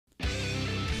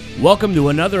Welcome to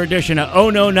another edition of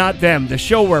Oh No Not Them, the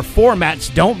show where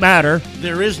formats don't matter.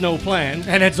 There is no plan.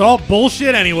 And it's all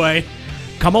bullshit anyway.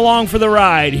 Come along for the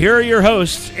ride. Here are your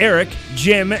hosts, Eric,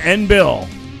 Jim, and Bill.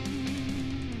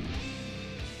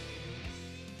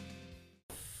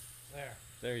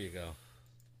 There you go.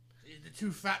 The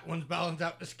two fat ones balance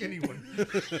out the skinny one.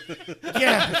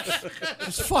 Yeah.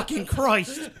 Jesus fucking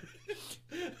Christ.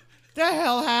 The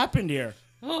hell happened here?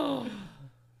 Oh.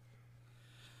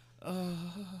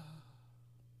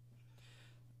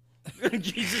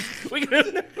 Jesus.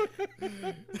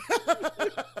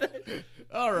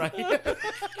 All right.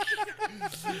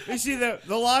 You see, the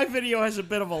live video has a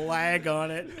bit of a lag on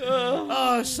it.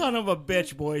 Oh, son of a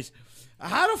bitch, boys.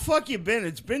 How the fuck you been?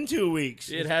 It's been 2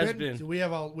 weeks. It has been. We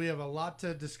have a lot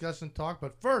to discuss and talk,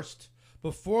 but first,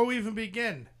 before we even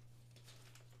begin,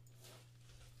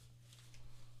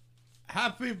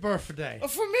 happy birthday.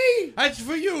 For me. That's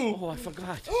for you. Oh, I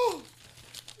forgot. Oh.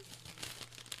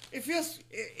 It feels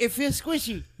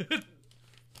squishy.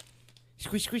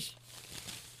 Squish.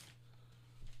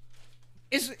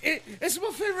 It's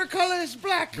my favorite color. It's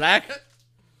black. Black?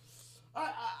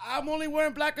 I'm only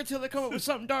wearing black until they come up with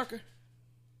something darker.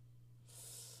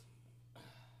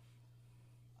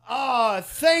 Oh,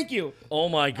 thank you. Oh,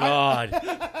 my God.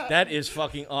 That is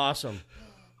fucking awesome.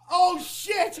 Oh,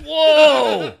 shit.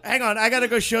 Whoa. Hang on. I got to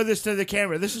go show this to the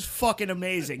camera. This is fucking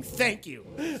amazing. Thank you.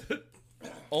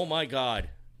 Oh, my God.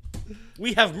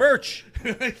 We have merch.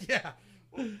 Yeah.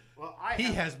 Well, He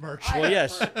has merch. Well,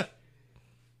 yes. Check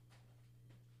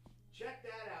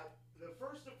that out. The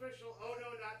first official Oh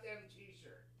No Not Them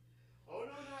t-shirt. Oh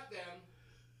No Not Them.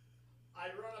 I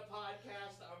run a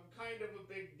podcast. I'm kind of a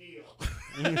big deal.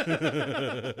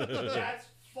 That's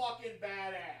fucking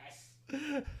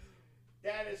badass.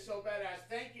 That is so badass.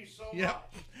 Thank you so much.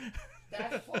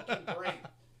 That's fucking great.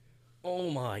 Oh,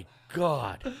 my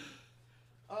God.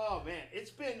 Oh, man.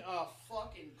 It's been a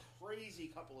fucking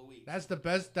crazy couple of weeks. That's the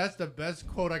best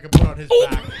quote I could put on his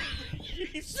back.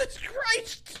 Jesus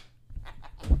Christ.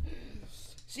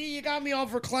 See, you got me all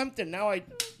verklempt, now I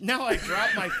drop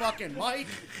my fucking mic.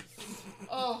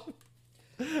 Oh.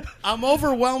 I'm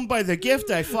overwhelmed by the gift.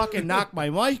 I fucking knocked my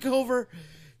mic over.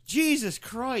 Jesus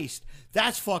Christ.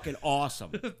 That's fucking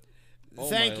awesome.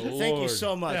 Thank you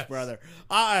so much, Yes. brother.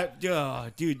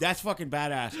 Dude, that's fucking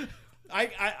badass.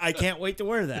 I can't wait to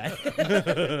wear that.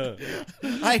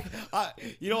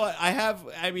 You know what? I'm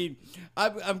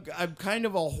kind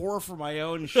of a whore for my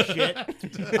own shit.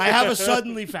 I have a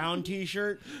suddenly found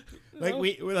T-shirt,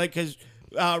 because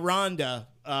Rhonda,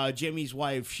 Jimmy's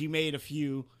wife, she made a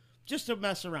few just to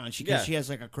mess around. She has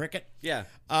like a Cricut. Yeah.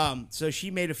 So she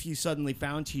made a few suddenly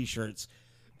found T-shirts,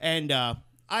 and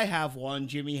I have one.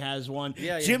 Jimmy has one.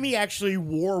 Yeah. Jimmy actually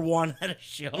wore one at a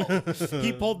show.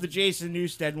 He pulled the Jason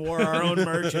Newsted and wore our own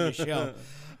merch at a show.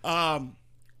 I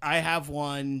have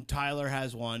one. Tyler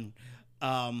has one.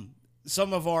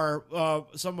 Some of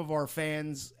our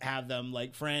fans have them,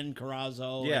 like Fran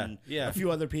Carrazzo and a few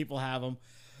other people have them.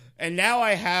 And now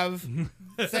I have,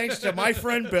 thanks to my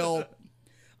friend Bill,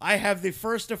 I have the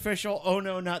first official Oh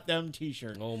No Not Them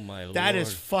t-shirt. Oh, my Lord. That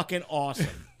is fucking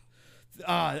awesome.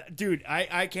 Dude,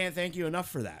 I can't thank you enough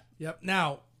for that. Yep.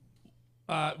 Now,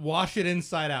 wash it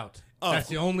inside out. Oh, That's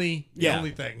the only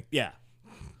thing. Yeah.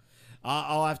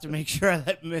 I'll have to make sure I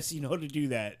let Missy know to do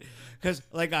that. Because,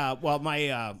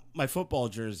 my football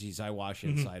jerseys, I wash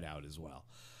inside out as well.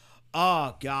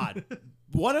 Oh, God.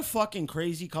 What a fucking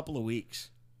crazy couple of weeks.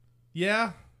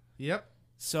 Yeah. Yep.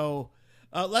 So,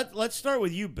 let's start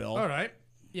with you, Bill. All right.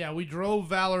 Yeah, we drove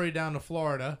Valerie down to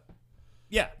Florida.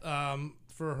 Yeah.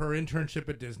 For her internship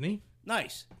at Disney.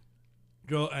 Nice.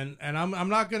 And I'm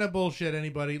not gonna bullshit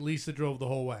anybody. Lisa drove the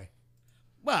whole way.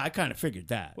 Well, I kind of figured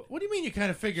that. What do you mean you kind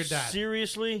of figured that?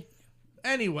 Seriously?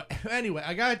 Anyway,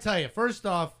 I gotta tell you. First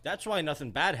off, That's why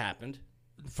nothing bad happened.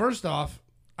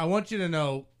 I want you to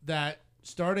know that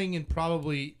starting in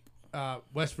probably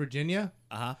West Virginia,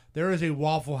 there is a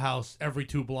Waffle House every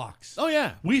 2 blocks. Oh,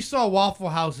 yeah. We saw Waffle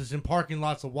Houses in parking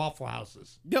lots of Waffle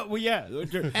Houses. No, well, yeah.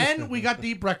 And we got to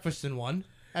eat breakfast in one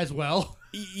as well.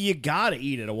 You gotta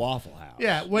eat at a Waffle House.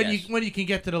 Yeah, when Yes. you can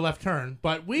get to the left turn.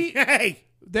 But Hey!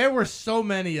 there were so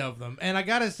many of them. And I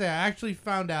got to say, I actually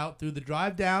found out through the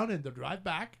drive down and the drive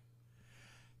back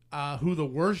who the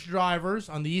worst drivers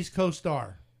on the East Coast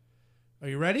are. Are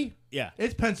you ready? Yeah.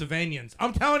 It's Pennsylvanians.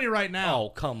 I'm telling you right now. Oh,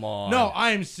 come on. No,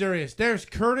 I am serious. There's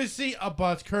courtesy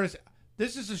above courtesy.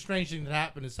 This is a strange thing that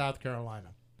happened in South Carolina.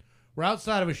 We're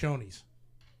outside of a Shoney's,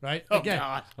 right? Oh, Again,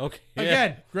 God. Okay. Yeah.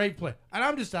 again, great place. And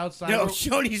I'm just outside. No, We're-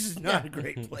 Shoney's is not a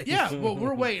great place. yeah, well,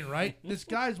 we're waiting, right? This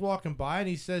guy's walking by, and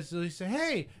he said,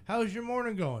 hey, how's your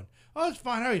morning going? Oh, it's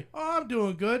fine. How are you? Oh, I'm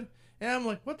doing good. And I'm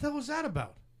like, what the hell was that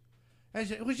about? I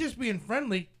said, it was just being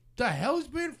friendly. The hell is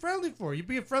being friendly for? You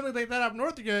being friendly like that up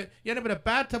north, you end up in a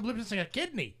bathtub missing a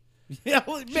kidney. Yeah,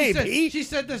 well, maybe. She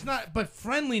said there's not, but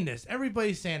friendliness.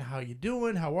 Everybody's saying, how you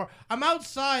doing? How are? I'm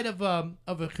outside of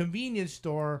a convenience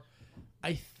store.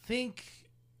 I think,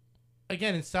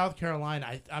 again, in South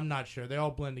Carolina, I'm not sure. They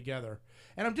all blend together.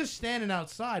 And I'm just standing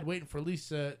outside waiting for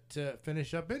Lisa to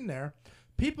finish up in there.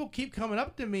 People keep coming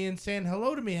up to me and saying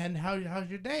hello to me and how's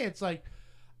your day? It's like,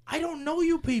 I don't know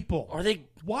you people.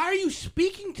 Why are you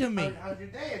speaking to me? How's your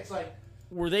day? It's like,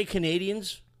 were they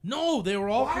Canadians? No, they were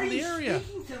all Why from are the you area.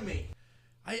 speaking to me?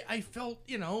 I felt,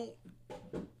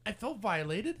 I felt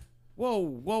violated.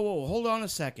 Whoa. Hold on a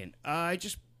second. I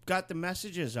just got the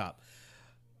messages up.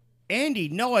 Andy,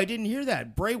 no, I didn't hear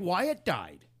that. Bray Wyatt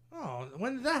died. Oh,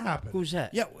 when did that happen? Who's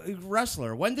that? Yeah,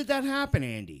 wrestler. When did that happen,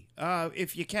 Andy?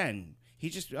 If you can. He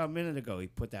just, a minute ago, he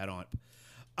put that on.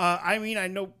 I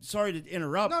know, sorry to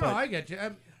interrupt. No, but I get you.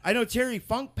 I know Terry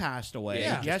Funk passed away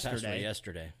Yeah.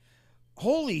 Yesterday.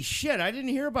 Holy shit, I didn't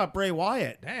hear about Bray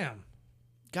Wyatt. Damn.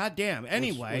 God damn.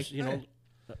 Anyway,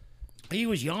 he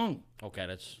was young. Okay,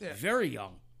 that's... Very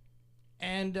young.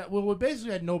 And, we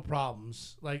basically had no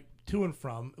problems, like, to and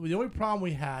from. The only problem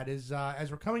we had is, as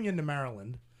we're coming into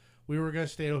Maryland, we were going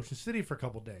to stay at Ocean City for a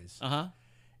couple days. Uh-huh.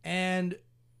 And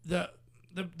the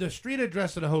street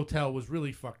address of the hotel was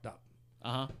really fucked up.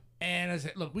 Uh-huh. And I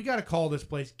said, look, we got to call this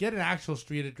place, get an actual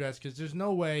street address, because there's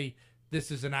no way this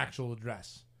is an actual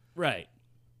address. Right.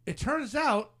 It turns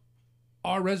out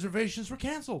our reservations were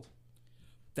canceled.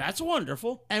 That's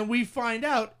wonderful. And we find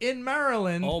out in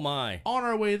Maryland Oh, my. on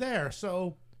our way there.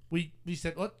 So we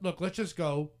said, look, let's just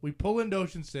go. We pull into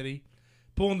Ocean City,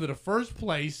 pull into the first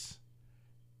place.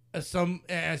 I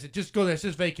said, just go there. It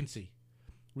says vacancy.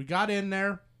 We got in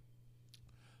there.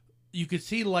 You could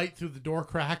see light through the door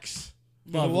cracks.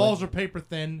 The walls are paper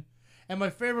thin. And my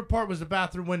favorite part was the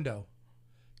bathroom window.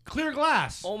 Clear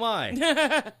glass. Oh,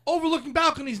 my. Overlooking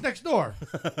balconies next door.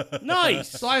 Nice.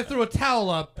 So I threw a towel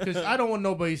up because I don't want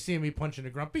nobody seeing me punching a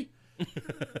grumpy.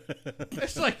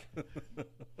 It's like...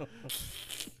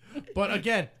 But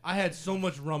again, I had so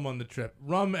much rum on the trip.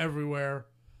 Rum everywhere.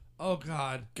 Oh,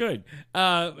 God. Good.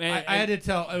 I had to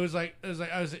tell. I was like,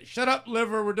 shut up,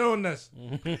 liver. We're doing this.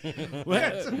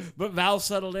 But Val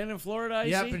settled in Florida, I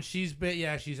Yep, see? and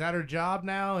she's at her job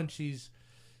now, and she's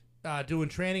doing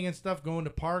training and stuff, going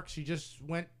to parks. She just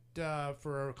went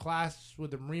for a class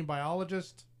with a marine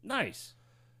biologist. Nice.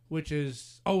 Which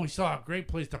is, we saw a great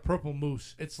place, the Purple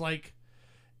Moose. It's like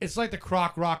the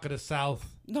Croc Rock of the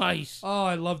South. Nice. Oh,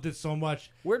 I loved it so much.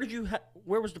 Where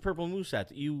was the Purple Moose at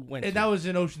that you went And to? that was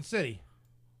in Ocean City.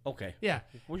 Okay. Yeah.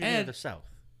 Where'd you go to the south?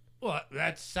 Well,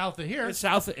 that's south of here. It's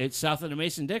south of the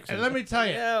Mason-Dixon. And let me tell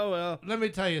you. Yeah, well. Let me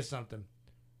tell you something.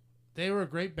 They were a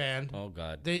great band. Oh,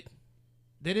 God. They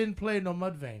didn't play no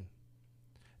Mudvayne.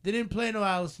 They didn't play no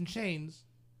Alice in Chains.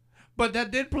 But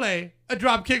that did play a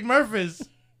Dropkick Murphys.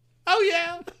 Oh,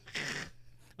 yeah.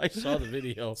 I saw the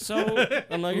video. So,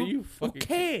 I'm like, are you fucking...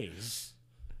 okay.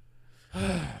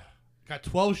 Got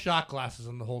 12 shot glasses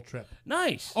on the whole trip.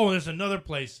 Nice. Oh, there's another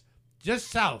place just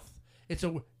south.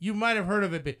 You might have heard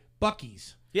of it, but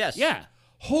Buc-ee's. Yes. Yeah.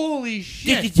 Holy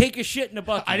shit. Did you take a shit in the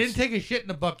bucket? I didn't take a shit in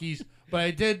the Buc-ee's, but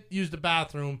I did use the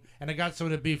bathroom, and I got some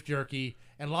of the beef jerky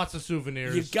and lots of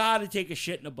souvenirs. You got to take a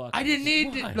shit in the bucket. I didn't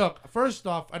need Why? to. Look, first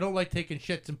off, I don't like taking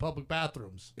shits in public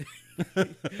bathrooms.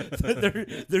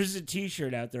 There's a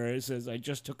T-shirt out there that says, "I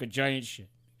just took a giant shit."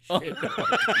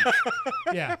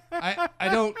 Yeah, I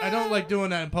don't like doing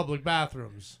that in public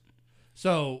bathrooms.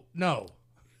 So no,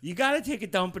 You got to take a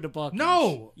dump in the bucket.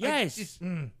 no. Yes.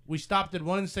 We stopped at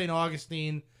one in St.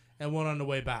 Augustine and one on the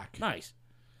way back. Nice.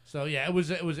 So yeah, it was,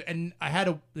 and I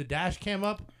had the dash cam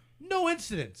up. No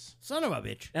incidents. Son of a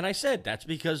bitch. And I said, that's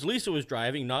because Lisa was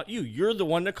driving, not you. You're the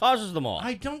one that causes them all.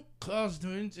 I don't cause the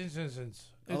incidents.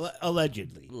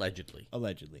 Allegedly.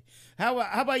 Allegedly. How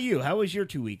about you? How was your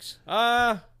 2 weeks?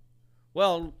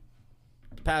 Well,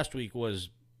 the past week was...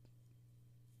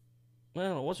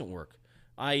 Well, it wasn't work.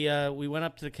 We went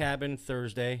up to the cabin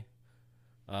Thursday.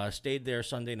 Stayed there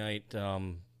Sunday night.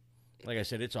 Like I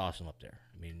said, it's awesome up there.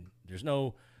 I mean, there's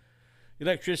no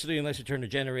electricity unless you turn the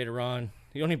generator on.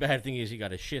 The only bad thing is you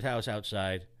got a shit house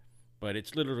outside, but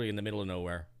it's literally in the middle of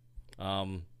nowhere.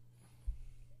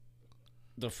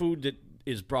 The food that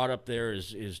is brought up there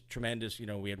is tremendous. You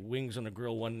know, we had wings on the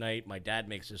grill one night. My dad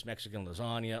makes this Mexican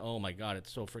lasagna. Oh my God,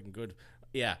 it's so freaking good.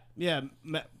 Yeah. Yeah.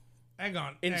 Hang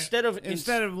on. Instead of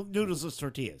noodles, it's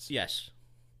tortillas. yes,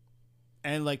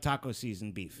 And like taco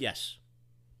seasoned beef. yes,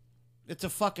 It's a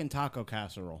fucking taco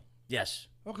casserole. yes.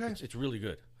 Okay. It's really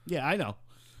good. Yeah, I know.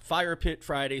 Fire pit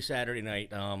Friday, Saturday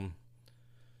night.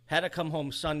 Had to come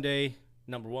home Sunday,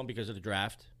 number one, because of the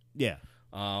draft. Yeah.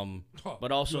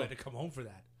 But also, you had to come home for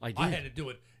that. I did. I had to do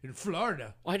it in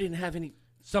Florida. I didn't have any.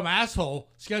 Some asshole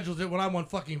scheduled it when I'm on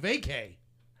fucking vacay.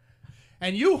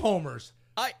 And you homers,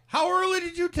 how early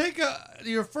did you take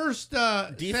your first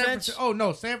defense?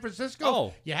 San Francisco.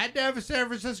 Oh. You had to have a San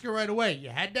Francisco right away.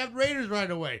 You had to have Raiders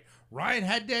right away. Ryan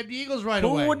had to have the Eagles right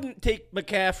away. Who wouldn't take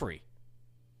McCaffrey?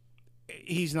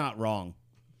 He's not wrong.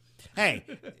 Hey,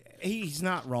 he's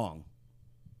not wrong.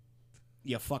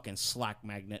 You fucking slack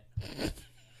magnet.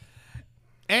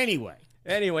 Anyway,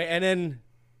 and then,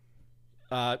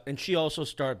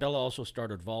 and Bella also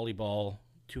started volleyball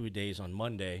 2 days on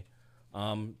Monday.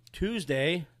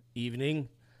 Tuesday evening,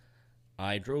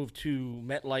 I drove to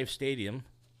MetLife Stadium,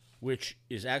 which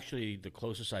is actually the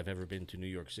closest I've ever been to New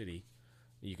York City.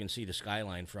 You can see the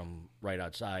skyline from right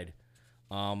outside.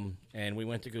 And we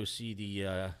went to go see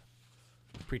the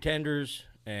Pretenders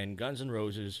and Guns N'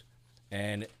 Roses.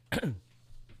 And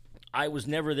I was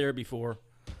never there before.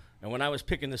 And when I was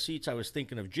picking the seats, I was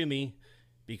thinking of Jimmy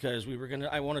because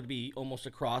I wanted to be almost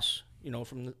across,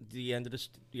 from the end of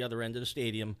the other end of the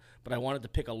stadium, but I wanted to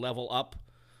pick a level up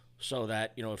so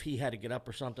that, if he had to get up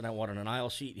or something, I wanted an aisle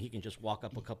seat and he can just walk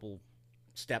up a couple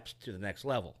steps to the next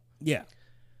level. Yeah.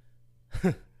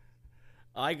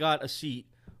 I got a seat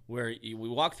where we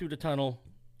walked through the tunnel,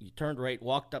 you turned right,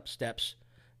 walked up steps,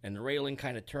 and the railing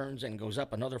kind of turns and goes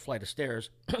up another flight of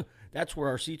stairs. That's where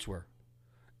our seats were.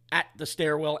 At the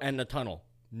stairwell and the tunnel.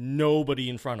 Nobody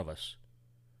in front of us.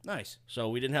 Nice. So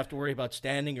we didn't have to worry about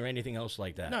standing or anything else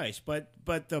like that. Nice, but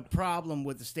the problem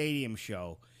with the stadium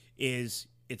show is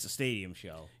it's a stadium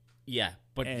show. Yeah,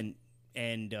 but and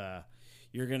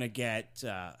you're gonna get.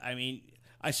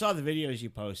 I saw the videos you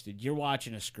posted. You're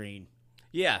watching a screen.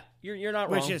 Yeah, you're not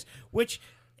wrong.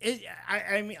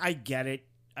 I get it.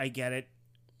 I get it.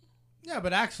 Yeah,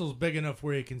 but Axel's big enough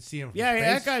where you can see him from Yeah, space.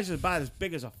 that guy's about as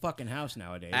big as a fucking house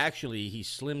nowadays. Actually, he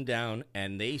slimmed down,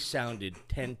 and they sounded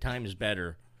 10 times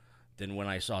better than when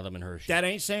I saw them in Hershey. That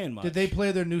ain't saying much. Did they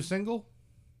play their new single?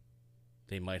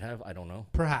 They might have. I don't know.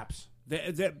 Perhaps.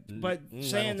 But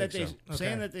saying that Okay.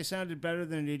 they sounded better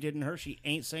than they did in Hershey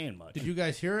ain't saying much. Did you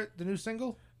guys hear it, the new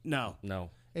single?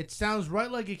 No. It sounds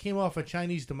right like it came off of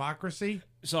Chinese Democracy.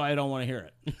 So I don't want to hear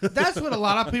it. That's what a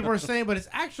lot of people are saying, but it's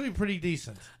actually pretty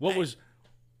decent. Go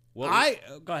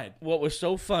ahead. What was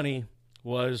so funny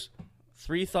was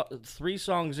three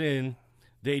songs in,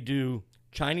 they do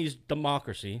Chinese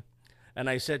Democracy, and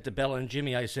I said to Bella and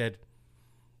Jimmy, I said,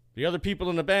 the other people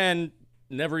in the band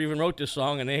never even wrote this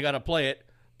song, and they got to play it.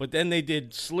 But then they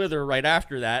did Slither right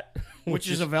after that, which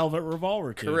is a Velvet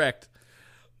Revolver tune. Correct.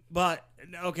 But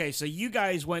okay, so you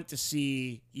guys went to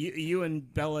see you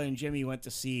and Bella and Jimmy went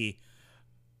to see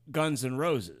Guns N'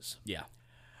 Roses. Yeah.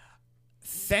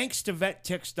 Thanks to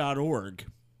vettix.org,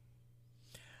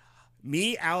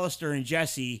 me, Alistair, and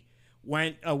Jesse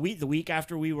went the week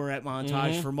after we were at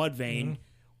Montage for Mudvayne.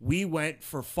 We went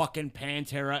for fucking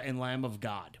Pantera and Lamb of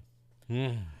God.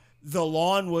 The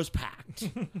lawn was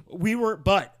packed.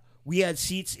 We had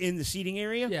seats in the seating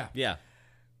area. Yeah.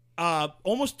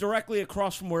 Almost directly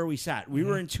across from where we sat. We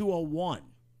were in 201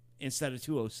 instead of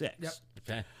 206. Yep.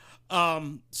 Okay.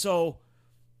 So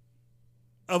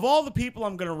of all the people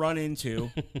I'm going to run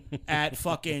into at A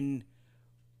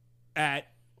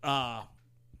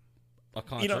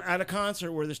concert. at a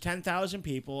concert where there's 10,000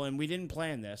 people and we didn't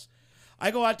plan this, I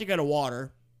go out to get a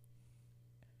water.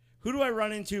 Who do I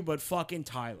run into but fucking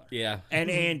Tyler? Yeah. And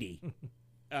Andy.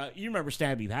 You remember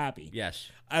Stabby Happy? Yes.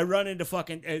 I run into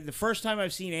fucking the first time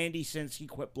I've seen Andy since he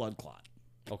quit Blood Clot.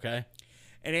 Okay.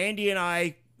 And Andy and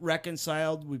I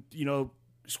reconciled. We,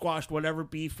 squashed whatever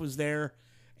beef was there.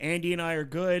 Andy and I are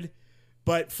good.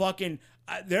 But fucking,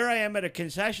 there I am at a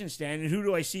concession stand, and who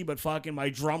do I see but fucking my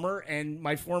drummer and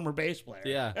my former bass player?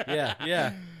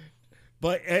 Yeah.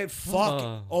 But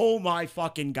oh my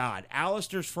fucking God.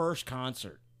 Alistair's first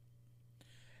concert.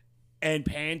 And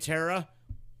Pantera,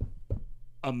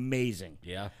 amazing.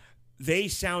 Yeah. They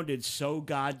sounded so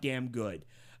goddamn good.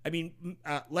 I mean,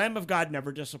 Lamb of God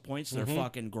never disappoints. They're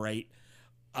fucking great.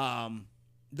 The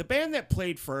band that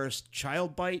played first,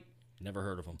 Child Bite. Never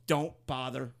heard of them. Don't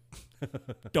bother.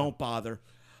 Don't bother.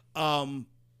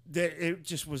 It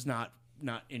just was not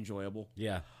enjoyable.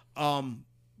 Yeah.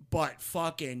 But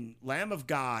fucking Lamb of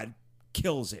God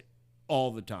kills it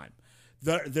all the time.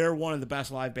 They're one of the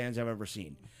best live bands I've ever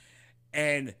seen.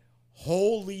 And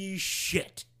holy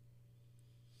shit.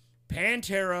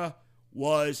 Pantera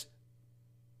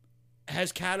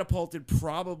has catapulted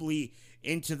probably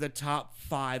into the top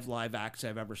 5 live acts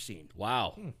I've ever seen.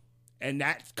 Wow. And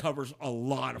that covers a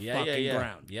lot of fucking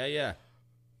ground. Yeah.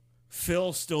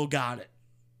 Phil still got it.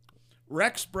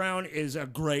 Rex Brown is a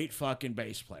great fucking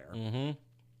bass player. Mm-hmm.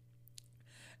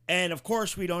 And of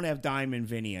course, we don't have Dime and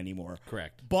Vinny anymore.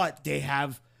 Correct. But they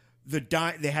have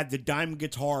they had the Dime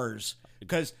guitars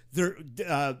because they're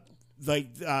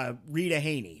Rita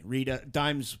Haney,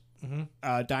 Dime's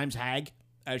Dime's hag,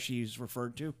 as she's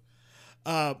referred to.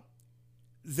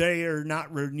 They are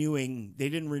not renewing. They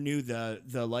didn't renew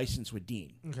the license with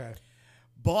Dean. Okay.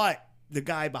 But the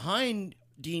guy behind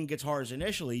Dean Guitars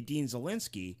initially, Dean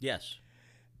Zielinski. Yes.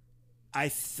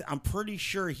 I'm pretty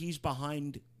sure he's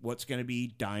behind what's going to be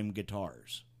Dime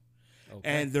Guitars. Okay.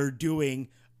 And they're doing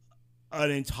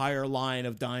an entire line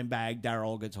of Dimebag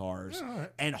Darrell guitars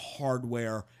and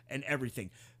hardware and everything.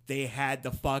 They had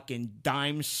the fucking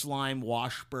Dime Slime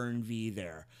Washburn V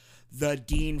there. The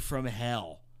Dean from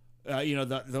Hell.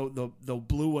 The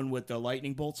blue one with the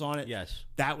lightning bolts on it. Yes.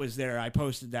 That was there. I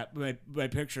posted that my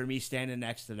picture of me standing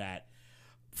next to that.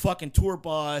 Fucking tour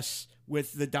bus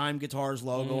with the Dime Guitars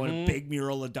logo and a big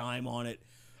mural of Dime on it.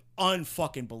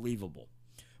 Unfucking believable.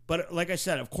 But like I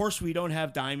said, of course we don't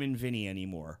have Dime and Vinny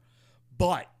anymore.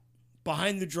 But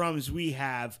behind the drums we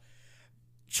have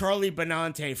Charlie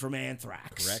Benante from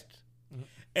Anthrax. Correct.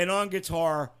 And on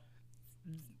guitar,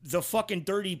 the fucking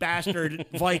dirty bastard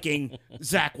Viking,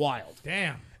 Zach Wilde.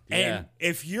 Damn. And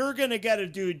if you're going to get a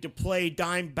dude to play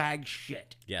dime bag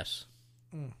shit, Yes.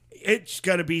 it's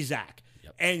going to be Zach.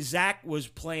 Yep. And Zach was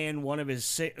playing one of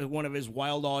his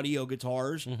Wild Audio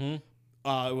guitars with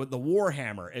the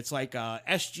Warhammer. It's like a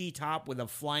SG top with a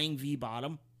flying V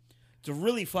bottom. It's a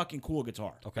really fucking cool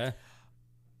guitar. Okay.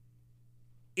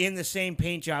 In the same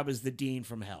paint job as the Dean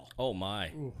from Hell. Oh, my.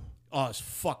 Ooh. Oh, it's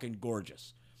fucking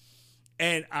gorgeous.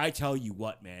 And I tell you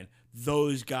what, man,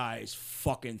 those guys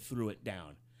fucking threw it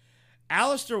down.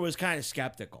 Alistair was kind of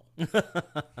skeptical.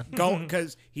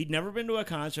 Because he'd never been to a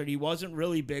concert. He wasn't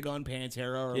really big on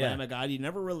Pantera or Lamb of God. He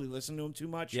never really listened to him too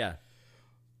much. Yeah.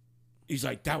 He's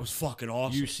like, that was fucking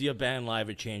awesome. You see a band live,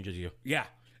 it changes you. Yeah.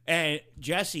 And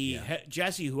Jesse,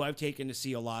 who I've taken to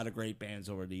see a lot of great bands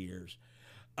over the years,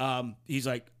 he's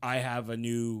like, I have a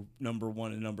new number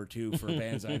 1 and number 2 for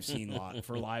bands I've seen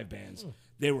for live bands.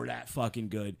 They were that fucking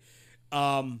good.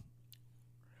 And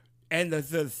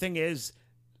the thing is,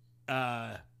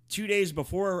 2 days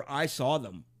before I saw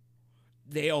them,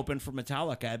 they opened for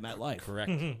Metallica at MetLife.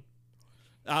 Correct.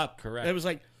 Correct. It was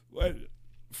like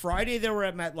Friday they were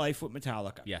at MetLife with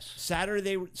Metallica. Yes. Saturday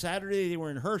they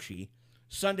were in Hershey.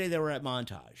 Sunday they were at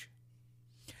Montage.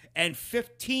 And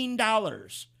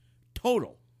 $15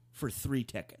 total for 3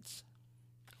 tickets.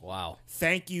 Wow.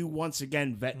 Thank you once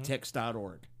again,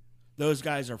 vettix.org. Those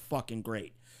guys are fucking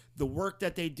great. The work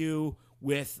that they do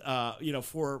with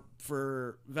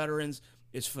for veterans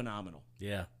is phenomenal.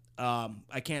 Yeah.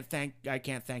 I can't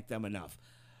thank them enough.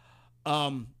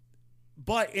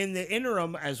 But in the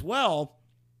interim as well,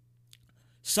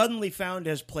 Suddenly Found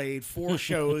has played 4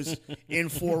 shows in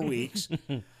 4 weeks.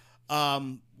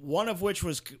 One of which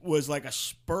was like a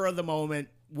spur of the moment.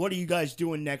 What are you guys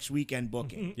doing next weekend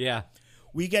booking? Yeah.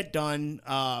 We get done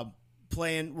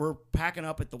playing. We're packing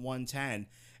up at the 110,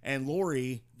 and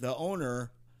Lori, the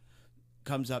owner,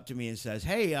 comes up to me and says,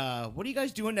 "Hey, what are you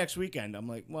guys doing next weekend?" I'm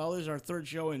like, "Well, this is our 3rd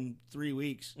show in 3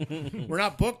 weeks. We're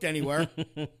not booked anywhere."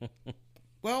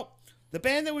 Well, the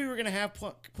band that we were going to have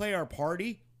play our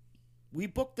party, we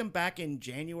booked them back in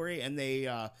January, and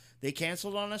they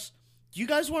canceled on us. Do you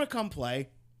guys want to come play?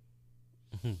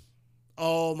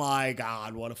 Oh my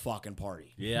God, what a fucking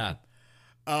party! Yeah.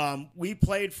 We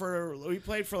played for like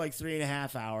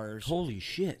 3.5 hours. Holy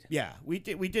shit. Yeah, we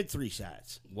did 3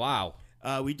 sets. Wow.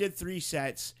 We did 3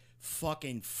 sets,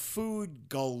 fucking food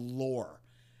galore,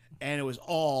 and it was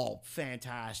all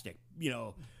fantastic.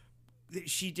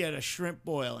 She did a shrimp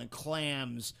boil and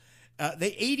clams.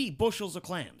 They 80 bushels of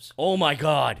clams. Oh my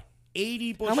God.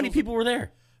 80 bushels. How many people were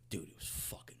there? Dude, it was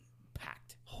fucking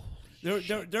packed. Holy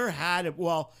shit. There had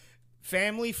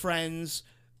family, friends,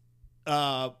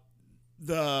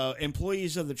 the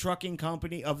employees of the trucking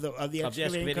company of the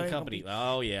excavating company.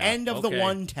 Oh yeah. End of the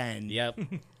 110. Yep.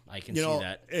 I can see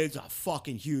that. It's a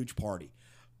fucking huge party.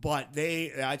 But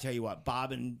I tell you what,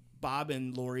 Bob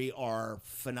and Lori are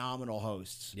phenomenal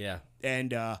hosts. Yeah.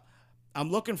 And I'm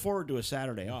looking forward to a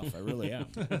Saturday off. I really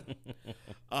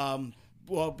am.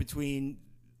 Between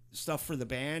stuff for the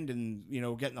band and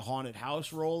getting the haunted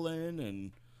house rolling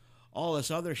and all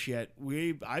this other shit,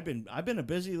 I've been a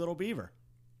busy little beaver.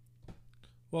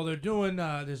 Well, they're doing.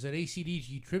 There's an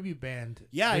ACDG tribute band.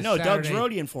 Yeah, I know. Saturday. Doug's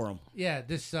roadieing for them. Yeah,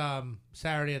 this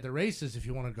Saturday at the races. If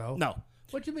you want to go. No.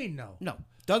 What do you mean no? No.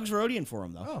 Doug's roadieing for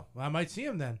them though. Oh, well, I might see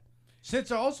him then.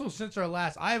 Since our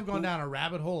last, I have gone down a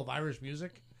rabbit hole of Irish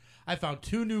music. I found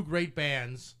 2 new great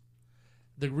bands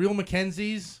the Real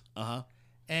Mackenzies,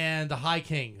 and the High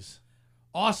Kings.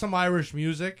 Awesome Irish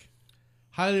music.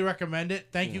 Highly recommend it.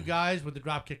 Thank you guys with the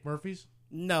Dropkick Murphys.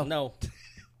 No.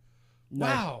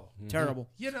 Wow. Terrible.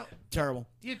 You know, Terrible.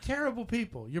 you're terrible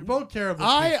people. You're both terrible people.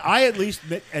 I at least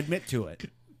admit to it.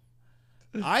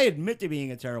 I admit to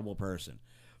being a terrible person.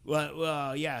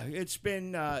 Well, yeah, it's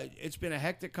been a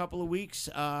hectic couple of weeks.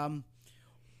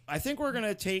 I think we're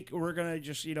gonna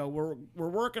just we're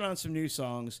working on some new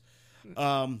songs,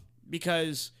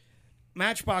 because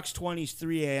Matchbox 20's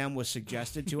 3 a.m. was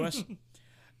suggested to us.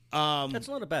 That's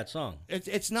not a bad song.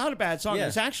 It's not a bad song. Yeah.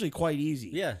 It's actually quite easy.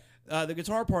 Yeah. The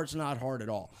guitar part's not hard at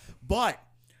all. But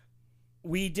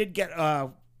we did get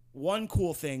one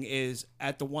cool thing is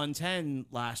at the 110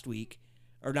 last week,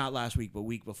 or not last week, but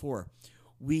week before,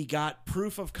 we got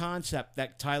proof of concept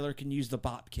that Tyler can use the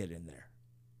bop kit in there.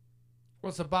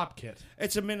 What's a bop kit?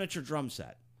 It's a miniature drum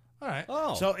set. All right.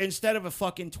 Oh. So instead of a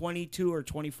fucking 22 or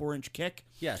 24-inch kick,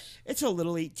 Yes. it's a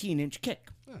little 18-inch kick.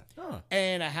 Oh.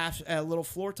 And a little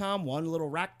floor tom, one little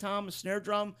rack tom, a snare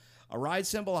drum, a ride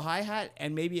cymbal, a hi-hat,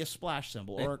 and maybe a splash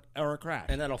cymbal or a crash.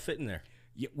 And that'll fit in there.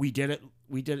 Yeah, we did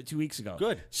it 2 weeks ago.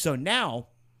 Good. So now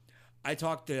I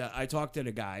talked to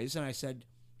the guys and I said,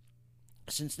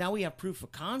 since now we have proof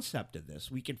of concept of this,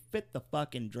 we can fit the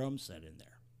fucking drum set in there.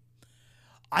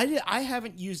 I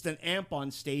haven't used an amp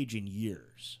on stage in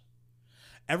years.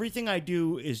 Everything I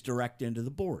do is direct into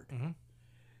the board. Mm-hmm.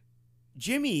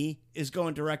 Jimmy is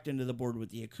going direct into the board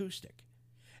with the acoustic.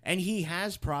 And he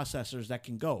has processors that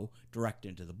can go direct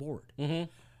into the board. Mm-hmm.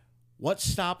 What's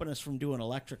stopping us from doing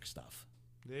electric stuff?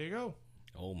 There you go.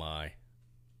 Oh, my.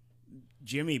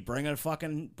 Jimmy, bring an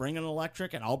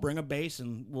electric, and I'll bring a bass,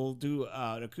 and we'll do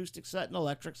an acoustic set, an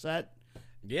electric set.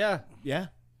 Yeah. Yeah.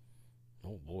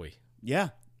 Oh, boy. Yeah.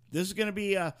 This is going to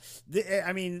be,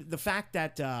 the fact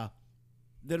that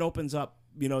that opens up,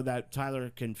 that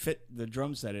Tyler can fit the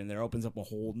drum set in there opens up a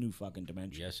whole new fucking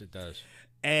dimension. Yes, it does.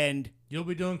 And You'll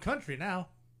be doing country now.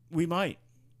 we might,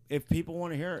 if people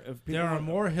want to hear it. There are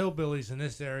more hillbillies in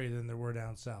this area than there were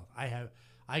down south.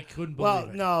 I couldn't believe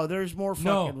it. no, there's more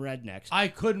fucking rednecks. I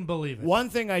couldn't believe it. One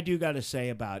thing I do got to say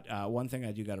about,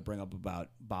 bring up about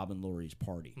Bob and Lori's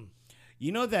party.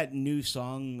 You know that new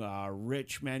song,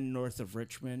 Rich Men North of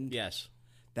Richmond? Yes.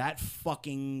 That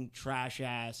fucking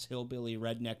trash-ass hillbilly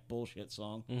redneck bullshit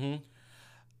song. Mm-hmm.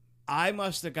 I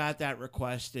must have got that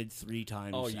requested 3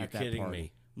 times Oh, you're at that kidding party.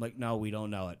 me. I'm like, no, we don't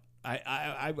know it.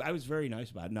 I was very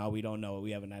nice about it. No, we don't know it.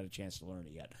 We haven't had a chance to learn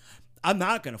it yet. I'm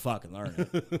not going to fucking learn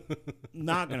it.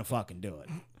 Not going to fucking do it.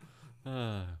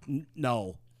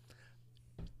 No.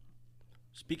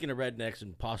 Speaking of rednecks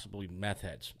and possibly meth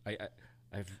heads,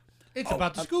 It's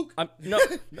about the skook.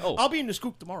 No. I'll be in the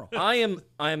scoop tomorrow.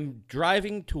 I'm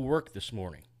driving to work this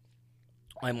morning.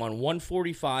 I'm on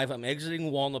 145. I'm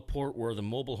exiting Walnut Port where the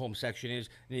mobile home section is.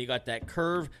 And you got that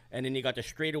curve, and then you got the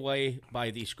straightaway by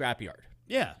the scrapyard.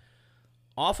 Yeah.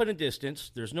 Off in the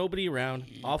distance, there's nobody around.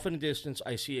 Off in the distance,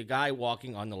 I see a guy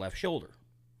walking on the left shoulder.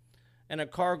 And a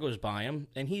car goes by him,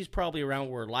 and he's probably around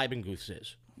where Leibenguth's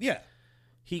is. Yeah.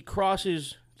 He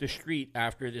crosses the street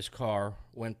after this car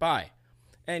went by.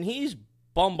 And he's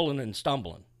bumbling and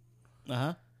stumbling.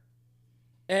 Uh-huh.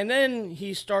 And then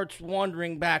he starts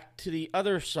wandering back to the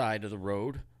other side of the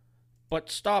road, but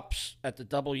stops at the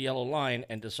double yellow line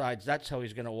and decides that's how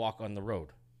he's going to walk on the road.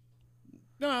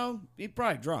 No, he's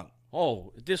probably drunk.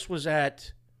 Oh, this was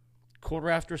at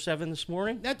 7:15 this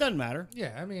morning? That doesn't matter.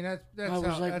 Yeah, I mean, that's I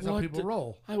was like, how what people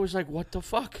roll. I was like, what the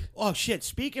fuck? Oh, shit.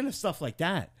 Speaking of stuff like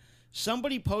that,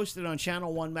 somebody posted on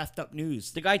Channel 1 Methed Up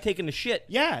News. The guy taking the shit.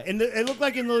 Yeah, and it looked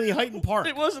like in the Lehighton Park.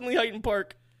 It was in Lehighton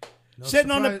Park. No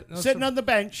sitting surprise- on the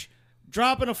bench,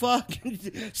 dropping a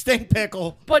fucking stink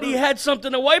pickle. But he had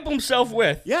something to wipe himself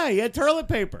with. Yeah, he had toilet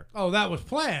paper. Oh, that was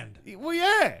planned. Well,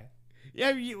 yeah. Yeah,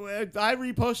 I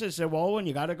reposted and said, well, when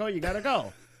you got to go, you got to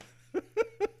go.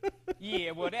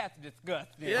 Yeah, well, that's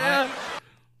disgusting. Yeah.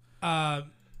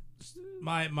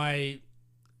 My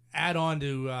add-on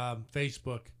to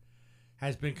Facebook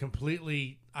has been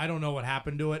completely. I don't know what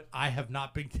happened to it. I have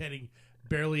not been getting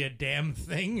barely a damn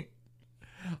thing.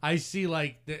 I see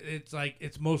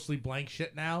it's mostly blank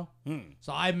shit now.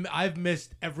 So I've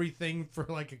missed everything for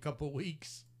like a couple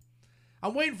weeks.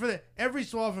 I'm waiting for every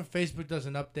so often Facebook does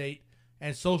an update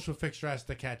and Social Fixer has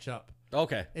to catch up.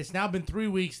 Okay. It's now been 3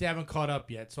 weeks. They haven't caught up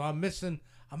yet. So I'm missing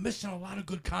a lot of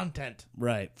good content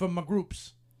Right. from my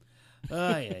groups.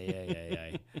 Hey,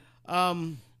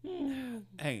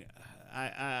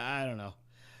 I don't know.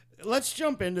 Let's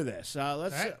jump into this.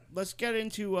 Let's get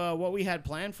into what we had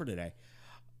planned for today.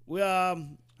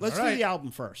 Let's do the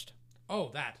album first. Oh,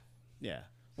 that. Yeah.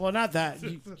 Well, not that.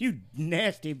 You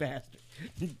nasty bastard.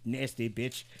 Nasty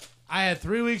bitch. I had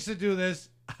 3 weeks to do this.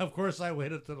 Of course, I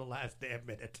waited to the last damn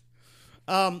minute.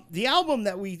 The album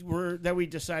that we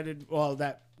decided, well,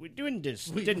 that we didn't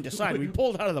decide. We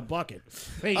pulled out of the bucket.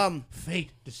 Fate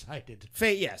decided.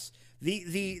 Fate, yes.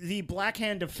 The Black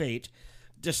Hand of Fate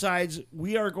decides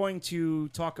we are going to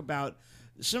talk about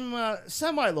some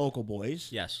semi-local boys.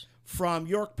 Yes. From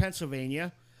York,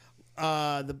 Pennsylvania.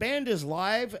 The band is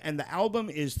live, and the album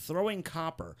is Throwing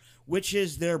Copper, which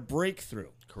is their breakthrough.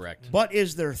 Correct. But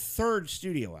is their third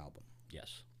studio album.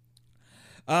 Yes.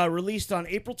 Released on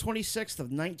April 26th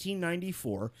of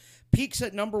 1994, peaks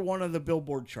at #1 of the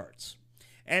Billboard charts,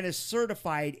 and is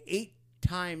certified 8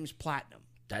 times platinum.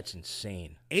 That's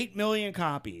insane. 8 million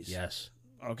copies. Yes.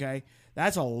 Okay?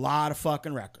 That's a lot of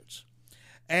fucking records.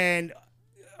 And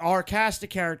our cast of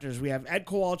characters, we have Ed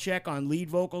Kowalczyk on lead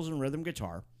vocals and rhythm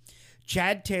guitar,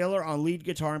 Chad Taylor on lead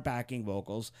guitar and backing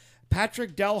vocals,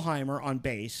 Patrick Delheimer on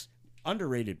bass,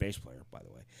 underrated bass player, by the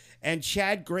way, and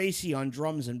Chad Gracie on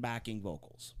drums and backing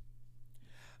vocals.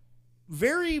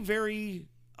 Very, very,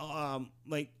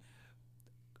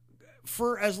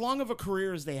 for as long of a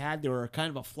career as they had, they were kind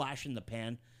of a flash in the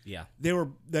pan. Yeah.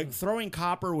 Throwing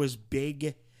Copper was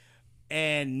big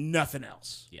and nothing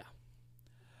else. Yeah.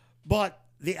 But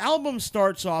the album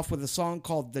starts off with a song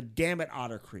called The Damn It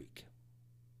Otter Creek.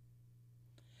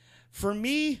 For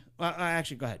me,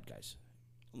 actually, go ahead, guys.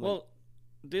 Well,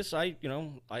 this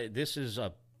is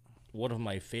one of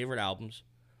my favorite albums.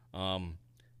 I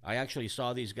actually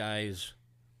saw these guys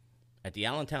at the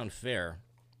Allentown Fair,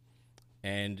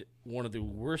 and one of the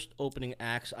worst opening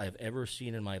acts I've ever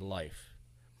seen in my life.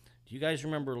 Do you guys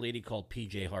remember a lady called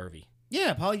P.J. Harvey?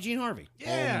 Yeah, Polly Jean Harvey.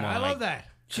 Yeah, I love that.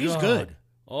 She's God. good.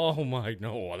 Oh my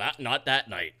no, not that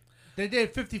night. They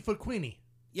did 50-Foot Queenie.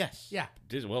 Yes. Yeah.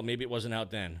 Well, maybe it wasn't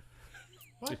out then.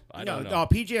 What? I don't know. No,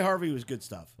 P.J. Harvey was good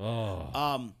stuff.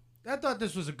 Oh. I thought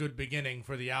this was a good beginning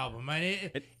for the album. I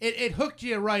mean, it hooked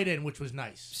you right in, which was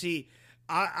nice. See,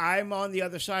 I'm on the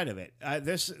other side of it.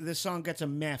 This song gets a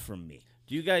meh from me.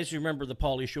 Do you guys remember the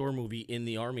Pauly Shore movie In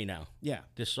the Army Now? Yeah.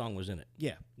 This song was in it.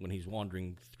 Yeah. When he's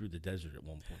wandering through the desert at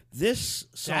one point. This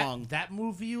song... That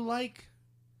movie you like?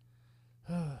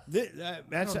 That's I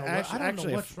don't actually...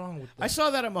 know what's wrong with that. I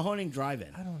saw that at Mahoning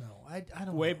Drive-In. I don't know. I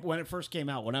don't Way know. when it first came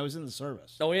out, when I was in the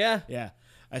service. Oh, yeah? Yeah.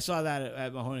 I saw that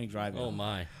at Mahoning Drive-In. Oh,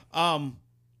 my.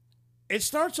 It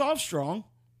starts off strong.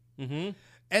 Mm-hmm.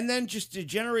 And then just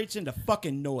degenerates into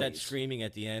fucking noise. That screaming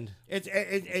at the end.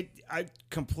 It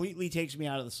completely takes me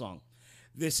out of the song.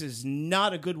 This is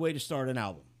not a good way to start an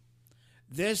album.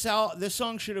 This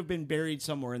song should have been buried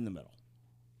somewhere in the middle.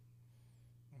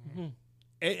 Mm-hmm.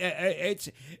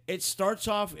 It starts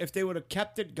off, if they would have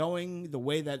kept it going the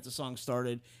way that the song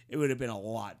started, it would have been a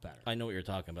lot better. I know what you're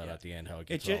talking about at the end, how it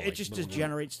gets It just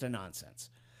degenerates to nonsense.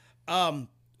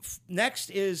 Next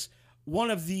is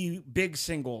one of the big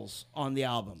singles on the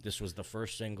album, This was the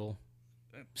first single.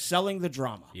 Selling the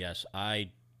Drama. Yes,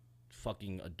 I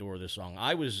fucking adore this song.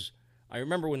 I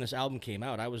remember when this album came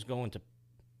out, I was going to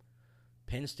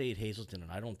Penn State Hazleton,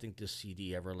 and I don't think this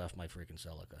CD ever left my freaking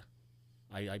Celica.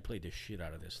 I played the shit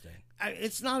out of this thing.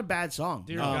 It's not a bad song.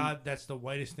 Dear God, that's the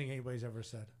whitest thing anybody's ever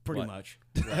said. Pretty What? much.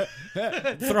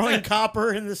 Throwing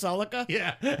copper in the Celica?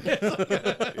 Yeah.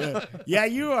 Yeah,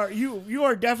 you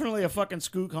are definitely a fucking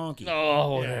skook honky.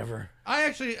 Oh, whatever.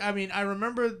 I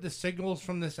remember the singles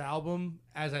from this album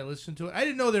as I listened to it. I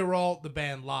didn't know they were all the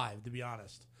band live, to be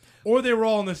honest. Or they were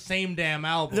all on the same damn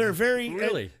album. They're very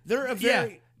Really?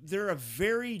 They're a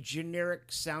very generic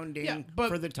sounding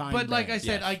for the time. But like band. I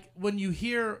said, Yes. like when you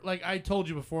hear, like I told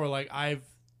you before, like I've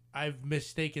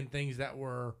mistaken things that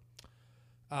were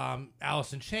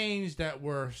Alice in Chains that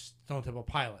were Stone Temple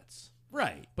Pilots.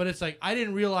 Right. But it's like I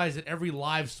didn't realize that every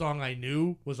live song I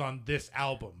knew was on this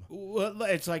album. Well,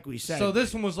 it's like we said. So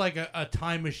this one was like a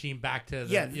time machine back to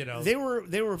the,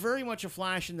 they were very much a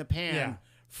flash in the pan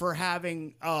for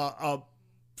having a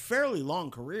fairly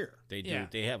long career. They do. Yeah.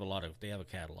 They have a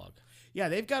catalog. Yeah,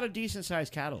 they've got a decent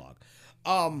sized catalog.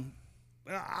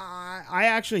 I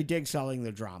actually dig Selling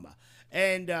the Drama,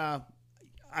 and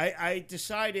I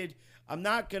decided I'm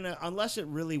not gonna, unless it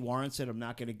really warrants it, I'm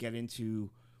not gonna get into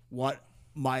what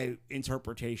my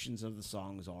interpretations of the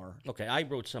songs are. Okay, I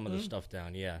wrote some of the stuff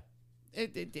down, yeah.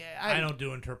 I don't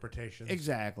do interpretations.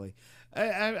 Exactly.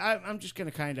 I'm just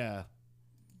gonna kind of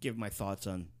give my thoughts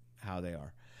on how they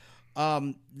are.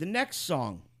 The next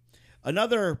song,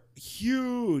 another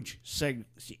huge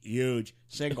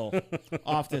single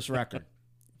off this record.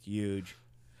 Huge.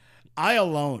 I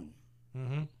Alone.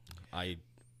 Mm-hmm. I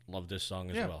love this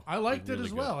song as well. I liked it Really as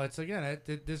good. well. It's again,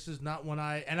 this is not one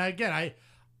I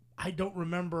I don't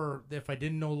remember if I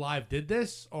didn't know Live did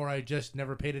this or I just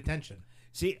never paid attention.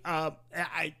 See,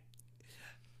 I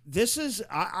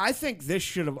think this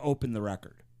should have opened the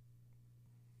record.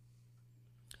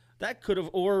 That could have,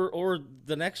 or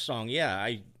the next song.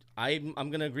 Yeah, I'm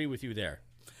going to agree with you there.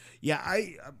 Yeah,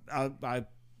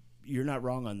 you're not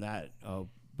wrong on that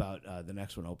about the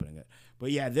next one opening it. But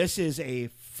yeah, this is a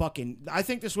fucking. I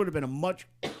think this would have been a much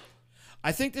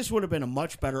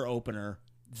better opener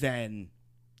than.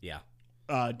 Yeah.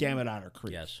 Damn It Otter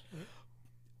Creek. Yes.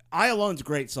 I Alone's a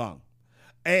great song,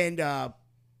 and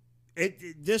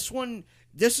this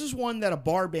is one that a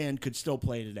bar band could still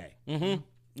play today. Mm-hmm.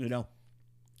 You know.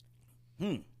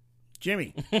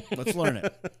 Jimmy, let's learn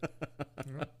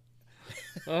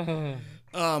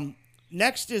it.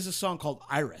 Next is a song called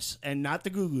Iris, and not the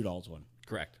Goo Goo Dolls one.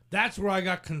 Correct. That's where I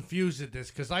got confused at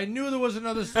this because I knew there was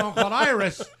another song called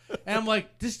Iris, and I'm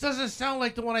like, this doesn't sound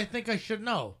like the one I think I should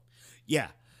know. Yeah.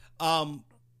 Go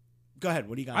ahead.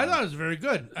 What do you got? I thought it was very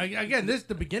good. Again,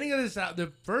 the beginning of this,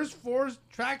 the first 4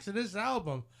 tracks of this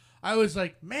album, I was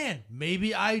like, man,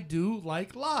 maybe I do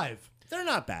like Live. They're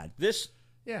not bad.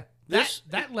 Yeah. This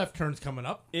That left turn's coming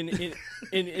up.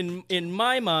 In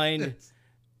my mind,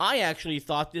 I actually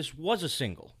thought this was a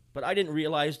single, but I didn't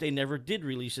realize they never did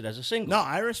release it as a single. No,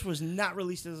 Iris was not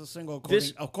released as a single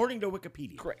according to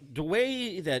Wikipedia. Correct. The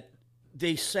way that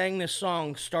they sang this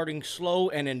song, starting slow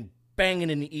and then banging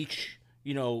in each,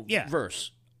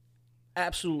 verse,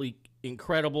 absolutely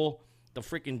incredible. The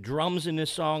freaking drums in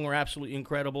this song are absolutely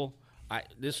incredible.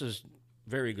 This is a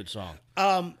very good song.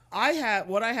 I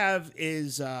have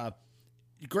is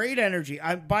great energy.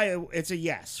 It's a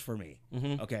yes for me.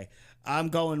 Mm-hmm. Okay, I'm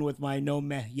going with my no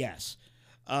meh yes.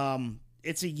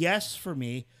 It's a yes for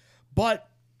me, but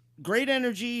great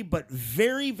energy, but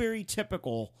very very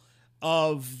typical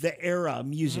of the era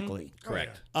musically. Mm-hmm.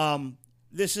 Correct.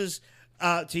 This is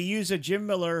to use a Jim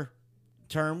Miller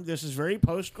term. This is very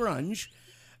post grunge.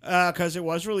 Because it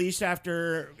was released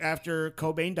after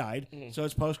Cobain died, so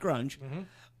it's post grunge.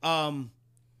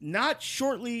 Not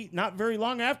very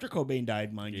long after Cobain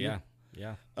died, mind you.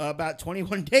 Yeah. About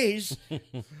 21 days.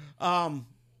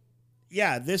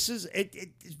 This is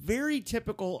it's very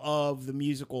typical of the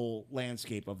musical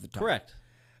landscape of the time. Correct.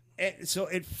 So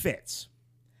it fits.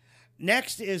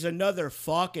 Next is another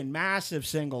fucking massive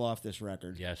single off this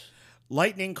record. Yes.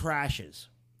 Lightning Crashes.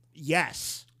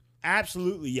 Yes.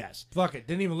 Absolutely, yes. Fuck it.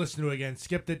 Didn't even listen to it again.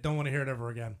 Skipped it. Don't want to hear it ever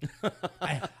again.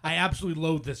 I absolutely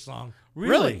loathe this song.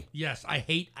 Really? Yes. I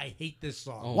hate this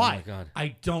song. Oh, Why? my God.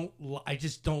 I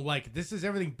just don't like it. This is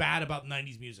everything bad about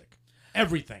 90s music.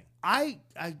 Everything. I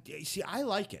see. I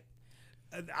like it.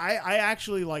 I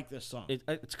actually like this song.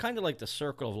 It's kind of like the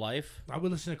circle of life. I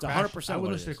would listen to It's Crash. 100% I would what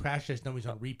it listen is. to Crash Test Dummies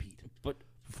on repeat. But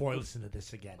Before I listen to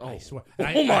this again, I swear.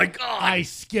 Oh my God. I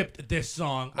skipped this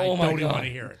song. I Oh my don't even God. want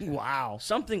to hear it. Wow.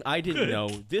 something I didn't know,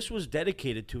 this was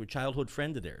dedicated to a childhood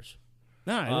friend of theirs.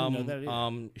 No, I didn't know that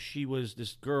either. She was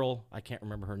this girl, I can't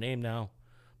remember her name now,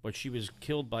 but she was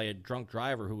killed by a drunk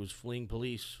driver who was fleeing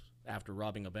police after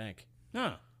robbing a bank.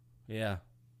 No. Yeah.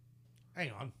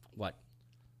 Hang on. What?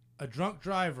 A drunk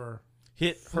driver.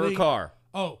 Hit her Fleeing- car.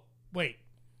 Oh, wait.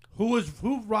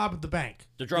 Who robbed the bank?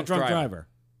 The The drunk, drunk driver. driver.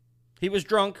 He was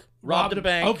drunk, robbed a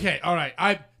bank. Okay, all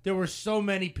right. There were so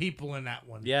many people in that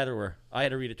one. Yeah, there were. I had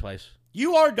to read it twice.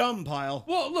 You are dumb, Pyle.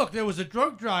 Well, look, there was a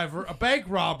drunk driver, a bank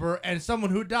robber, and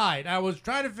someone who died. I was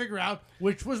trying to figure out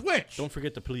which was which. Don't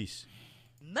forget the police.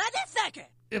 Motherfucker!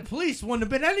 The police wouldn't have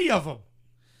been any of them.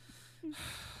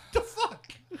 The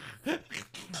fuck?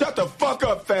 Shut the fuck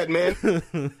up, fat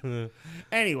man.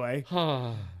 Anyway,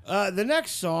 the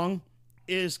next song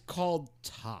is called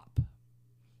Top.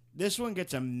 This one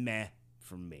gets a meh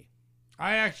from me.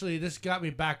 This got me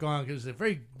back on because it's a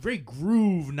very, very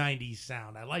groove 90s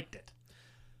sound. I liked it.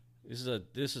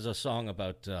 This is a song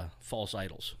about false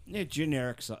idols. It's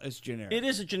generic. It's generic. It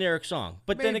is a generic song,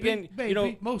 but then again,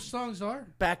 most songs are.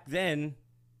 back then,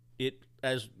 it,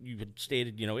 as you had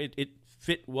stated, it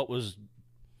fit what was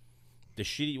the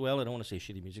shitty. Well, I don't want to say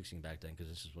shitty music scene back then because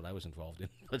this is what I was involved in,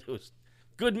 but it was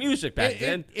good music back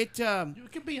then. You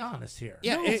can be honest here.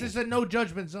 Yeah, This is a no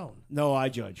judgment zone. No, I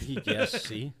judge. Yes,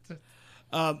 see,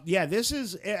 This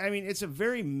is. I mean, it's a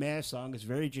very meh song. It's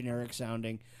very generic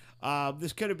sounding.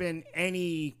 This could have been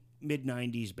any mid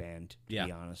 '90s band, to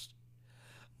be honest.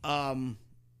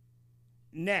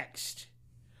 Next,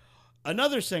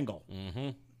 another single. Mm-hmm.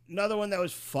 Another one that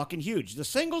was fucking huge. The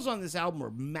singles on this album were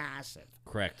massive.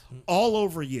 Correct. All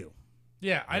Over You.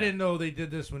 Yeah, I didn't know they did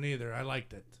this one either. I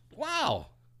liked it. Wow.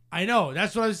 I know.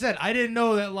 That's what I said. I didn't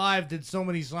know that Live did so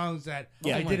many songs that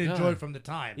I my did God. enjoy from the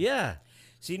time. Yeah.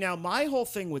 See, now my whole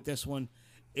thing with this one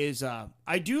is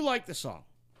I do like the song.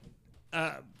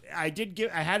 I had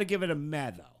to give it a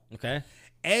meh though. Okay.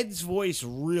 Ed's voice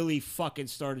really fucking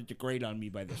started to grate on me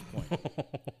by this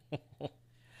point.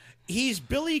 He's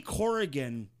Billy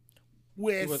Corrigan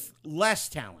with less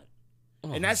talent.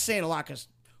 And that's saying a lot because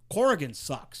Corrigan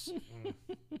sucks.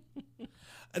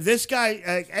 This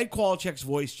guy, Ed Kowalczyk's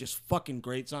voice just fucking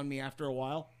grates on me after a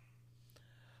while.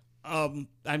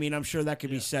 I mean, I'm sure that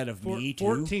could be said of me, too.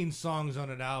 14 songs on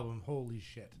an album. Holy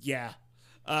shit. Yeah.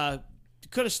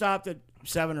 Could have stopped at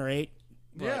 7 or 8.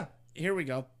 Yeah. Here we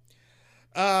go.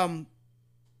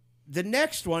 The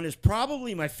next one is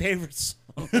probably my favorite song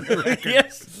on the record.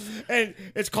 Yes. And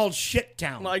it's called Shit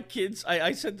Town. My kids,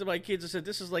 I said to my kids, I said,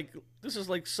 this is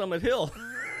like Summit Hill.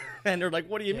 And they're like,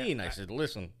 what do you mean? I said,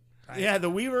 listen. Yeah, the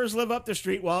Weavers live up the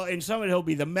street. Well, in Summit Hill,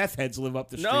 the meth heads live up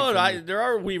the street. No, from you. there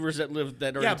are Weavers that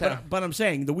are in town. but I'm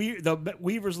saying the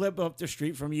Weavers live up the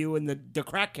street from you, and the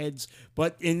crackheads.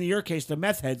 But in your case, the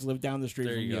meth heads live down the street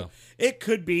There from you you. go. It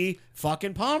could be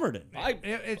fucking Palmerton.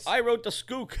 I wrote the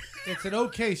skook. It's an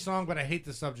okay song, but I hate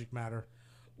the subject matter.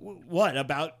 What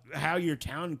about how your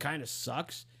town kind of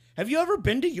sucks? Have you ever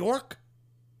been to York?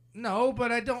 No,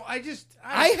 but I don't. I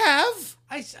have.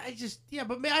 I just. Yeah,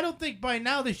 but I don't think by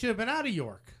now they should have been out of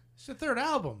York. It's the third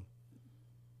album.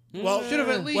 Well, should have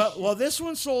at least. Well, this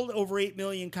one sold over 8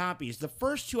 million copies. The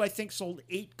first two, I think, sold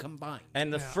 8 combined.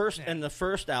 And the first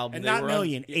album, And they not were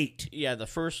million, 8. Yeah, the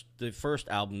first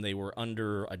album they were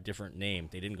under a different name.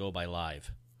 They didn't go by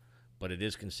Live, but it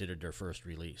is considered their first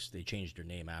release. They changed their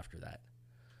name after that.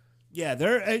 Yeah,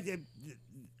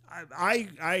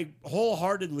 I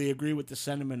wholeheartedly agree with the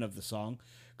sentiment of the song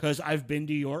because I've been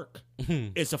to York.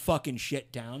 It's a fucking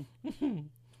shit town.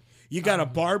 You got a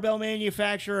barbell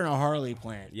manufacturer and a Harley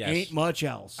plant. Yes. Ain't much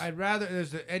else. I'd rather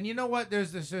and you know what?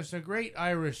 There's some great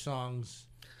Irish songs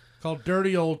called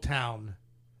 "Dirty Old Town"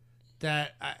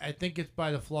 that I think it's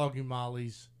by the Flogging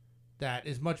Mollies that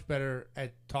is much better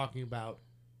at talking about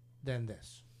than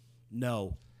this.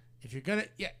 No. If you're gonna,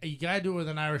 you gotta do it with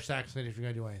an Irish accent if you're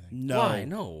gonna do anything. No.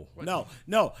 Why?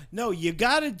 No. No. You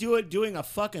got to do it doing a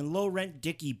fucking low rent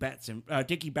Dickie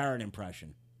Barrett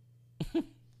impression.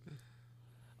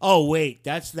 Oh wait,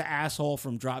 that's the asshole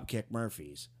from Dropkick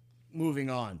Murphys. Moving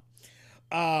on.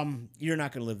 You're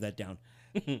not gonna live that down.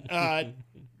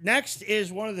 Next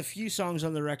is one of the few songs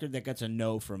on the record that gets a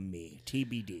no from me.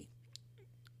 TBD.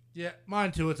 Yeah,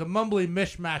 mine too. It's a mumbly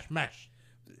mishmash mesh.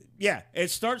 Yeah, it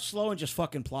starts slow and just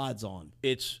fucking plods on.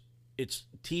 It's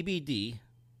TBD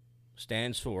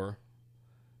stands for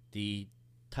the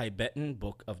Tibetan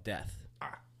Book of Death.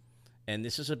 And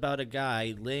this is about a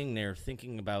guy laying there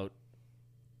thinking about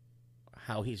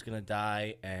how he's going to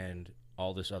die and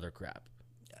all this other crap.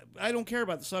 I don't care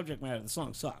about the subject matter. The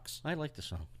song sucks. I like the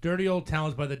song. Dirty Old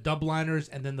Towns by the Dubliners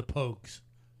and then the Pogues.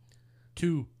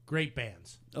 2 great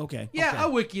bands. Okay. Yeah, Okay. I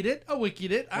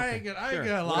wikied it. I ain't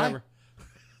gonna lie. Whatever.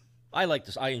 I like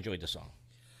this. I enjoyed the song.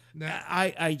 Nah,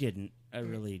 I didn't. I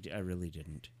really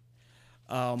didn't.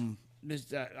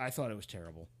 I thought it was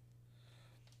terrible.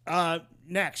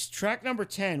 Next, track number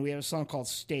 10, we have a song called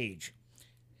Stage.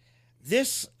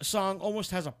 This song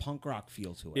almost has a punk rock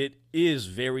feel to it. It is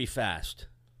very fast.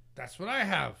 that's what I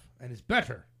have, and it's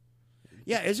better.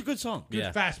 Yeah, it's a good song. Good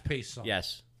Yeah. fast-paced song.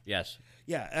 Yes.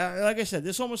 Yeah, like I said,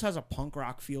 this almost has a punk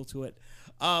rock feel to it.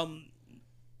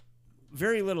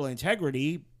 Very little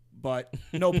integrity, but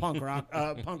no punk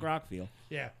rock feel.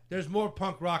 Yeah, there's more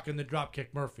punk rock in the Dropkick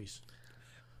Murphys.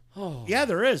 Oh, Yeah,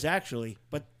 there is actually,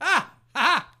 but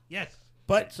Yes,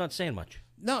 it's not saying much.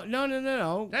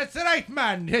 no. that's right,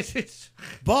 man. It's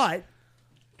But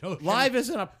Don't Live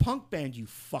isn't a punk band, you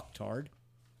fucktard.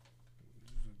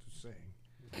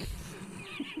 saying.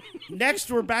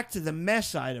 Next, we're back to the mess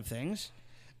side of things.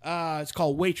 It's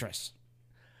called Waitress.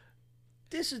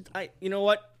 This is you know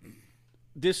what?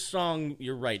 This song,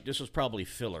 you're right. This was probably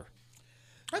filler.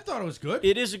 I thought it was good,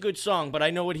 It is a good song, but I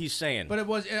know what he's saying. but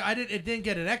it didn't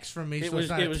get an X from me. it So was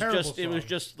it's not a terrible just song. it was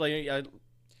just like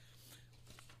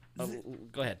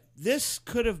go ahead. This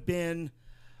could have been,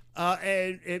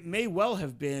 and it may well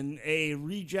have been, a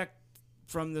reject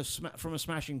from from a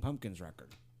Smashing Pumpkins record.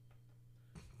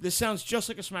 This sounds just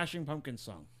like a Smashing Pumpkins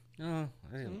song. No,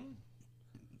 I didn't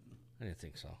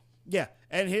think so. Yeah,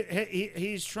 and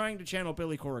he's trying to channel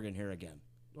Billy Corrigan here again.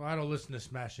 Well, I don't listen to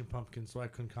Smashing Pumpkins, so I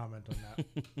couldn't comment on that.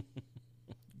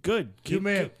 Good. You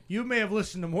may have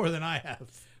listened to more than I have.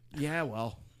 Yeah,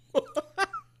 well.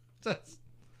 That's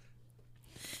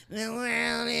it's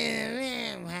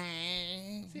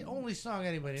the only song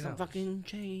anybody knows. Fucking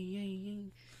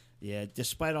change. Yeah,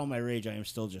 despite all my rage, I am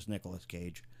still just Nicolas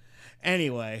Cage.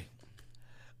 Anyway,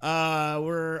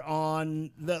 we're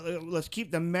on let's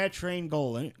keep the Met train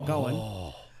going.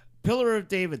 Pillar of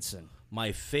Davidson.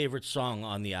 my favorite song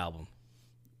on the album.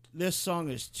 This song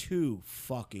is too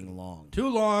fucking long. Too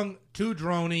long, too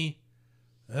droney.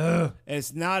 Ugh.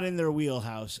 It's not in their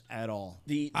wheelhouse at all.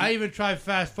 I even tried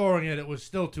fast forwarding it. It was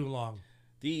still too long.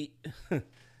 The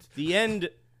the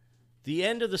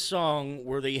end of the song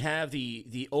where they have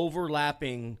the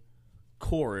overlapping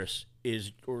chorus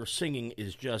or singing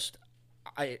is just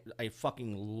I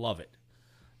fucking love it.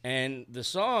 And the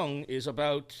song is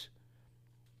about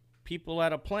people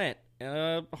at a plant,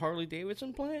 Harley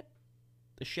Davidson plant.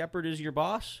 The shepherd is your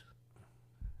boss.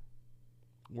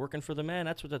 Working for the man.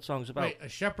 That's what that song's about. Wait, a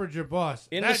shepherd's your boss.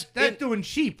 That's doing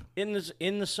sheep. In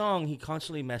the song, he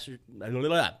constantly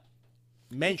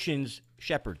mentions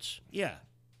shepherds. Yeah,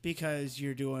 because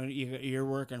you're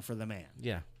working for the man.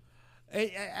 Yeah.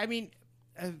 I mean,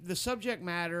 the subject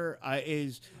matter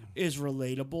is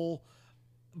relatable,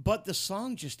 but the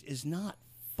song just is not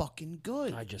fucking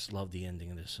good. I just love the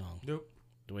ending of this song. Nope.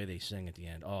 The way they sing at the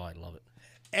end. Oh, I love it.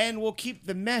 And we'll keep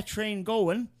the meh train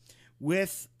going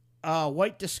with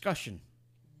White Discussion.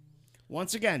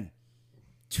 Once again,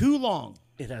 too long.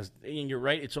 It has, and you're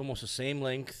right. It's almost the same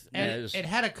length as. It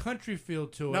had a country feel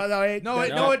to it. No,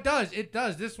 it does. It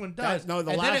does. This one does. No,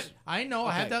 the and last. I know.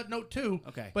 Okay. I had that note too.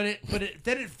 Okay. But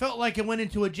then it felt like it went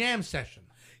into a jam session.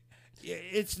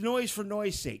 It's noise for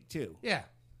noise sake too. Yeah.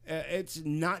 It's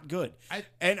not good. I-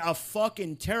 And a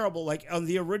fucking terrible, like on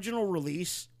the original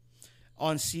release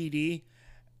on CD,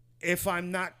 if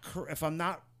I'm not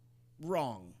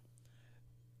wrong,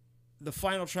 the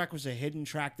final track was a hidden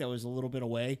track that was a little bit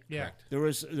away. Yeah.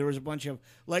 Correct. There was a bunch of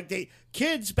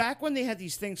kids back when they had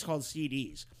these things called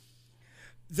CDs.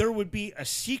 There would be a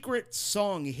secret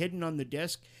song hidden on the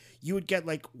disc. You would get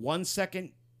like 1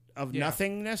 second of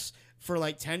nothingness for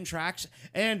like 10 tracks,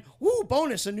 and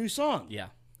bonus, a new song. Yeah.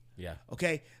 Yeah.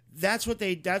 Okay, that's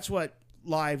what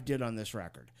Live did on this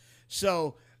record.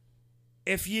 So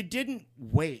if you didn't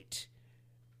wait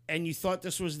and you thought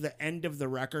this was the end of the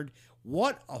record,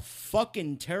 what a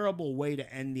fucking terrible way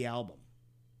to end the album.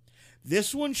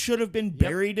 This one should have been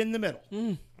buried in the middle.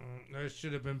 It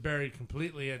should have been buried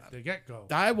completely at the get-go.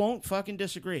 I won't fucking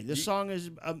disagree. This song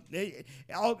is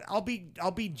I'll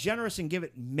be generous and give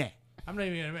it meh. I'm not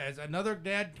even gonna admit, as another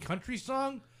dad country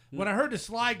song. When I heard the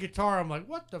slide guitar, I'm like,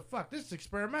 what the fuck? This is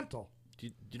experimental. Do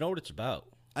you know what it's about?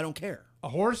 I don't care. A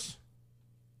horse?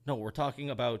 No, we're talking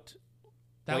about.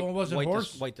 That one wasn't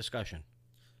horse? White Discussion.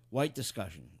 White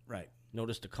Discussion, right?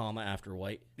 Notice the comma after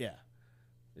white. Yeah.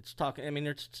 It's talking. I mean,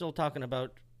 they're still talking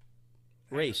about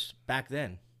race back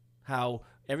then. How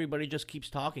everybody just keeps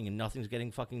talking and nothing's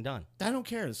getting fucking done. I don't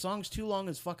care. The song's too long.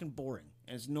 It's fucking boring.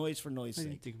 And it's noise for noise I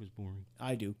sake. didn't think it was boring.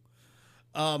 I do.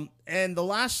 And the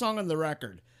last song on the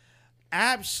record,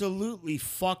 absolutely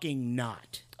fucking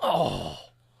not. Oh,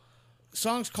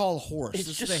 Song's called Horse. it's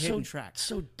This just is a hidden so, track.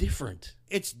 so different.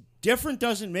 It's different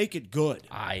doesn't make it good.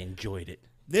 I enjoyed it.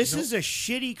 This is a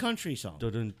shitty country song.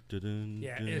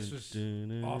 Yeah, this was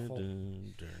awful.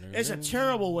 It's a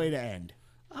terrible way to end.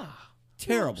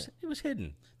 Terrible. It was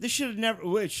hidden. This should have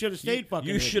never. It should have stayed fucking.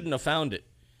 You hidden. shouldn't have found it.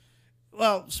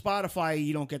 Well, Spotify,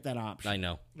 you don't get that option. I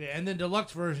know. Yeah, and then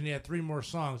deluxe version, you had 3 more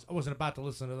songs. I wasn't about to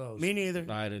listen to those. Me neither.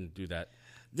 I didn't do that.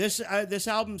 This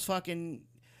album's fucking.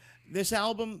 This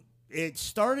album, it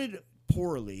started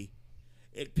poorly,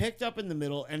 it picked up in the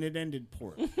middle, and it ended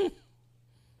poorly.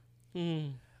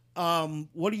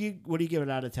 What do you give it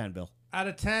out of 10, Bill? Out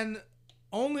of 10,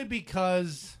 only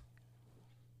because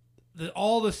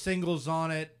all the singles on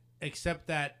it, except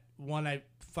that one I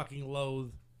fucking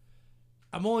loathe,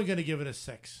 I'm only going to give it a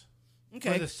 6.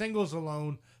 Okay. For the singles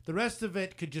alone, the rest of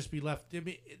it could just be left. I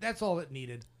mean, that's all it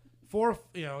needed. 4,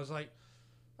 it was like,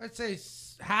 I'd say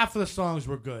half of the songs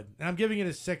were good. And I'm giving it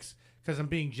a 6 because I'm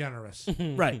being generous.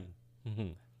 Right.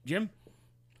 Jim?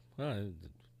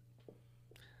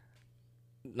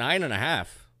 9.5.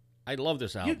 I love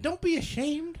this album. You don't be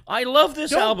ashamed. I love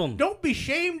this album. Don't be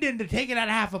shamed into taking that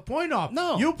half a point off.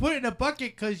 No. You put it in a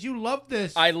bucket because you love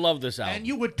this. I love this album. And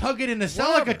you would tug it in the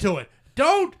Celica to it.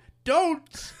 Don't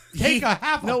take a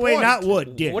half a point. No, wait, not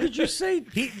would. Did. What did you say?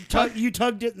 You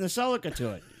tugged it in the Celica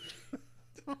to it.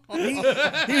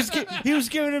 He was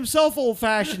giving himself old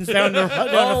fashions down the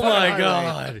Oh my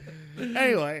highway. God.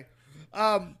 Anyway,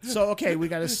 so okay, we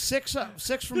got a 6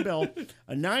 from Bill,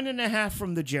 a 9.5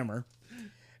 from the Jimmer.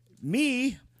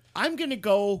 Me, I'm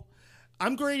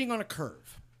grading on a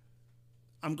curve.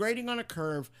 I'm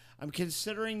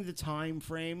considering the time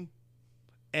frame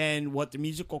and what the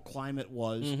musical climate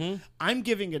was. Mm-hmm. I'm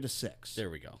giving it a 6. There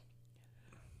we go.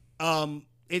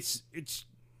 It's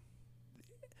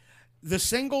the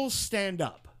singles stand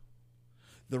up.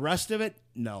 The rest of it,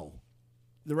 no.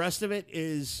 The rest of it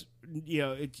is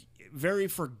it's very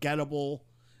forgettable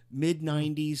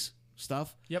mid-90s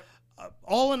stuff. Yep.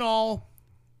 All in all,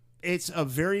 it's a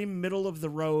very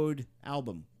middle-of-the-road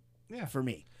album for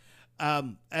me.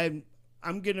 And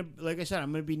I'm going to, like I said,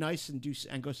 I'm going to be nice and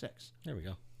go 6. There we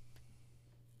go.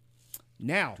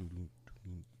 Now,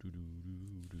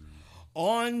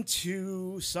 on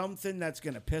to something that's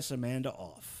going to piss Amanda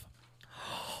off.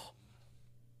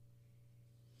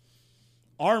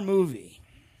 Our movie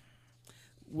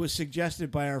was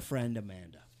suggested by our friend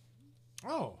Amanda.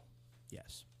 Oh.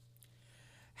 Yes.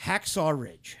 Hacksaw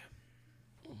Ridge.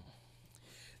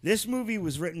 This movie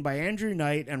was written by Andrew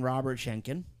Knight and Robert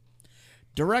Schenken,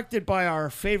 directed by our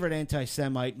favorite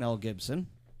anti-Semite Mel Gibson,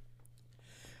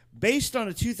 based on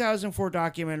a 2004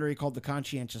 documentary called The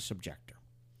Conscientious Objector,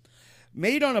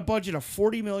 made on a budget of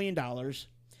 $40 million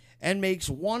and makes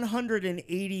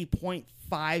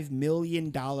 $180.5 million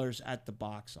at the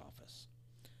box office.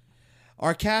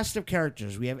 Our cast of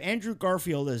characters, we have Andrew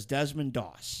Garfield as Desmond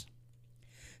Doss,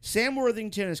 Sam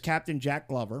Worthington as Captain Jack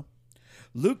Glover,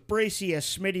 Luke Bracey as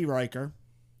Smitty Riker,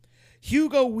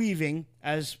 Hugo Weaving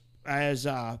as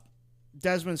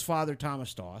Desmond's father,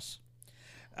 Thomas Doss,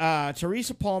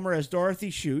 Teresa Palmer as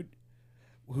Dorothy Shute,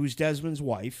 who's Desmond's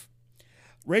wife,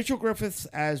 Rachel Griffiths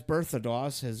as Bertha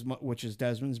Doss, which is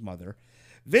Desmond's mother,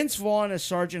 Vince Vaughn as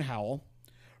Sergeant Howell,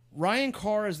 Ryan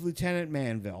Carr as Lieutenant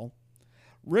Manville,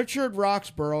 Richard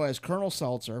Roxborough as Colonel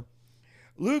Seltzer,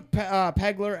 Luke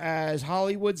Pegler as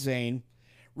Hollywood Zane,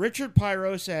 Richard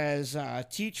Pyros as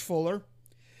Teach Fuller,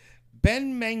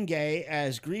 Ben Mengay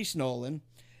as Grease Nolan,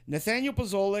 Nathaniel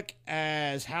Pozolik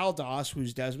as Hal Doss,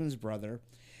 who's Desmond's brother,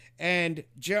 and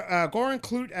Goran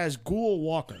Clute as Ghoul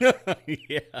Walker.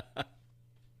 Yeah.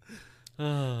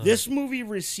 This movie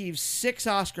received 6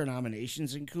 Oscar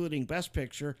nominations, including Best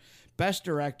Picture, Best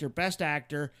Director, Best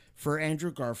Actor for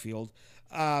Andrew Garfield,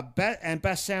 and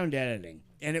Best Sound Editing.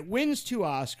 And it wins 2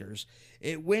 Oscars.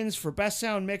 It wins for Best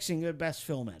Sound Mixing and Best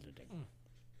Film Editing.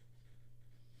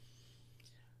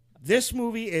 This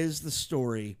movie is the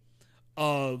story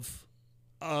of...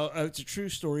 it's a true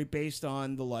story based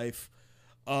on the life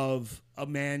of a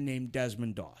man named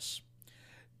Desmond Doss.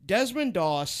 Desmond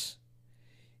Doss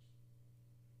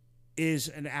is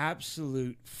an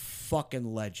absolute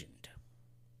fucking legend.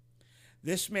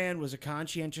 This man was a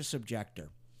conscientious objector,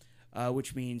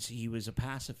 which means he was a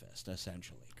pacifist,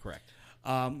 essentially. Correct.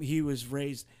 He was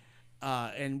raised,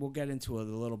 and we'll get into it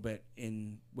a little bit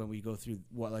when we go through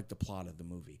the plot of the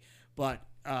movie. But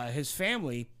his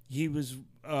family, he was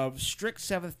a strict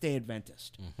Seventh-day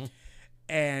Adventist. Mm-hmm.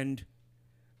 And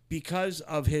because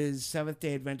of his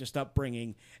Seventh-day Adventist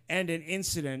upbringing and an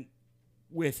incident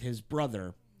with his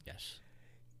brother, yes,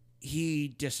 he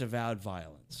disavowed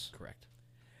violence. Correct.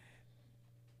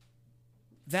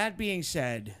 That being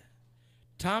said,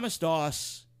 Desmond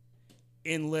Doss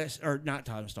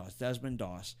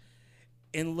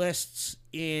enlists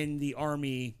in the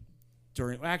army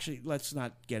during... Actually, let's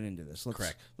not get into this.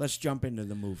 Correct. Let's jump into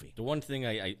the movie. The one thing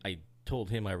I told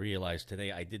him I realized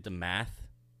today, I did the math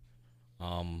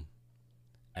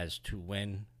as to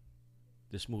when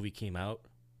this movie came out.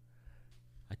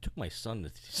 I took my son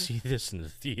to see this in the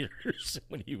theaters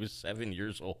when he was 7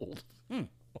 years old.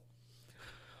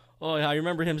 Oh, I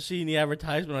remember him seeing the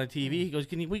advertisement on TV. He goes,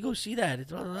 "Can we go see that?"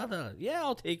 It's yeah,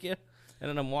 I'll take you. And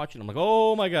then I'm watching. I'm like,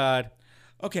 oh my god.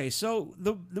 Okay, so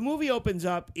the movie opens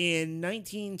up in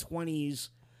 1920s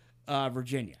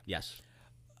Virginia. Yes.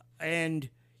 And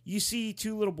you see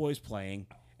 2 little boys playing,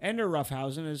 and they're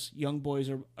roughhousing, as young boys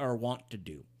are wont to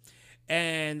do.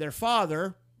 And their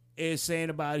father is saying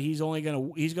about he's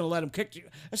gonna let them kick,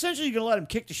 essentially gonna let them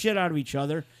kick the shit out of each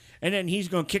other, and then he's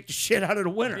gonna kick the shit out of the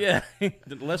winner. Yeah,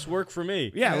 less work for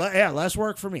me. Yeah, less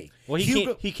work for me. Well,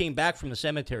 he came back from the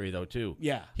cemetery though too.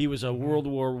 Yeah, he was a World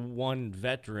War I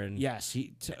veteran. Yes,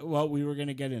 well, we were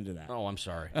gonna get into that. Oh, I'm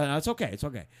sorry. No, it's okay. It's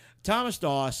okay. Thomas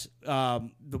Doss,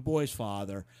 the boy's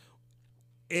father,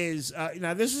 is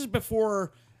now this is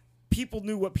before people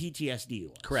knew what PTSD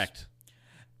was. Correct.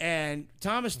 And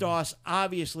Thomas Doss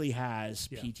obviously has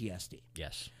PTSD.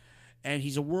 Yes. And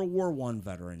he's a World War I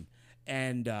veteran.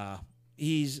 And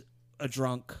he's a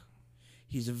drunk.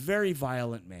 He's a very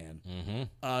violent man.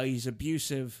 Mm-hmm. He's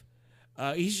abusive.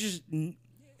 He's just...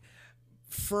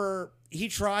 He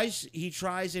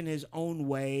tries in his own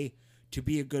way to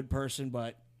be a good person,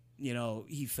 but,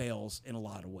 he fails in a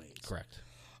lot of ways. Correct.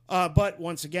 But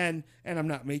once again, and I'm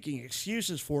not making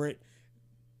excuses for it,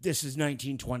 this is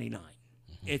 1929.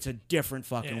 It's a different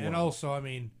fucking world. And also,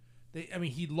 he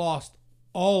lost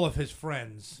all of his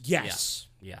friends. Yes.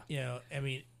 Yeah.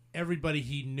 everybody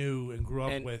he knew and grew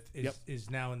up with is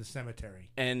now in the cemetery.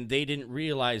 And they didn't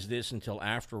realize this until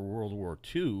after World War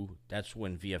II. That's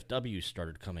when VFW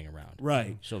started coming around.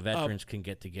 Right. So veterans can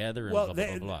get together and Well, blah, blah,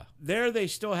 blah, blah. there they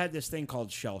still had this thing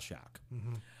called shell shock.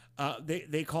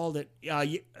 They called it.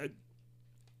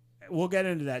 We'll get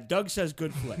into that. Doug says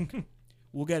good flick.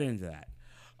 We'll get into that.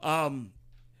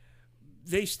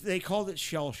 They called it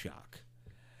shell shock,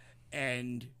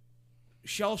 and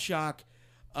shell shock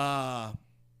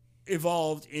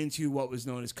evolved into what was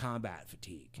known as combat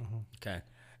fatigue. Okay.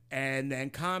 And then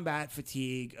combat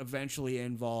fatigue eventually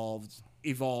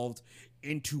evolved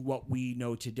into what we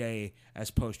know today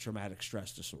as post-traumatic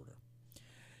stress disorder.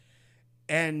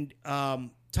 And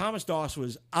Thomas Doss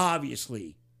was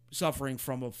obviously suffering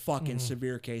from a fucking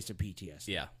severe case of PTSD.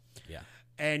 Yeah. Yeah.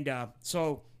 And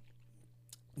so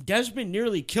Desmond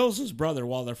nearly kills his brother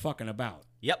while they're fucking about.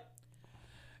 Yep.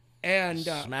 And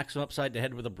smacks him upside the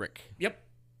head with a brick. Yep.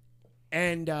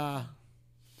 And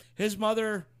his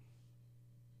mother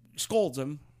scolds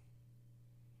him,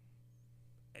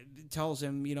 tells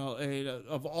him,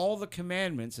 of all the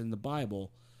commandments in the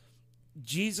Bible,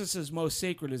 Jesus is most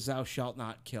sacred as thou shalt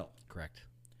not kill. Correct.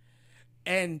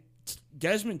 And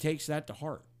Desmond takes that to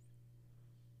heart.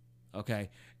 Okay.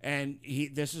 And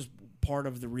this is part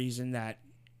of the reason that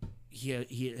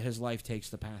his life takes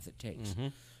the path it takes.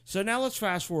 So now let's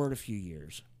fast forward a few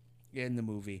years in the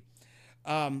movie.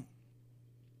 I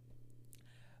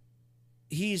think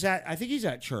he's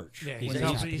at church. Yeah,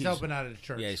 he's helping out at the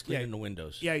church. Yeah, he's cleaning the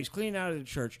windows. Yeah, he's cleaning out of the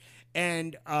church.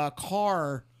 And a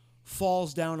car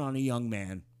falls down on a young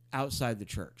man outside the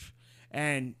church.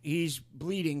 And he's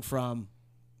bleeding from,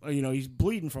 an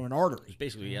artery. It's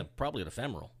basically, probably the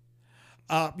femoral.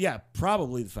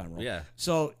 Probably the femoral. Yeah.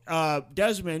 So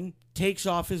Desmond takes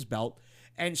off his belt,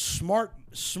 and smart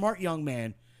young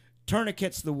man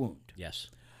tourniquets the wound. Yes.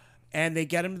 And they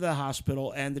get him to the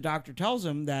hospital, and the doctor tells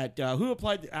him that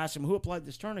asks him who applied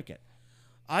this tourniquet.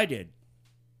 I did.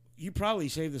 You probably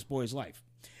saved this boy's life.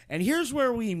 And here's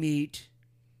where we meet.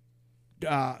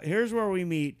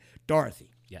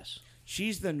 Dorothy. Yes.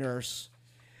 She's the nurse,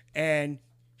 and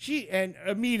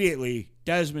immediately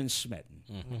Desmond's smitten,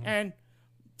 and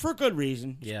for good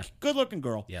reason. Yeah. Good looking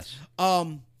girl. Yes.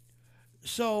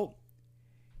 So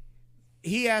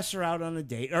he asks her out on a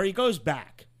date, or he goes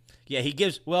back. Yeah,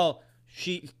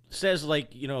 she says,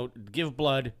 give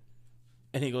blood.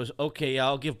 And he goes, okay,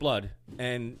 I'll give blood.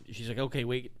 And she's like, okay,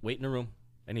 wait in the room.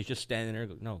 And he's just standing there.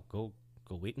 No, go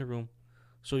wait in the room.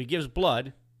 So he gives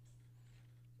blood.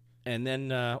 And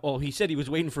then, he said he was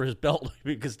waiting for his belt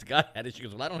because the guy had it. She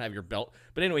goes, well, I don't have your belt.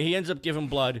 But anyway, he ends up giving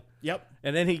blood. Yep.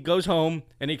 And then he goes home,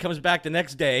 and he comes back the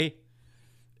next day.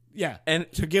 Yeah, and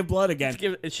to give blood again.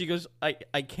 And she goes, I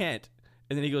can't.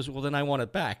 And then he goes, well, then I want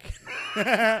it back.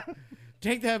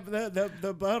 Take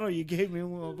the bottle you gave me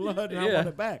with blood, and I want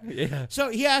it back. Yeah. So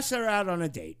he asks her out on a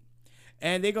date,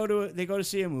 and they go to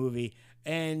see a movie,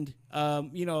 and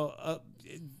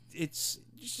it's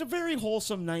just a very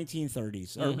wholesome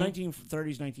 1930s or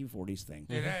 1930s 1940s thing.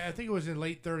 And I think it was in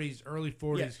late 30s, early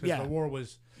 40s because the war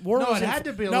was. It had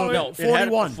to be a little bit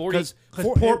 41 because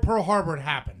Pearl Harbor had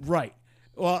happened. Right.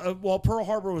 Well, Pearl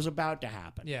Harbor was about to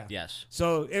happen. Yeah. Yes.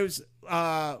 So it was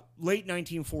late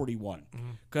 1941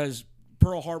 because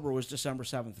Pearl Harbor was December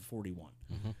 7th of 41.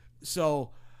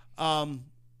 So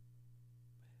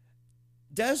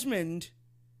Desmond,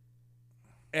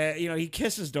 he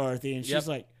kisses Dorothy, and she's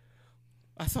like,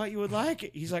 I thought you would like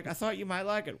it. He's like, I thought you might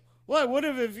like it. Well, I would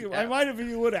have I might have if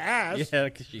you would have asked. Yeah,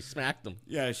 because she smacked him.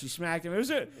 Yeah, she smacked him. It was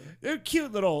a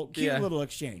cute little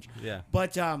exchange. Yeah.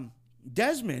 But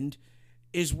Desmond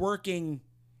is working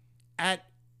at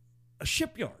a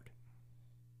shipyard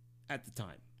at the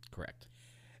time. Correct.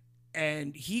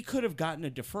 And he could have gotten a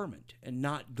deferment and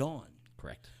not gone.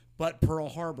 Correct. But Pearl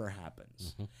Harbor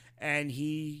happens. And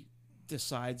he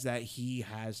decides that he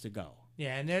has to go.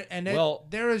 Yeah,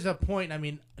 there is a point. I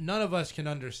mean, none of us can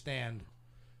understand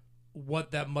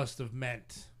what that must have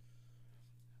meant.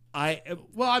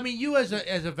 You as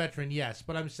a veteran, yes,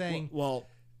 but I'm saying. Go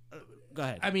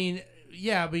ahead. I mean,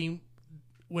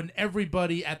 when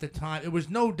everybody at the time, it was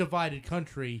no divided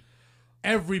country.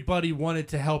 Everybody wanted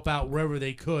to help out wherever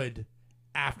they could.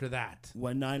 After that,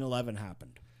 when 9/11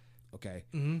 happened, okay,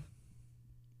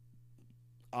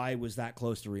 I was that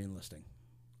close to reenlisting.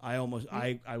 I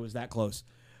was that close,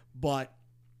 but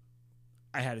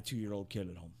I had a 2-year-old kid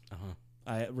at home.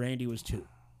 Randy was 2.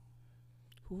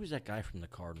 Who was that guy from the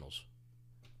Cardinals?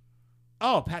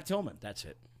 Oh, Pat Tillman. That's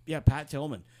it. Yeah, Pat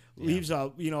Tillman leaves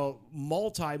a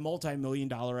multi-million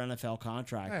dollar NFL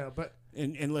contract. I know, but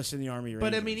enlists in the Army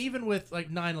Rangers. But I mean, even with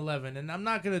 9/11, and I'm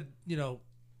not gonna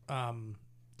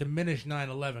diminish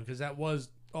 9/11 because that was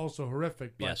also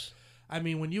horrific. But, Yes. I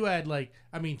mean, when you had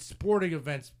sporting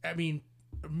events,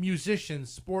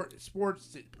 musicians,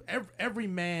 sports, every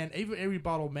man, every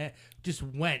bottle man just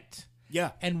went.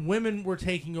 Yeah. And women were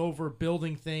taking over,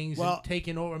 building things, Well, and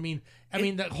taking over. I mean,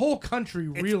 the whole country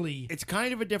really. It's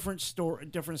kind of a different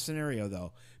scenario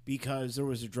though, because there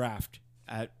was a draft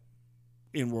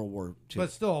in World War II.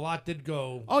 But still, a lot did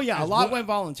go. Oh yeah, a lot went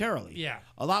voluntarily. Yeah,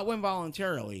 a lot went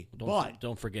voluntarily.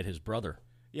 Don't forget his brother.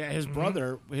 Yeah, his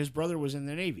brother was in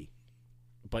the Navy.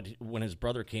 But when his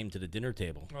brother came to the dinner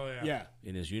table, Yeah,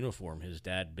 in his uniform, his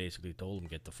dad basically told him,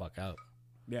 "Get the fuck out."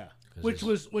 yeah.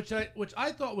 which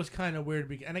I thought was kind of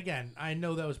weird. And again, I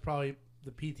know that was probably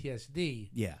the PTSD.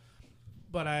 Yeah.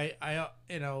 But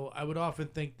I would often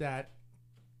think that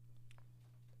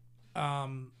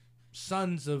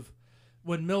sons of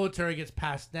when military gets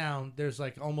passed down, there's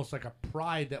almost like a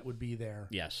pride that would be there.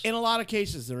 Yes. In a lot of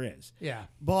cases, there is. Yeah.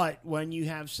 But when you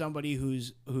have somebody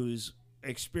whose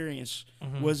experience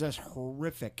was as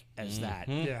horrific as that,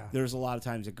 Yeah. there's a lot of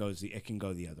times it can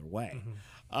go the other way.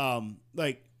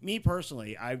 Like me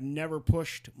personally, I've never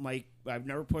pushed my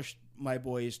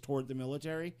boys toward the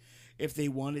military. If they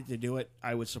wanted to do it,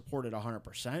 I would support it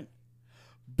 100%.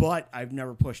 But I've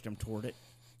never pushed them toward it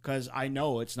because I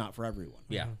know it's not for everyone.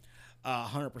 Yeah.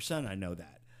 100%, I know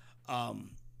that.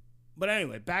 But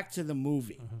anyway, back to the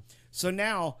movie. So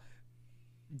now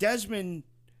Desmond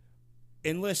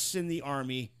enlists in the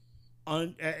army,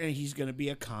 and he's going to be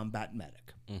a combat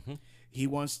medic. He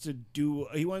wants to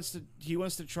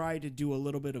try to do a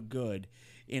little bit of good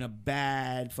in a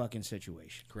bad fucking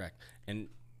situation. Correct. And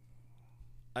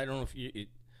I don't know if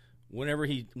whenever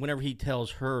he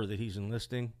tells her that he's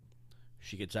enlisting,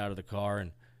 she gets out of the car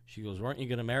and she goes, "Aren't you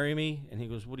going to marry me?" And he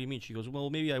goes, "What do you mean?" She goes, "Well,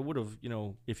 maybe I would have,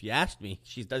 if you asked me."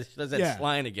 She does that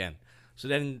line again. So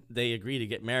then they agree to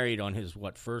get married on his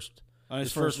first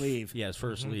leave. Yeah, his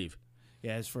first leave.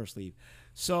 Yeah, his first leave.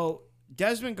 So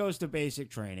Desmond goes to basic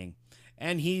training,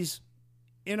 and he's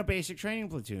in a basic training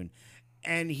platoon,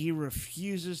 and he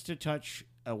refuses to touch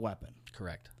a weapon.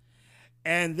 Correct.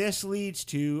 And this leads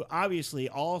to, obviously,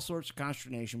 all sorts of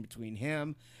consternation between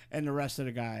him and the rest of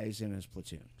the guys in his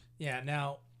platoon. Yeah.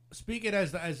 Now, speaking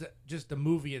as just the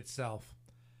movie itself,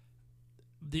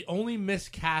 the only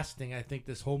miscasting I think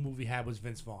this whole movie had was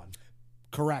Vince Vaughn.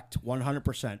 Correct,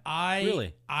 100%.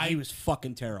 Really? He was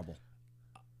fucking terrible.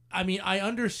 I mean, I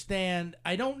understand.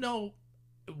 I don't know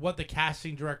what the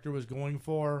casting director was going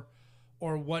for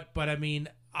or what, but I mean,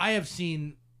 I have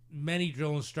seen many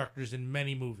drill instructors in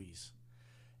many movies.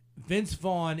 Vince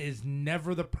Vaughn is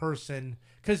never the person,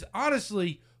 because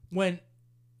honestly, when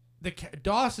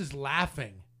Doss is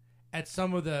laughing at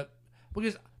some of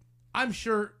because I'm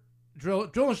sure drill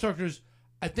instructors,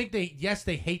 I think they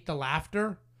hate the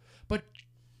laughter, but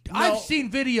I've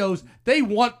seen videos, they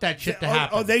want that shit to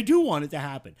happen. Oh, they do want it to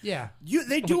happen. Yeah.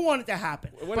 They do want it to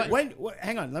happen. But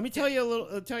hang on, let me tell you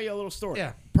a little story.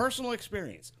 Yeah. Personal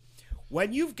experience.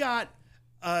 When you've got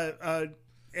the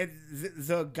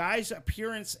guy's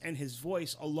appearance and his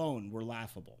voice alone were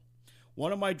laughable.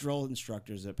 One of my drill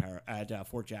instructors at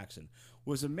Fort Jackson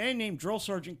was a man named Drill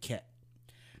Sergeant Kit.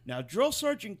 Now, Drill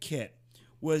Sergeant Kit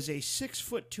was a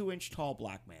 6'2" tall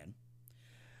black man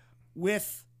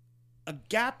with a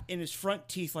gap in his front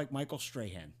teeth like Michael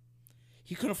Strahan.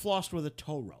 He could have flossed with a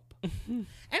tow rope. And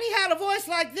he had a voice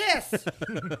like this.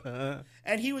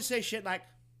 And he would say shit like,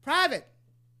 "Private,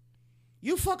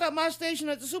 you fuck up my station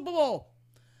at the Super Bowl.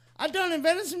 I done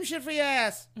invented some shit for your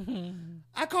ass.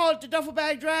 I call it the duffel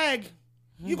bag drag.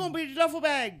 You gonna be the duffel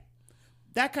bag."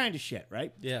 That kind of shit,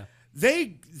 right? Yeah.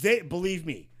 They believe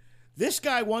me. This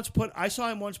guy I saw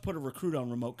him once put a recruit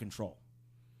on remote control.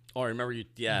 Oh, I remember you.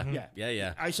 Yeah.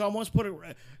 Yeah. I saw him once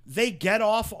they get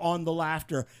off on the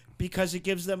laughter because it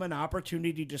gives them an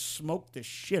opportunity to smoke the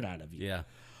shit out of you. Yeah.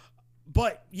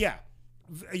 But yeah,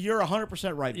 you're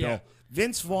 100% right, Bill. Yeah.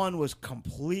 Vince Vaughn was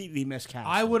completely miscast.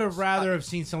 I would have rather have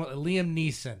seen someone, Liam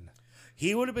Neeson.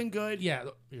 He would have been good. Yeah,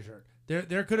 you're sure.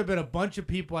 There could have been a bunch of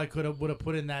people I would have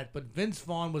put in that, but Vince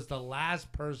Vaughn was the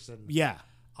last person. Yeah.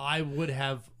 I would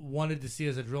have wanted to see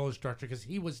as a drill instructor because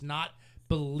he was not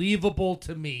believable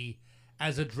to me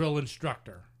as a drill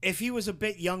instructor. If he was a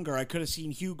bit younger, I could have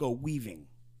seen Hugo Weaving.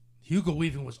 Hugo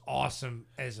Weaving was awesome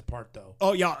as a part, though.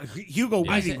 Oh yeah, Hugo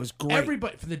Weaving was great.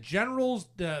 Everybody, from the generals,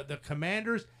 the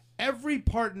commanders, every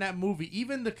part in that movie,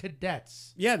 even the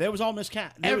cadets. Yeah, that was all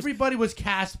miscast. Everybody was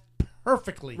cast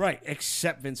perfectly. Right,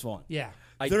 except Vince Vaughn. Yeah.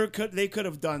 They could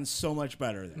have done so much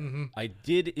better there. Mm-hmm. I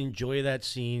did enjoy that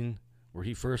scene where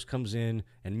he first comes in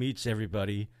and meets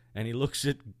everybody, and he looks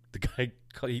at the guy,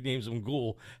 he names him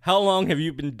Ghoul. "How long have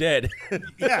you been dead?"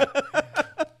 Yeah.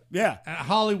 Yeah. And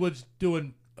Hollywood's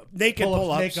doing Naked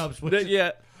pull-ups. makeups. Which,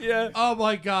 Yeah. oh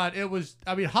my God! It was.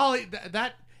 I mean,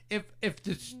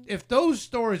 if those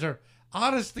stories are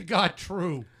honest to God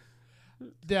true,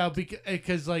 yeah,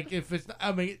 because like if it's,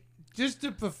 I mean, just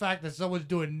the fact that someone's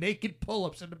doing naked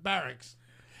pull-ups in the barracks,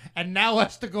 and now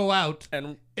has to go out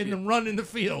And run in the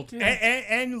field.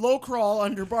 And low crawl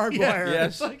under barbed wire.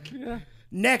 yes. It's like,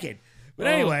 Naked. But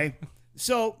anyway,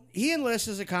 so he enlists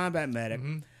as a combat medic.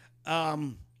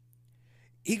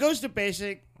 He goes to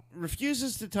basic,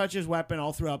 refuses to touch his weapon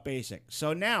all throughout basic.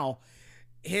 So now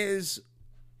the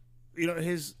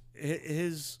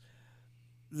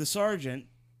sergeant,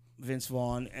 Vince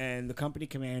Vaughn, and the company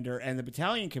commander and the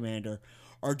battalion commander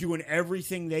are doing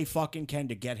everything they fucking can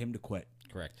to get him to quit.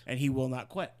 Correct. And he will not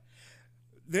quit.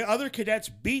 The other cadets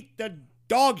beat the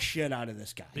dog shit out of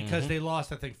this guy. because they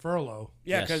lost, I think, furlough.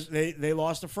 Yeah, Yes. because they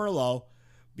lost a furlough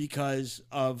because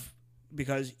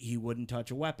he wouldn't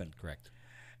touch a weapon. Correct.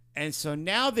 And so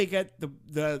now they get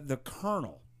the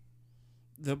colonel,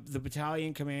 the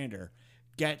battalion commander,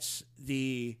 gets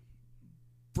the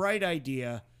bright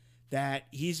idea that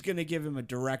he's going to give him a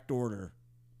direct order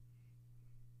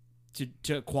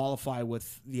to qualify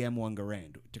with the M1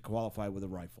 Garand, to qualify with a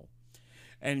rifle.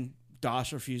 And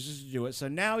Doss refuses to do it, so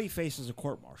now he faces a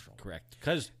court-martial. Correct.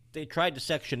 Because they tried to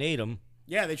Section 8 him.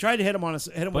 Yeah, they tried to hit him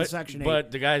with Section 8.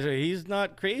 But the guys are, he's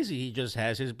not crazy. He just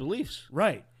has his beliefs.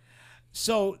 Right.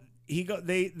 So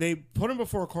they put him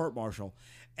before a court-martial,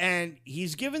 and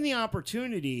he's given the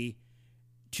opportunity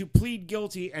to plead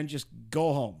guilty and just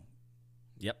go home.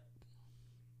 Yep.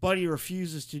 But he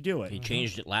refuses to do it. He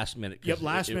changed it last minute. 'cause Yep,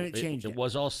 last minute changed it. It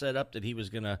was all set up that he was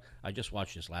going to... I just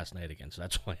watched this last night again, so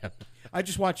that's why I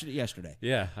just watched it yesterday.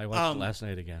 Yeah, I watched it last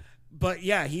night again. But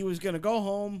yeah, he was going to go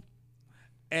home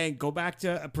and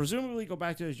presumably go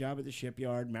back to his job at the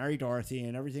shipyard, marry Dorothy,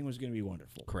 and everything was going to be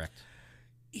wonderful. Correct.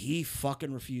 He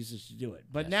fucking refuses to do it.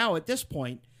 But now at this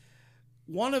point,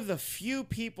 one of the few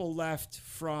people left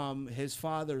from his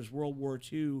father's World War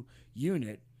II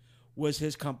unit was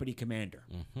his company commander,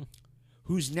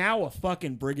 who's now a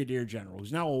fucking brigadier general,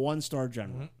 who's now a one-star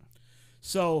general.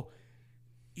 So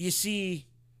you see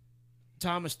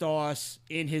Thomas Doss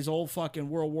in his old fucking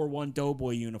World War I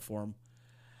doughboy uniform,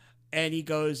 and he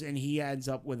goes and he ends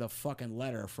up with a fucking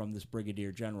letter from this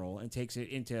brigadier general and takes it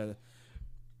into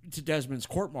Desmond's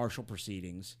court-martial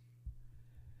proceedings.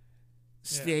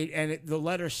 The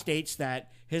letter states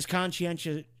that his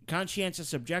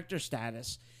conscientious objector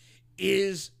status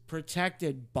is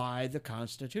protected by the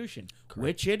Constitution,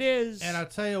 which it is. And I'll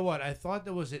tell you what, I thought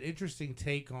there was an interesting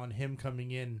take on him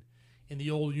coming in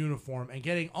the old uniform and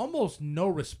getting almost no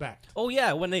respect. Oh,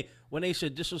 yeah, when they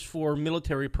said this was for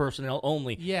military personnel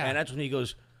only. Yeah. And that's when he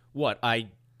goes, what,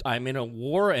 I'm in a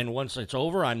war, and once it's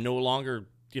over, I'm no longer...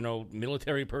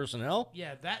 military personnel.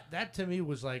 Yeah, that to me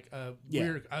was like a Yeah.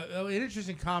 weird, an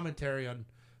interesting commentary on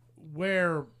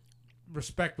where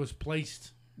respect was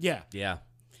placed. Yeah. Yeah.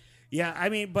 Yeah, I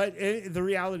mean, but the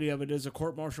reality of it is a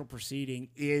court-martial proceeding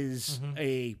is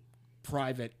a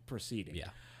private proceeding. Yeah.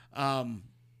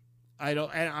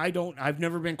 I've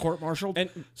never been court-martialed,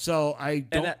 And- so I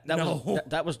don't know.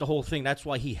 That was the whole thing. That's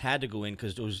why he had to go in,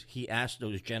 because he asked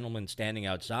those gentlemen standing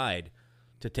outside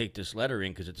to take this letter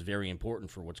in because it's very important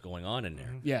for what's going on in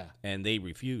there. Yeah. And they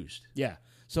refused. Yeah.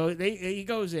 So he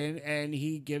goes in and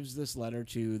he gives this letter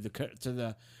to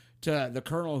the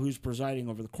colonel who's presiding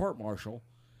over the court martial,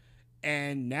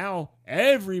 and now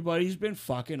everybody's been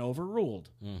fucking overruled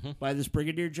by this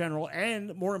brigadier general,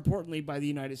 and more importantly by the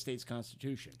United States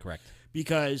Constitution. Correct.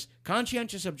 Because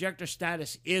conscientious objector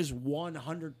status is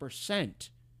 100%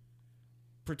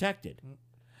 protected.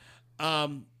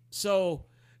 So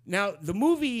now the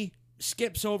movie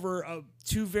skips over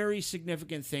two very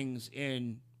significant things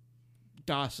in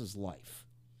Doss's life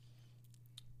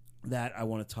that I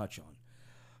want to touch on,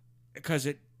 because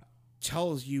it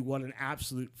tells you what an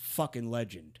absolute fucking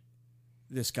legend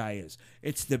this guy is.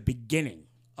 It's the beginning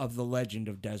of the legend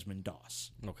of Desmond Doss.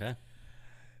 Okay.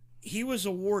 He was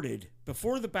awarded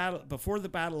before the battle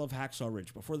of Hacksaw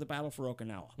Ridge, before the battle for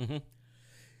Okinawa.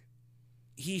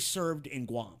 He served in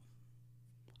Guam.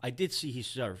 I did see he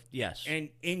served, yes. And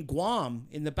in Guam,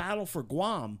 in the battle for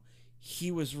Guam,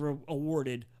 he was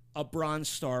awarded a Bronze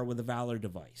Star with a Valor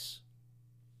Device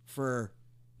for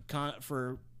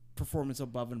performance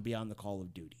above and beyond the call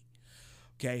of duty.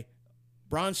 Okay?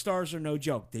 Bronze Stars are no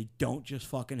joke. They don't just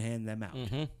fucking hand them out.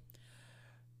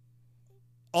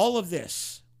 All of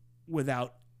this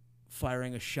without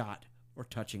firing a shot or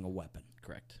touching a weapon.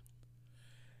 Correct.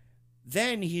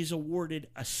 Then he's awarded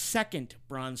a second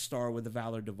Bronze Star with a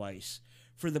Valor Device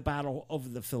for the Battle over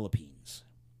the Philippines.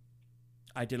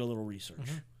 I did a little research.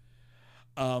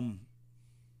 Once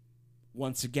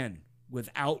again,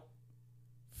 without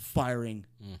firing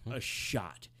a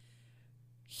shot.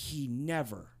 He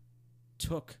never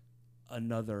took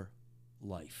another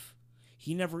life.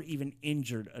 He never even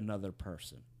injured another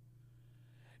person.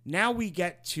 Now we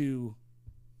get to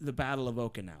the Battle of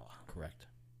Okinawa. Correct.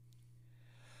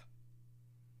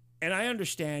 And I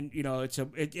understand,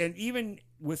 and even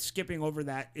with skipping over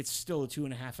that, it's still a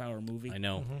 2.5 hour movie. I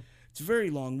know. It's a very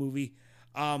long movie.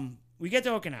 We get to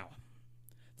Okinawa.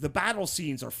 The battle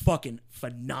scenes are fucking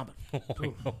phenomenal.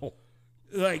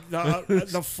 Like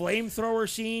the flamethrower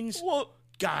scenes. Well,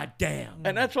 God damn.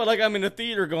 and that's why, like, I'm in the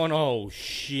theater going, "Oh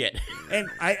shit!" And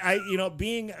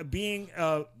being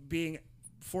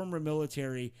former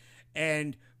military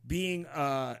and being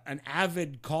an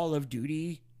avid Call of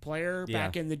Duty player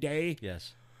back in the day,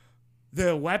 Yes.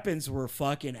 the weapons were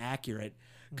fucking accurate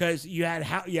because you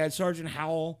had Sergeant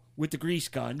Howell with the grease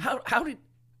gun. How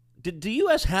did the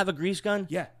U.S. have a grease gun?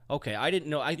 Yeah. Okay, I didn't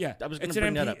know. I was going to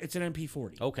bring that up. It's an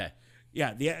MP40. Okay.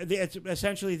 Yeah, it's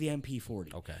essentially the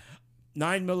MP40. Okay.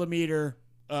 9mm,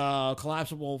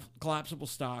 collapsible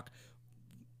stock,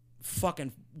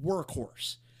 fucking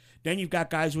workhorse. Then you've got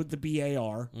guys with the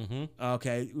BAR,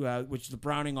 which is the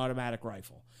Browning automatic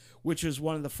rifle, which was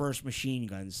one of the first machine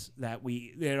guns that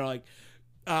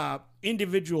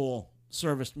individual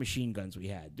serviced machine guns we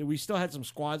had. We still had some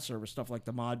squad service stuff like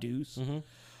the Ma-Deuce,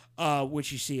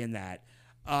 which you see in that.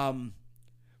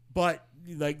 But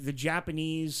like the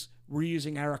Japanese were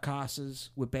using Arakasas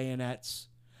with bayonets.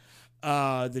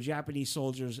 The Japanese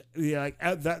soldiers,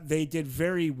 they did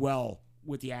very well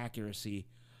with the accuracy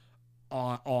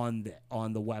on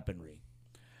the weaponry.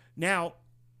 Now,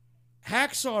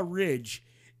 Hacksaw Ridge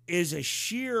is a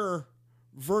sheer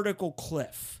vertical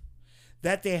cliff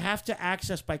that they have to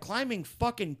access by climbing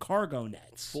fucking cargo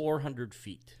nets. 400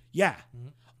 feet. Yeah.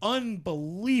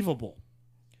 Unbelievable.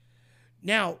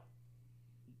 Now,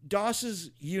 Doss's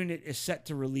unit is set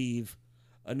to relieve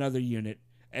another unit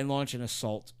and launch an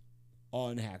assault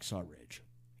on Hacksaw Ridge.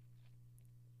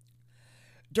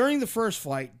 During the first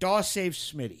fight, Doss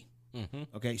saves Smitty.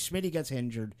 Okay, Smitty gets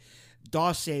injured.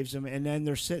 Doss saves him, and then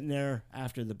they're sitting there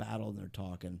after the battle and they're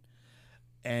talking.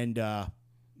 And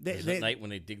The night when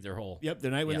they dig their hole. Yep, the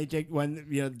night when they dig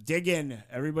in.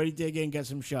 Everybody dig in, get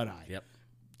some shut eye. Yep.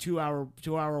 2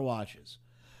 hour watches.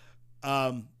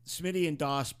 Smitty and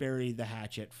Doss bury the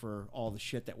hatchet for all the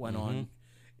shit that went on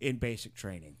in basic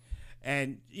training.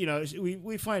 And,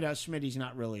 we find out Smitty's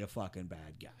not really a fucking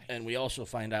bad guy. And we also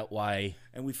find out why.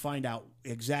 And we find out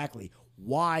exactly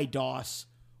why Doss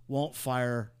won't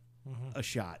fire a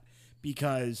shot.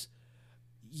 Because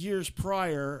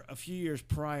a few years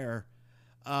prior,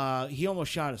 he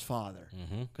almost shot his father.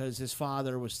 Because his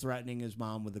father was threatening his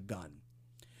mom with a gun.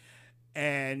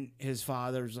 And his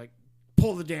father's like,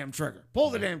 pull the damn trigger.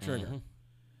 Pull the damn trigger.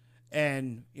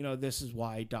 And, this is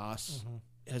why Doss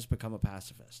has become a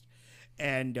pacifist.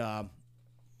 And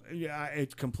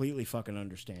it's completely fucking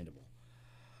understandable.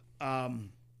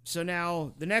 So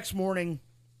now, the next morning,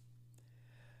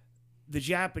 the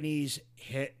Japanese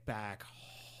hit back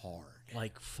hard.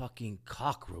 Like fucking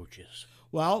cockroaches.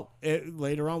 Well,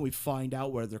 later on, we find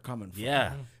out where they're coming from.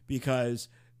 Yeah. Because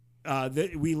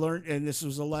we learned, and this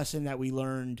was a lesson that we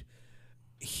learned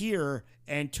here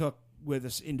and took with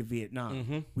us into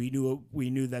Vietnam. We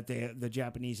knew that the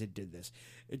Japanese had did this.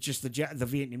 It's just the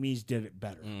Vietnamese did it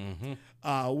better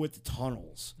with the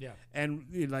tunnels. Yeah, and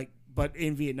but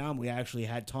in Vietnam we actually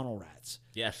had tunnel rats.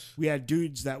 Yes, we had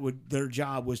dudes that their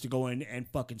job was to go in and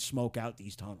fucking smoke out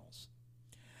these tunnels.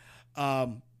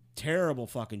 Terrible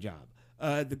fucking job.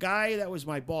 The guy that was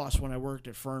my boss when I worked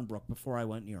at Fernbrook before I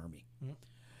went in the Army,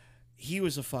 he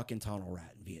was a fucking tunnel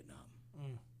rat in Vietnam.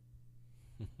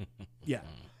 Yeah.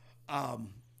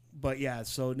 But yeah,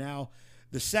 so now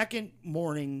the second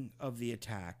morning of the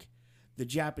attack, the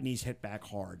Japanese hit back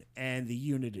hard and the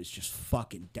unit is just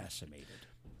fucking decimated.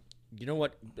 You know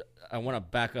what? I want to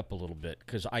back up a little bit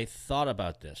because I thought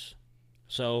about this.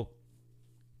 So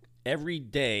every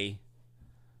day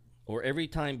or every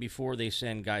time before they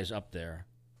send guys up there,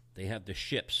 they have the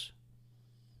ships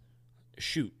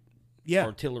shoot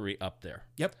artillery up there.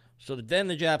 Yep. So then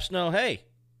the Japs know, hey,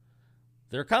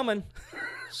 they're coming.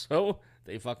 So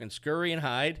they fucking scurry and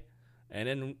hide. And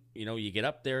then, you get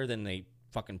up there, then they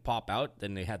fucking pop out.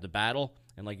 Then they had the battle.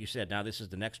 And like you said, now this is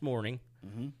the next morning.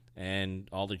 And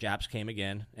all the Japs came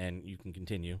again. And you can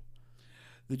continue.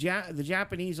 The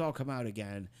Japanese all come out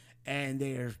again. And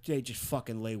they just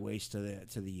fucking lay waste to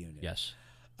the unit. Yes.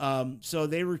 So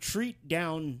they retreat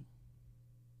down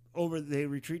over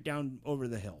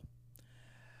the hill.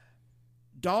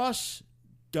 Doss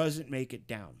doesn't make it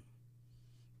down.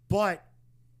 But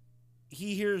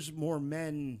he hears more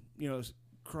men,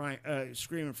 crying,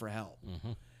 screaming for help.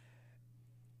 Mm-hmm.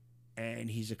 And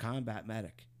he's a combat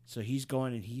medic. So he's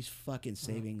going and he's fucking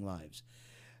saving lives.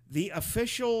 The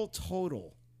official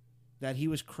total that he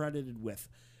was credited with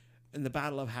in the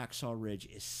Battle of Hacksaw Ridge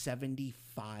is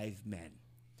 75 men.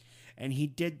 And he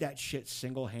did that shit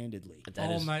single-handedly.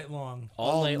 All night long.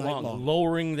 All night long.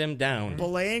 Lowering them down.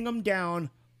 Belaying them down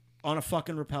on a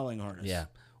fucking rappelling harness. Yeah.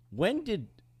 When did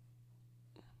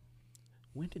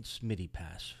Smitty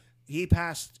pass? He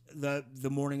passed the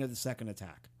morning of the second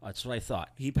attack. That's what I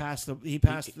thought. He passed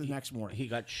the next morning. He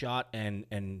got shot,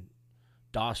 and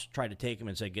Doss tried to take him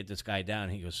and said, "Get this guy down."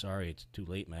 He goes, "Sorry, it's too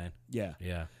late, man." Yeah.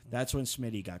 Yeah. That's when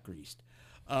Smitty got greased.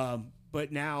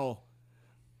 But now,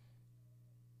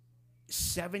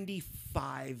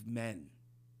 75 men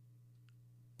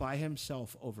by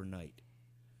himself overnight.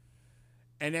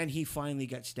 And then he finally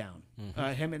gets down.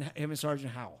 Him and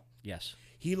Sergeant Howell. Yes.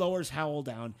 He lowers Howell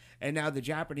down, and now the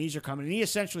Japanese are coming, and he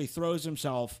essentially throws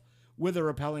himself with a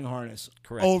rappelling harness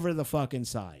over the fucking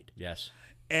side. Yes.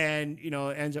 And,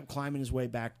 ends up climbing his way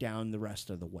back down the rest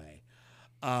of the way.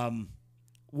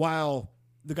 While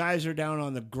the guys are down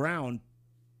on the ground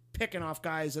picking off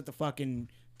guys at the fucking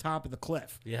top of the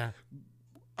cliff. Yeah.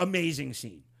 Amazing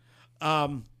scene.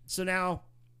 So now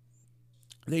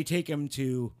they take him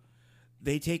to.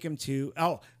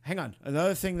 Oh, hang on.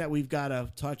 Another thing that we've got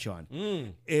to touch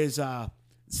on is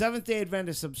Seventh-day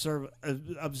Adventists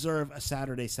observe a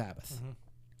Saturday Sabbath,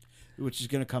 which is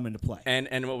going to come into play.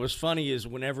 And what was funny is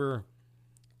whenever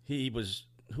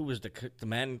who was the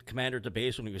commander at the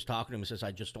base, when he was talking to him, he says,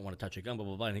 "I just don't want to touch a gun, blah,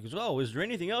 blah, blah." And he goes, "Oh, is there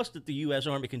anything else that the U.S.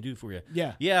 Army can do for you?"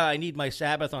 Yeah. Yeah, I need my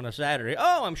Sabbath on a Saturday.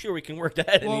 "Oh, I'm sure we can work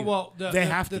that."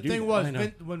 The thing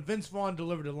was, when Vince Vaughn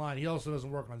delivered the line, he also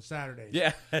doesn't work on Saturdays.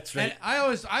 Yeah, that's right. And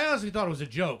I honestly thought it was a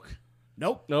joke.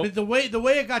 Nope. But the way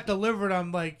it got delivered,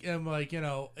 I'm like,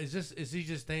 is he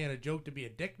just saying a joke to be a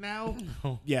dick now?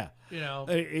 Yeah.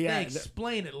 They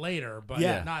explain it later, but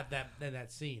not that in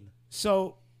that scene.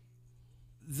 So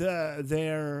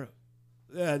the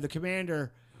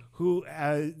commander who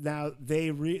now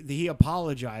he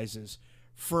apologizes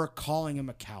for calling him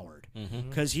a coward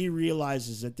because he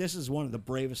realizes that this is one of the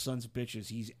bravest sons of bitches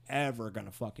he's ever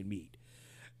gonna fucking meet,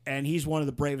 and he's one of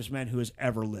the bravest men who has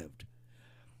ever lived.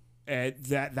 And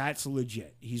that's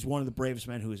legit. He's one of the bravest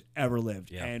men who has ever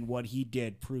lived, and what he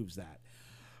did proves that.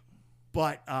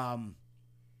 But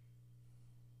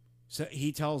so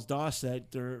he tells Doss that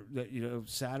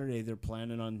Saturday they're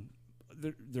planning on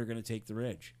they're going to take the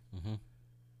ridge,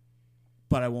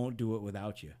 but I won't do it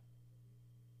without you.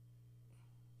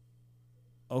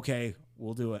 Okay,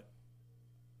 we'll do it.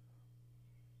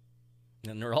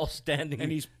 And they're all standing,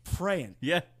 and he's praying.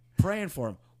 Yeah, praying for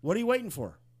him. What are you waiting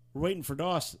for? We're waiting for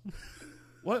Doss.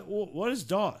 What is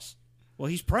Doss? Well,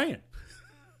 he's praying.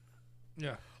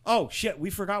 Yeah. Oh shit, we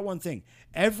forgot one thing.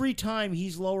 Every time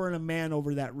he's lowering a man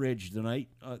over that ridge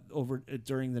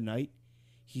during the night,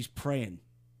 he's praying.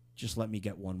 Just let me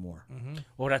get one more.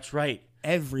 Oh, that's right.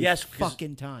 Every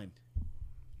fucking time.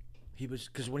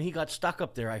 Because when he got stuck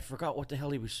up there, I forgot what the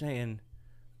hell he was saying.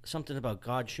 Something about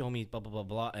God show me blah blah blah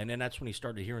blah, and then that's when he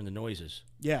started hearing the noises.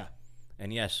 Yeah.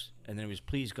 And then it was,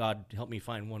 "Please, God, help me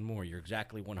find one more." You're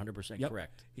exactly 100%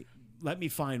 correct. Let me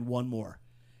find one more.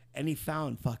 And he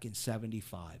found fucking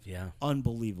 75. Yeah.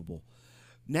 Unbelievable.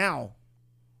 Now,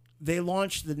 they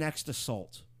launched the next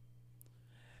assault.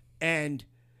 And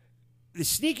the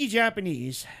sneaky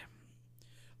Japanese,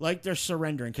 like they're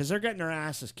surrendering, because they're getting their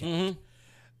asses kicked.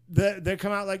 They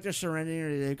come out like they're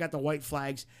surrendering. They've got the white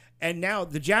flags. And now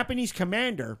the Japanese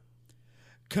commander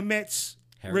commits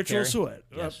ritual suicide,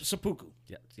 seppuku.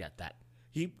 Yeah, that.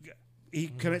 He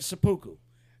commits seppuku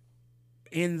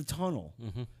in the tunnel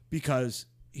because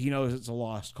he knows it's a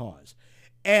lost cause,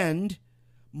 and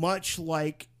much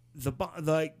like the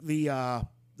Viet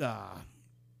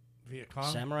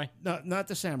Cong? Samurai? No, not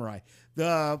the samurai.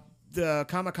 The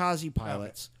kamikaze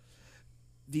pilots.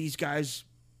 These guys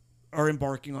are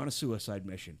embarking on a suicide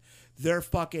mission. They're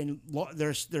fucking.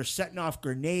 They're setting off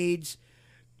grenades,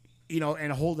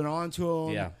 and holding on to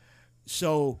them. Yeah.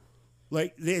 So,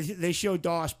 like they show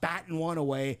Doss batting one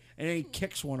away, and then he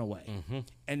kicks one away,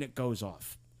 and it goes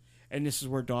off. And this is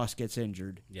where Doss gets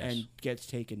injured and gets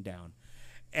taken down,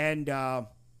 and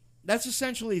that's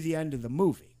essentially the end of the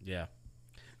movie. Yeah.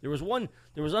 There was one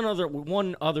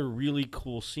other really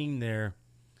cool scene there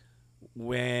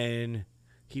when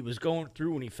he was going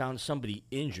through and he found somebody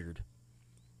injured,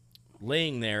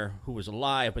 laying there who was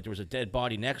alive, but there was a dead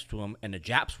body next to him, and the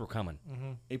Japs were coming.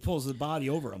 He pulls the body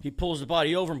over him. He pulls the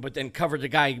body over him, but then covered the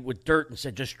guy with dirt and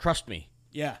said, "Just trust me."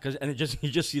 Yeah. And you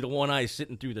just see the one eye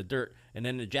sitting through the dirt, and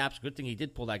then the Japs. Good thing he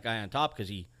did pull that guy on top because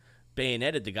he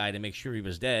bayoneted the guy to make sure he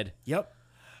was dead. Yep.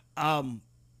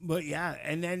 But yeah,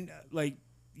 and then like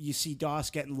you see Doss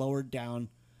getting lowered down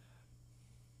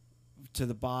to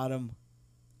the bottom,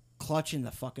 clutching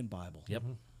the fucking Bible. Yep.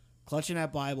 Clutching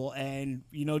that Bible, and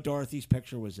Dorothy's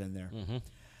picture was in there.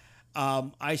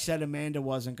 I said Amanda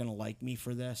wasn't going to like me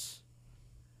for this.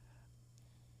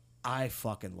 I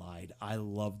fucking lied. I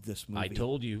loved this movie. I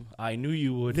told you. I knew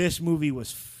you would. This movie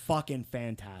was fucking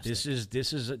fantastic. This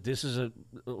is a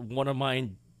one of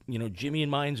mine. Jimmy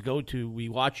and mine's go to. We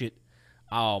watch it.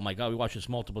 Oh my God, we watch this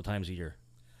multiple times a year.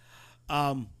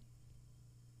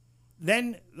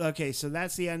 Then so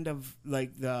that's the end of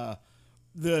like the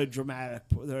dramatic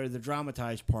or the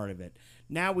dramatized part of it.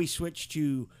 Now we switch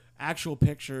to actual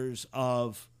pictures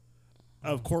of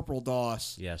Corporal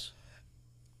Doss. Yes.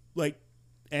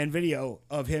 And video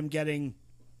of him getting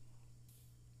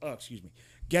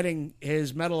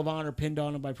his Medal of Honor pinned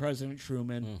on him by President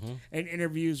Truman, and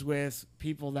interviews with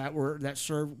people that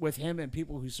served with him and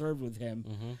people who served with him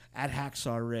at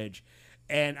Hacksaw Ridge.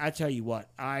 And I tell you what,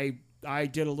 I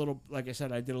did a little, like I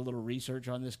said, I did a little research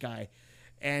on this guy,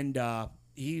 and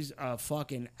he's a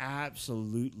fucking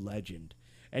absolute legend.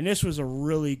 And this was a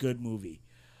really good movie.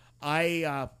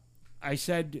 I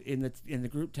said in the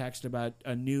group text about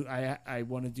I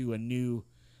want to do a new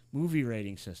movie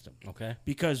rating system. Okay.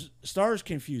 Because stars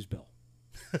confuse Bill.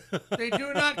 They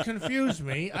do not confuse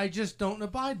me. I just don't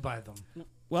abide by them.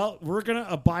 Well, we're going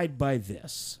to abide by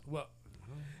this. Well,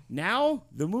 now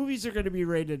the movies are going to be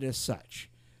rated as such.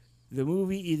 The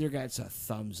movie either gets a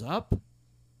thumbs up,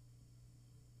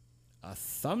 a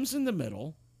thumbs in the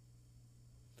middle,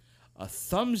 a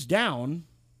thumbs down,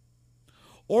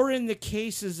 or in the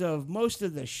cases of most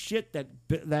of the shit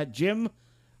that Jim,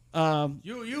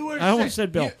 you were. I almost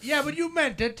said Bill. Yeah, but you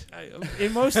meant it.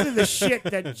 In most of the shit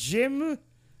that Jim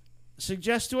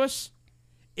suggests to us,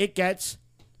 it gets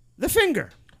the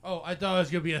finger. Oh, I thought it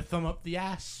was gonna be a thumb up the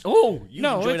ass. Oh, you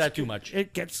No, enjoy it's- that too much.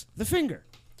 It gets the finger.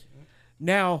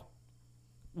 Now,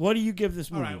 what do you give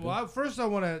this All movie? right. Well, first I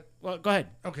want to. Well, go ahead.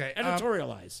 Okay.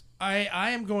 Editorialize. I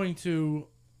am going to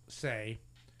say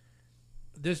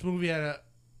this movie had a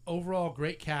overall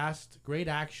great cast, great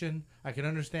action. I can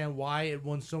understand why it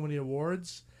won so many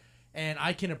awards, and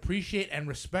I can appreciate and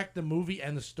respect the movie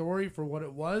and the story for what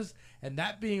it was. And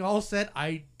that being all said,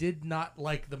 I did not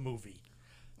like the movie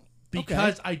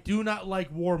because I do not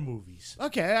like war movies.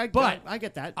 Okay, I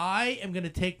get that. I am going to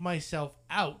take myself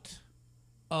out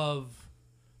of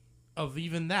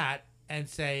even that and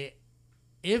say,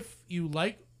 if you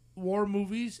like war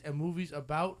movies and movies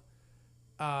about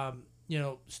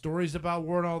stories about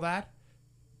war and all that,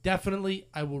 definitely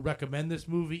I will recommend this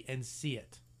movie and see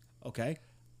it. Okay.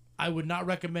 I would not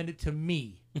recommend it to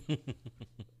me.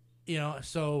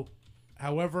 So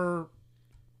however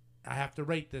I have to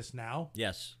rate this now.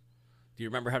 Yes. Do you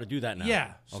remember how to do that now?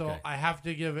 Yeah. So Okay. I have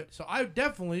to give it. So I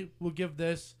definitely will give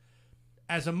this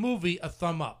as a movie a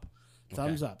thumb up.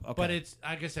 Thumbs up. Okay. But it's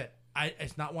like I said,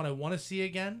 it's not one I want to see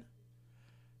again.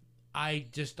 I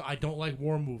don't like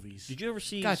war movies. Did you ever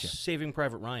see Gotcha. Saving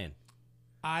Private Ryan?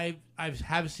 I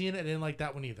have seen it. I didn't like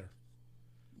that one either.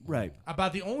 Right.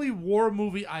 About the only war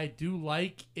movie I do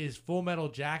like is Full Metal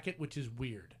Jacket, which is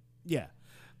weird. Yeah.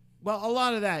 Well, a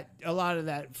lot of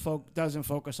that folk doesn't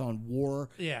focus on war.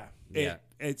 Yeah.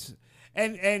 It's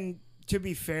and to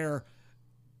be fair,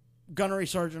 Gunnery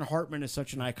Sergeant Hartman is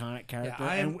such an iconic character.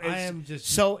 I and am just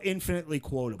so infinitely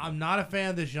quotable. I'm not a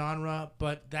fan of the genre,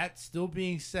 but that still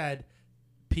being said,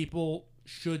 people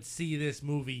should see this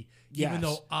movie, even Yes.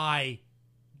 though I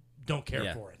don't care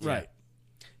Yeah. for it. Right.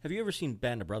 Have you ever seen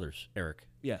Band of Brothers, Eric?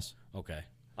 Yes. Okay.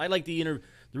 I like the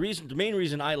main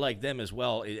reason I like them as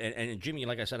well, and Jimmy,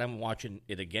 like I said, I'm watching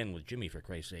it again with Jimmy for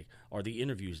Christ's sake, are the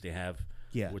interviews they have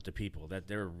with the people. That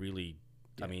they're really,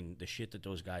 I mean, the shit that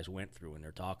those guys went through and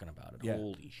they're talking about it. Yeah.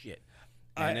 Holy shit.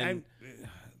 And then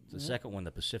the second one,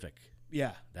 the Pacific,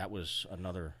 Yeah. that was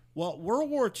another. Well, World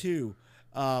War II.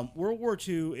 World War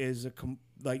II is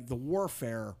like the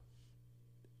warfare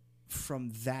from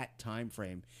that time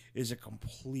frame is a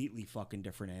completely fucking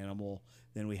different animal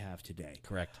than we have today.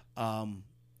 Correct.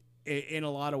 In a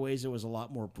lot of ways, it was a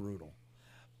lot more brutal.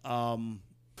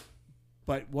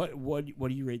 But what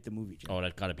do you rate the movie, Jim? Oh,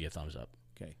 that's got to be a thumbs up.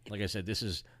 Okay. Like I said, this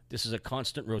is a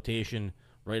constant rotation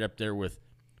right up there with.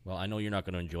 Well, I know you're not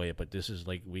going to enjoy it, but this is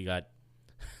like we got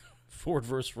Ford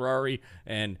versus Ferrari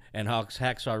and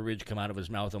Hacksaw Ridge come out of his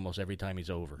mouth almost every time he's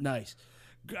over. Nice.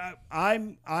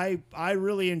 I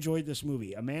really enjoyed this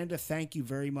movie. Amanda, thank you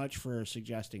very much for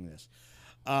suggesting this.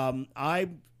 I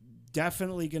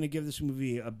definitely going to give this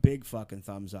movie a big fucking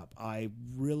thumbs up. I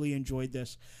really enjoyed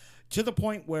this to the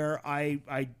point where I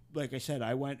like I said,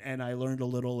 I went and I learned a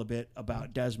little bit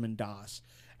about Desmond Doss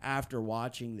after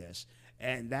watching this.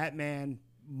 And that man,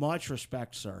 much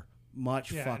respect, sir.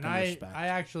 Much fucking respect. I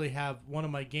actually have one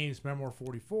of my games, Memoir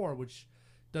 44, which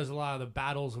does a lot of the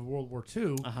battles of World War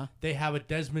II. They have a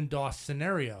Desmond Doss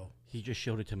scenario. He just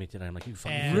showed it to me today. I'm like, you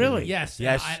fucking And Really? Yes.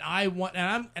 Yes. And I want,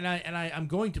 and I'm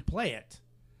going to play it,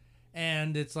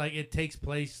 and it's like it takes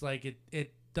place like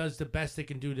it does the best it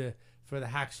can do for the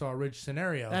Hacksaw Ridge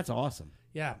scenario. That's awesome.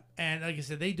 Yeah, and like I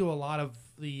said, they do a lot of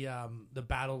the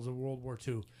battles of World War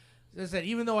II. As I said,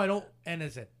 even though I don't, and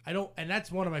as I said, I don't, and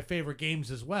that's one of my favorite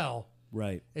games as well.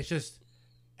 Right. It's just,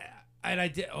 and I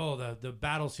did. Oh, the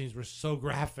battle scenes were so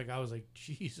graphic. I was like,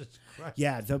 Jesus Christ.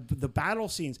 Yeah, the battle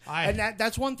scenes, and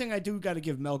that's one thing I do got to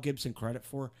give Mel Gibson credit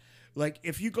for. Like,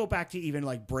 if you go back to even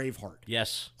like Braveheart,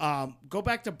 Yes. go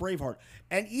back to Braveheart,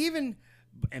 and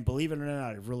believe it or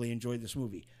not, I've really enjoyed this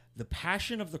movie, The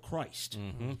Passion of the Christ.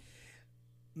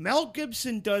 Mel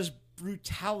Gibson does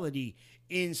brutality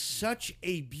in such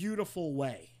a beautiful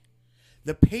way.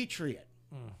 The Patriot.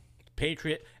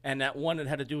 Patriot, and that one that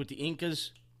had to do with the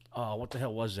Incas. Oh, what the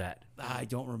hell was that? I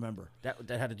don't remember. That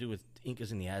had to do with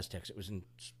Incas and the Aztecs. It was in.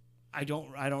 I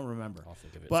don't remember. I'll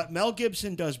think of it. But Mel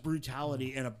Gibson does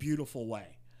brutality in a beautiful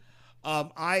way.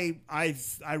 I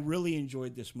really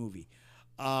enjoyed this movie.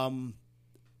 And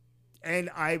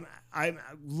I'm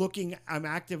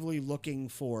actively looking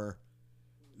for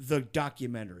the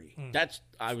documentary.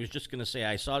 I was just gonna say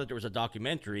I saw that there was a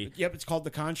documentary. Yep, it's called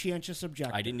The Conscientious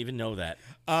Objective. I didn't even know that.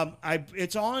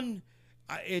 It's on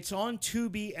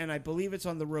Tubi, and I believe it's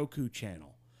on the Roku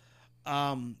channel.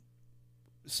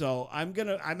 So I'm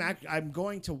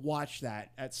going to watch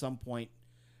that at some point,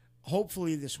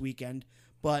 hopefully this weekend.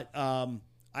 But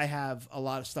I have a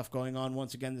lot of stuff going on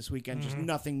once again this weekend, just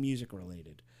nothing music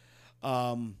related.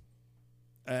 I'll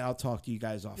talk to you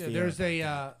guys off.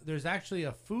 Yeah, there's actually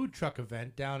a food truck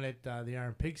event down at the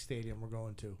Iron Pig Stadium we're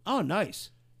going to. Oh,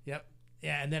 nice. Yep.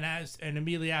 Yeah, and then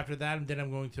immediately after that, then I'm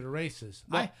going to the races.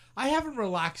 Well, I haven't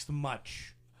relaxed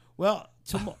much. Well,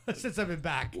 since I've been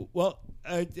back. Well,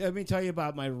 let me tell you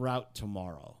about my route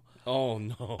tomorrow. Oh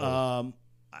no.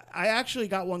 I actually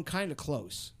got one kind of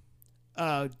close.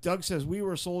 Doug says We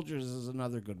Were Soldiers is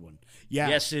another good one. Yeah.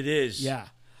 Yes, it is. Yeah.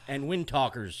 And Wind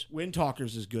Talkers. Wind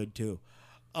Talkers is good too.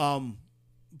 But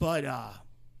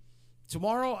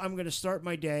tomorrow I'm going to start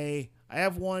my day. I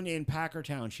have one in Packer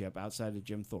Township outside of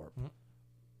Jim Thorpe.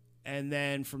 And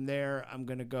then from there, I'm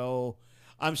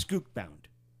Skook bound.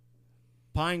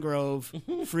 Pine Grove,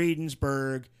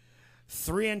 Friedensburg,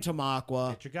 3 in Tamaqua.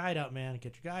 Get your guide out, man.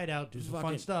 Get your guide out. Do some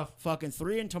fun stuff. Fucking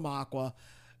 3 in Tamaqua.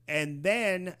 And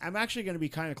then I'm actually going to be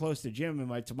kind of close to Jim in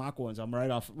my Tamaqua ones. I'm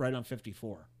right on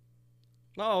 54.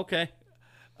 Oh, okay.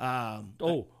 Avoid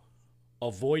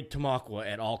Tamaqua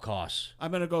at all costs. Well,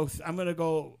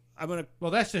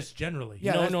 that's just generally.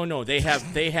 Yeah, No. They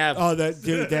have. Oh,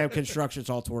 they have construction's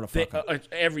all torn up.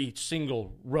 Every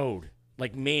single road,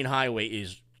 like main highway,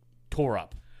 is tore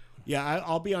up. Yeah,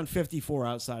 I'll be on 54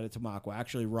 outside of Tamaqua,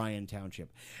 actually Ryan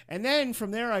Township. And then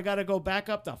from there, I got to go back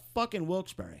up to fucking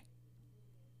Wilkes-Barre.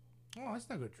 Oh, that's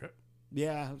not a good trip.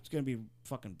 Yeah, it's going to be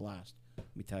fucking blast. Let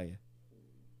me tell you.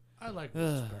 I like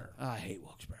Wilkes-Barre. I hate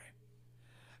Wilkes-Barre.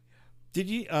 Did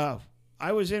you?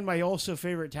 I was in my also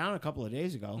favorite town a couple of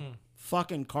days ago.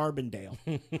 Fucking Carbondale.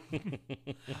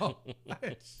 Oh,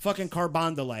 nice. Fucking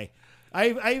Carbondale.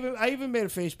 I even made a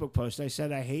Facebook post. I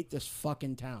said I hate this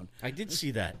fucking town. I did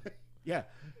see that. Yeah.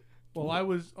 Well, I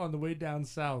was on the way down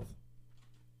south.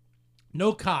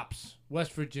 No cops.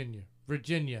 West Virginia.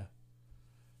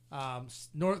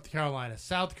 North Carolina.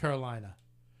 South Carolina.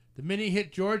 The minute you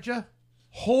hit Georgia,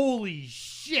 holy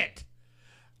shit.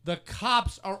 The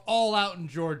cops are all out in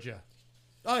Georgia.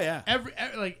 Oh yeah.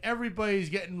 Everybody's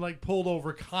getting pulled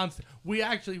over constant. We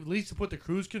actually Lisa put the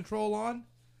cruise control on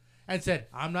and said,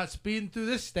 "I'm not speeding through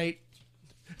this state."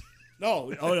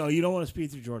 No, you don't want to speed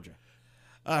through Georgia.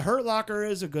 Hurt Locker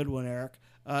is a good one, Eric.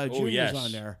 Junior's yes.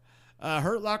 on there.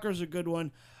 Hurt Locker is a good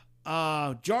one.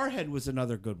 Jarhead was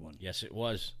another good one. Yes, it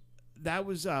was. That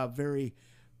was a very,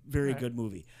 very good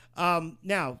movie.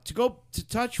 Now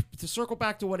to circle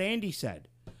back to what Andy said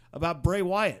about Bray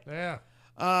Wyatt. Yeah.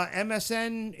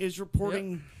 MSN is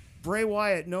reporting Bray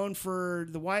Wyatt, known for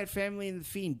the Wyatt family and the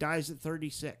Fiend, dies at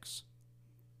 36.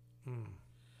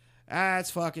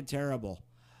 That's fucking terrible.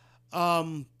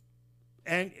 And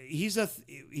he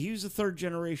was a third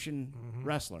generation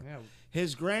wrestler. Yeah.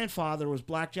 His grandfather was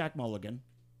Blackjack Mulligan,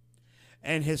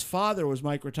 and his father was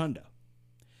Mike Rotunda.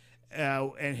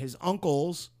 And his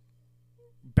uncles,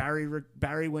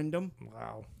 Barry Windham,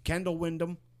 Wow. Kendall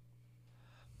Windham.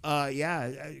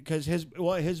 Yeah, because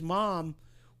his mom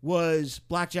was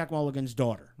Blackjack Mulligan's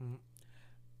daughter. Mm-hmm.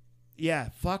 Yeah,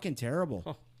 fucking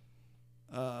terrible.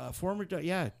 Former,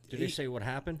 yeah. Did they say what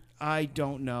happened? I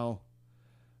don't know.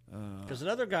 Because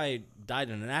another guy died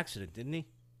in an accident, didn't he?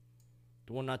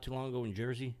 The one not too long ago in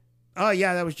Jersey. Oh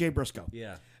yeah, that was Jay Briscoe.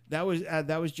 Yeah. That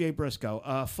was Jay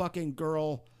Briscoe. Fucking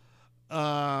girl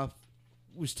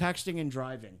was texting and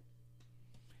driving.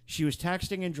 She was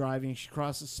texting and driving. She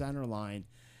crossed the center line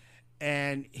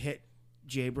and hit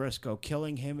Jay Briscoe,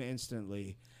 killing him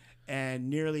instantly and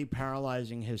nearly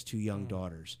paralyzing his 2 young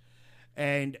daughters.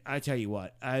 And I tell you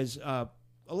what, as a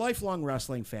lifelong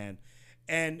wrestling fan,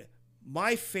 and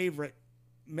my favorite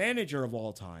manager of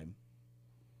all time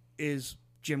is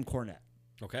Jim Cornette.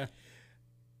 Okay.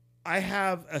 I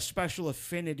have a special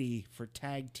affinity for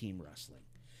tag team wrestling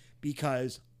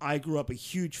because I grew up a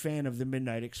huge fan of the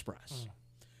Midnight Express,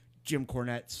 Jim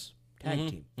Cornette's tag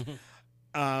team.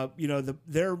 You know,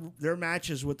 their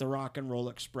matches with the Rock and Roll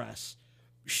Express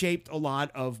shaped a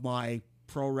lot of my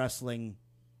pro wrestling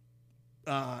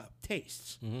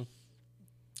tastes.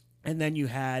 And then you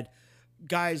had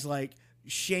guys like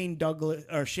Shane Douglas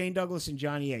and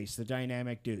Johnny Ace, the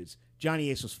dynamic dudes.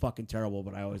 Johnny Ace was fucking terrible,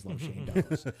 but I always loved Shane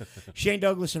Douglas. Shane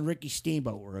Douglas and Ricky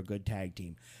Steamboat were a good tag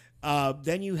team.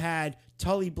 Then you had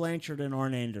Tully Blanchard and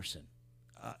Arn Anderson.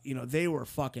 You know, they were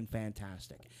fucking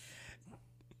fantastic.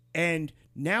 And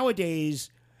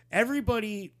nowadays,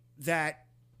 everybody that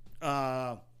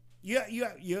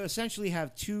you essentially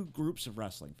have 2 groups of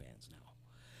wrestling fans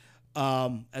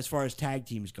now, as far as tag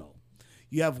teams go.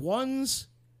 You have ones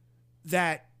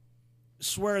that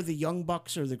swear the Young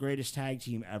Bucks are the greatest tag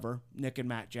team ever, Nick and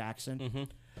Matt Jackson.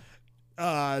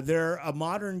 They're a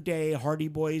modern day Hardy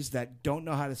Boys that don't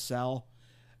know how to sell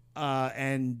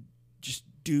and just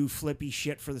do flippy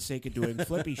shit for the sake of doing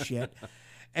flippy shit.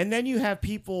 And then you have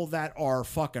people that are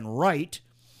fucking right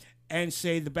and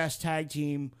say the best tag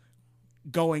team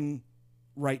going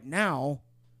right now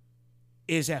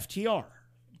is FTR,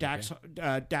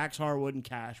 Dax Harwood and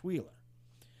Cash Wheeler.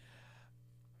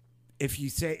 If you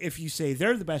say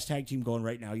they're the best tag team going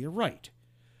right now, you're right.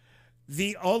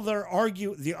 The other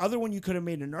one you could have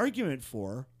made an argument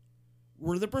for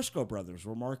were the Briscoe brothers,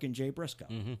 were Mark and Jay Briscoe.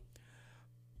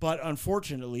 But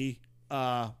unfortunately,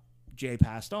 Jay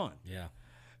passed on. Yeah.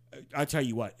 I'll tell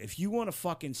you what, if you want to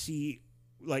fucking see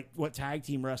like what tag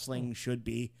team wrestling should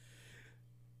be,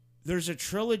 there's a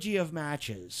trilogy of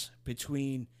matches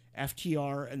between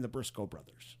FTR and the Briscoe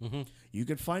brothers. You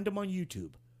can find them on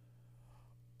YouTube.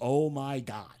 Oh my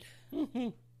God.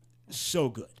 So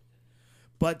good.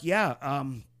 But yeah,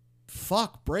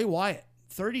 fuck, Bray Wyatt,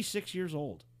 36 years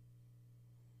old.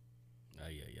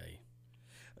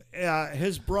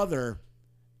 His brother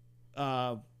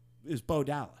is Bo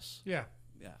Dallas. Yeah.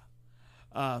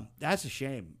 That's a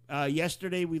shame.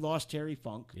 Yesterday we lost Terry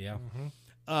Funk. Yeah.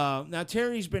 Now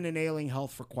Terry's been in ailing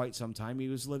health for quite some time. He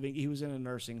was in a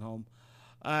nursing home.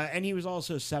 And he was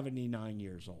also 79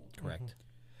 years old. Correct.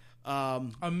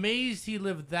 Amazed he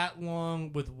lived that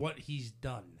long with what he's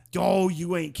done. Oh,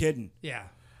 you ain't kidding. Yeah.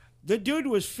 The dude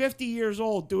was 50 years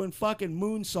old doing fucking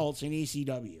moonsaults in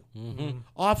ECW.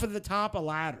 Off of the top of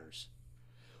ladders.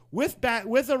 With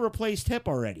a replaced hip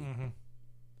already.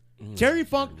 Terry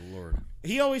Funk, Lord.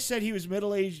 he always said he was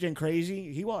middle-aged and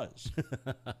crazy. He was.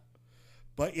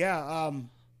 But yeah,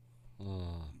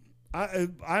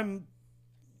 I'm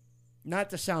not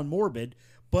to sound morbid,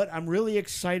 but I'm really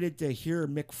excited to hear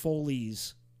Mick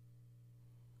Foley's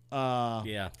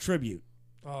tribute.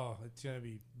 Oh, it's gonna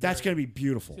be. That's gonna be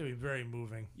beautiful. It's gonna be very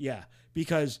moving. Yeah,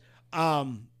 because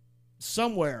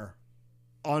somewhere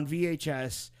on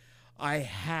VHS, I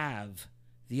have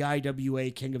the IWA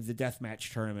King of the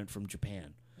Deathmatch tournament from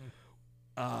Japan,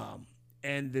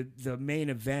 and the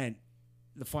main event,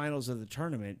 the finals of the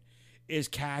tournament, is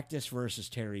Cactus versus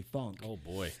Terry Funk. Oh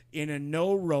boy! In a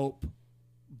no rope,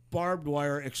 barbed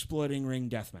wire exploding ring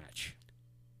death match.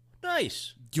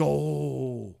 Nice.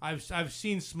 Yo, I've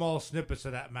seen small snippets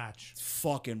of that match. it's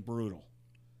fucking brutal.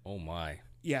 Oh my.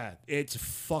 Yeah, it's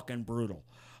fucking brutal.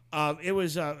 It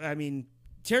was. I mean,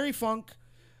 Terry Funk.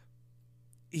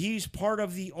 He's part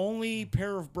of the only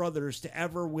pair of brothers to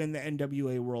ever win the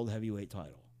NWA World Heavyweight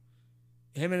title.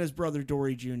 Him and his brother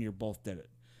Dory Jr. both did it.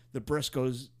 The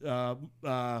Briscoes,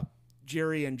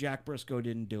 Jerry and Jack Briscoe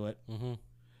didn't do it.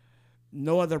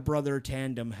 No other brother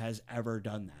tandem has ever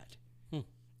done that.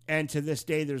 And to this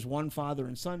day, there's one father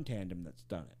and son tandem that's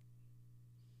done it.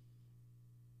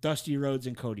 Dusty Rhodes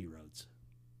and Cody Rhodes.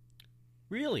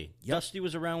 Really? Dusty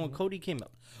was around when Cody came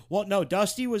up. Well, no,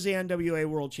 Dusty was the NWA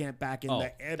World Champ back in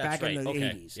That's the right. Okay.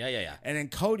 80s. Yeah. And then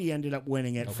Cody ended up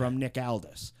winning it from Nick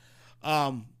Aldis.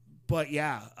 But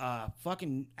yeah,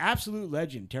 fucking absolute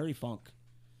legend, Terry Funk.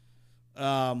 Get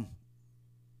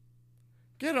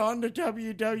on the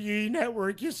WWE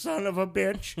Network, you son of a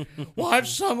bitch.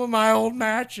 Watch some of my old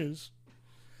matches.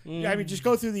 I mean, just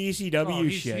go through the ECW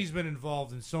shit. He's been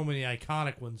involved in so many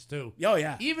iconic ones too. Oh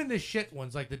yeah, Even the shit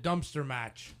ones like the dumpster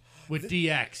match with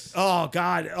DX. oh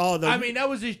god, I mean, that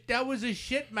was a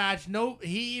shit match. No,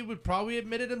 he would probably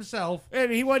admit it himself.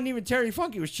 and he wasn't even Terry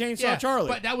Funk. He was Chainsaw Charlie.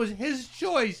 But that was his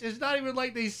choice. It's not even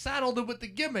like they saddled him with the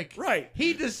gimmick. Right.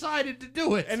 He decided to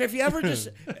do it. And if you ever just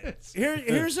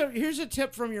here's a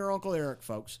tip from your Uncle Eric,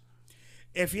 folks.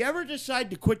 If you ever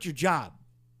decide to quit your job,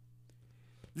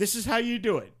 this is how you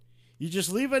do it. You just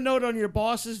leave a note on your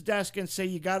boss's desk and say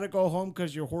you got to go home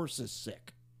because your horse is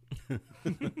sick.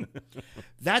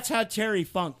 That's how Terry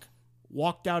Funk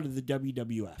walked out of the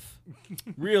WWF.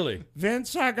 Really?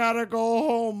 Vince, I got to go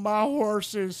home. My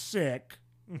horse is sick.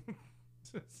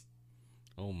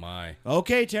 Oh, my.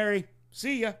 Okay, Terry.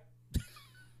 See ya.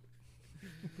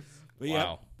 But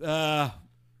Wow. Yeah,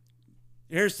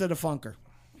 here's to the Funker.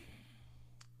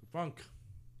 Funk.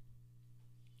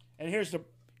 And here's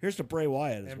the Bray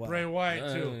Wyatt as And well. Bray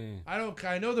Wyatt too.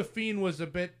 I know the Fiend was a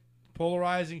bit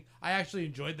polarizing. I actually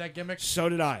enjoyed that gimmick. So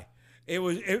did I.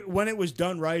 When it was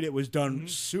done right, it was done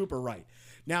super right.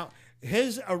 Now,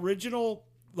 his original,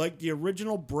 like the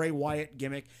original Bray Wyatt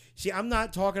gimmick. See, I'm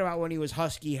not talking about when he was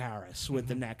Husky Harris with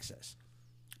the Nexus.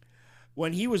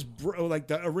 When he was like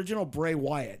the original Bray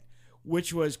Wyatt,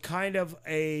 which was kind of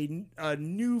a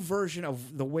new version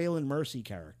of the Waylon Mercy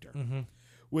character,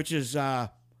 which is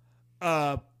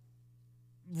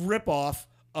ripoff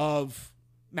of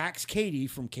Max Cady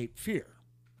from Cape Fear.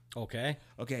 Okay.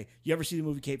 Okay, you ever see the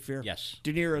movie Cape Fear? Yes.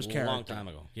 De Niro's character. A long time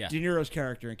ago. Yeah. De Niro's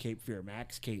character in Cape Fear,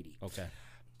 Max Cady. Okay.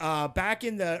 Back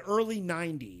in the early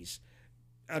 90s,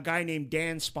 a guy named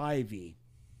Dan Spivey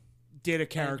did a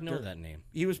character. I know that name.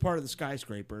 He was part of the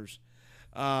Skyscrapers.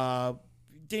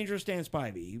 Dangerous Dan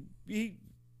Spivey. He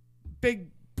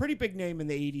pretty big name in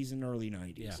the 80s and early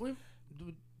 90s. Yeah.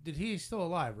 Did he still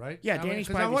alive, right? Yeah, Danny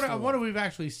Spivey's I wonder still if we've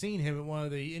actually seen him at one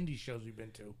of the indie shows we've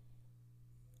been to.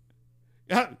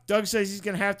 Doug says he's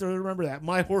going to have to remember that.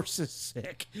 My horse is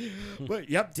sick. But,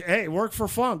 yep. Hey, work for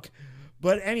Funk.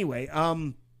 But anyway,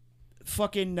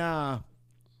 fucking... yeah,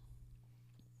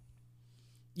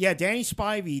 Danny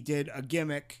Spivey did a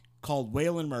gimmick called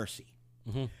Waylon Mercy.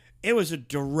 Mm-hmm. It was a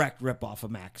direct ripoff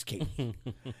of Max Cady.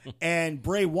 And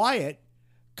Bray Wyatt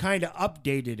kind of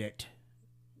updated it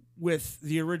with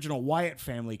the original Wyatt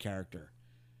family character.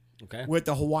 Okay. With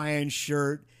the Hawaiian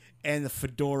shirt and the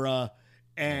fedora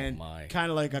and kind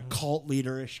of like a cult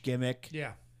leader-ish gimmick.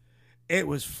 Yeah. It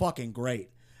was fucking great.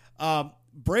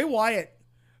 Bray Wyatt,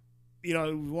 you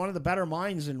know, one of the better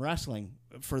minds in wrestling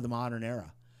for the modern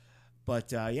era.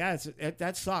 But, yeah,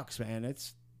 that sucks, man.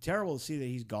 It's terrible to see that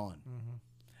he's gone.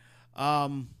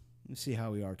 Let's see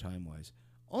how we are time-wise.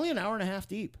 Only an hour and a half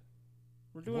deep.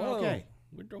 We're doing okay.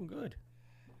 We're doing good.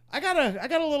 I got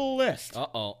a little list.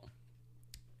 Uh-oh.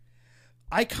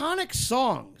 Iconic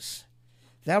songs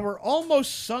that were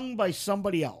almost sung by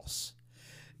somebody else.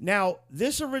 Now,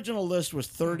 this original list was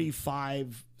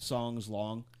 35 songs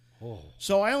long. Oh.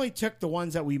 So I only took the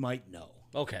ones that we might know.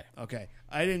 Okay. Okay.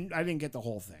 I didn't get the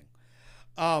whole thing.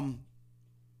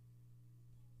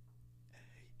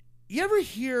 You ever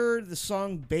hear the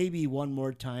song Baby One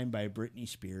More Time by Britney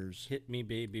Spears? Hit me,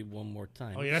 baby, one more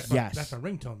time. Oh, yeah, that's my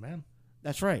ringtone, man.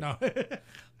 That's right. No.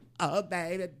 Oh,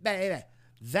 baby, baby.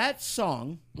 That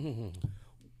song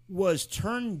was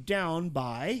turned down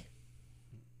by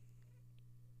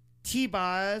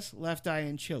T-Boz, Left Eye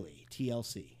and Chili,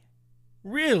 TLC.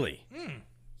 Really?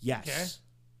 Yes. Okay.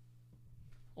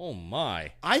 Oh,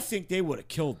 my. I think they would have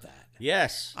killed that.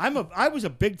 Yes. I was a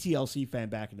big TLC fan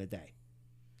back in the day.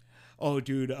 Oh,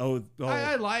 dude. Oh.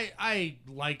 I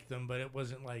liked them, but it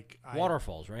wasn't like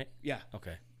Waterfalls, right? Yeah.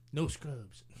 Okay. No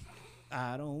scrubs.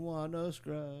 I don't want no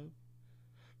scrub.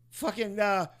 Fucking.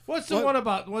 What's the one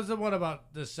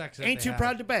about the sex? That Ain't they Too have?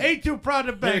 Proud to Beg. Ain't too proud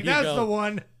to There beg. you That's go. the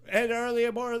one. And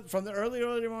from the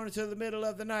early morning to the middle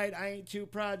of the night, I ain't too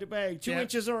proud to beg. 2 Yep.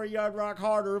 inches or a yard rock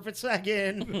harder if it's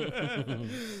second.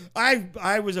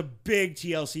 I was a big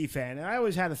TLC fan, and I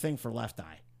always had a thing for Left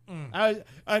Eye.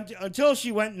 Until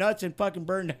she went nuts and fucking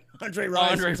burned down Andre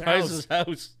Rison's house.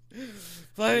 house.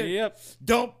 But Yep.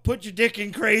 don't put your dick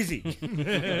in crazy.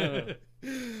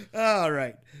 All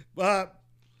right.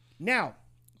 Now,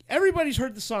 everybody's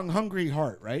heard the song Hungry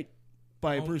Heart, right?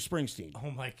 by Bruce Springsteen.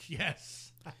 Oh my,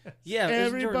 yes. Yeah.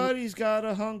 Everybody's got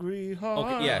a hungry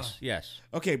heart. Okay, yes.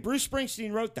 Okay, Bruce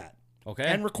Springsteen wrote that. Okay.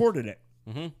 And recorded it.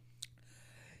 Mm-hmm.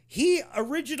 He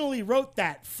originally wrote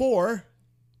that for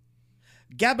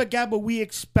Gabba Gabba, we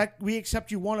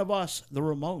accept you one of us, the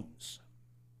Ramones.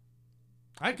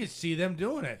 I could see them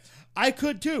doing it. I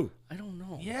could too. I don't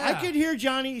know. Yeah. I could hear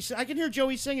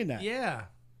Joey singing that. Yeah.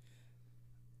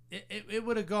 It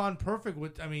would have gone perfect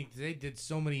with, I mean, they did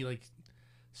so many, like,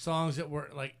 songs that were,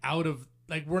 like,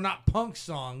 were not punk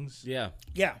songs. Yeah.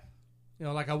 Yeah. You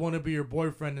know, like, I Want to Be Your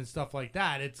Boyfriend and stuff like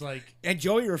that. It's like... And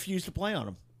Joey refused to play on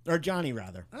them. Or Johnny,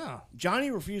 rather. Oh. Johnny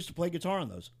refused to play guitar on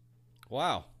those.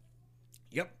 Wow.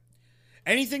 Yep.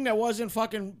 Anything that wasn't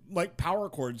fucking, like, power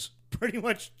chords, pretty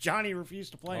much Johnny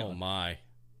refused to play on. Oh, my.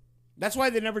 That's why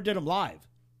they never did them live.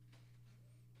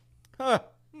 Huh.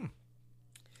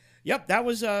 Yep, that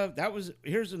was,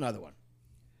 here's another one.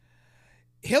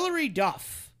 Hillary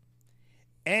Duff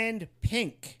and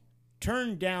Pink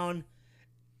turned down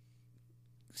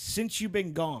Since You've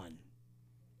Been Gone,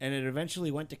 and it eventually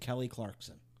went to Kelly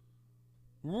Clarkson.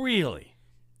 Really?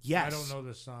 Yes. I don't know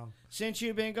this song. Since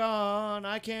you've been gone,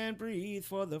 I can't breathe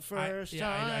for the first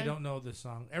time. I don't know this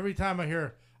song. Every time I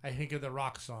hear, I think of the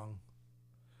rock song.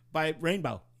 By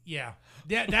Rainbow. Yeah,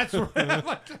 that's where I'm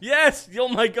like, Yes. Oh,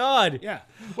 my God. Yeah.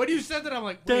 when you said that, I'm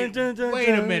like, Dun, wait, dun, dun, wait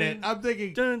a dun. minute. I'm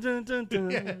thinking, Dun, dun, dun, dun.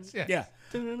 yes. Yeah.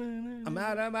 I'm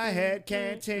out of my head,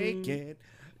 can't take it.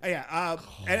 Yeah.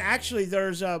 And actually,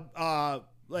 there's a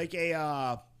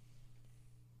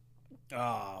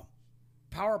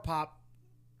power pop,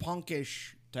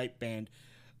 punkish type band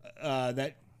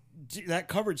that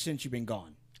covered Since You've Been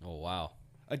Gone. Oh, wow.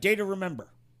 A Day to Remember.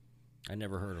 I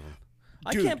never heard of him.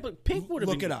 Dude, I can't. But Pink would have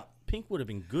look been, it up. Pink would have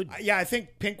been good. Yeah, I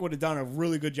think Pink would have done a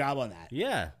really good job on that.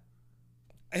 Yeah.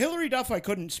 Hillary Duff, I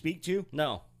couldn't speak to,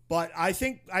 No. but I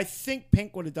think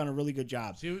Pink would have done a really good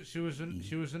job. She was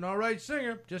an all right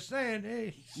singer. Just saying,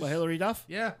 hey. Well, Hillary Duff?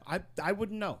 Yeah. I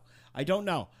wouldn't know. I don't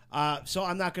know. So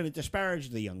I'm not going to disparage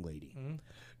the young lady. Mm-hmm.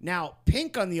 Now,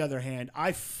 Pink, on the other hand,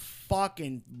 I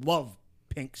fucking love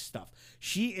Pink stuff.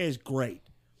 She is great.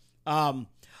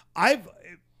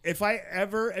 If I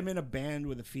ever am in a band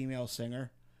with a female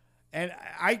singer,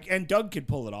 and Doug could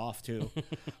pull it off too,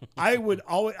 I would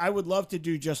love to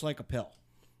do Just Like a Pill.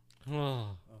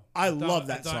 I love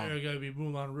that I thought song. you were going to be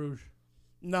Moulin Rouge.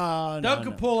 No, Doug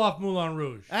could pull off Moulin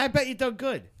Rouge. I bet you Doug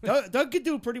could. Doug could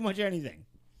do pretty much anything.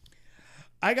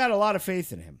 I got a lot of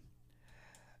faith in him.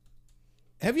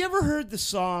 Have you ever heard the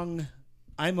song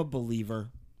 "I'm a Believer"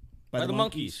 by the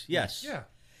Monkees? Yes. Yeah.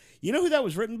 You know who that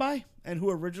was written by and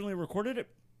who originally recorded it?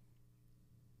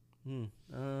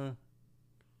 No.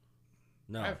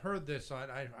 I've heard this.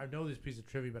 I know this piece of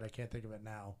trivia, but I can't think of it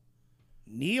now.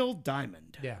 Neil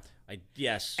Diamond. Yeah.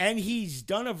 Yes. And he's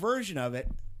done a version of it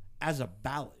as a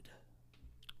ballad.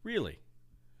 Really?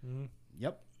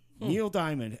 Yep. Neil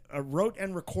Diamond wrote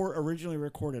and originally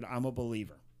recorded "I'm a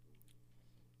Believer."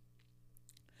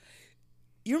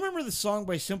 You remember the song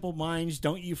by Simple Minds,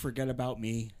 "Don't You Forget About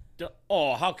Me"?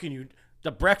 How can you?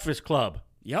 The Breakfast Club.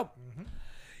 Yep.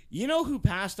 You know who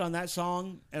passed on that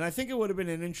song? And I think it would have been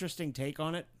an interesting take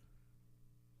on it.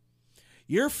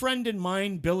 Your friend and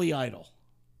mine, Billy Idol.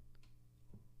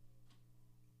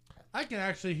 I can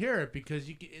actually hear it because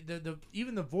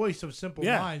even the voice of Simple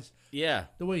Yeah. Minds, Yeah.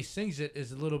 the way he sings it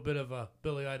is a little bit of a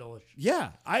Billy Idolish.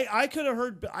 Yeah, I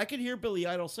could hear Billy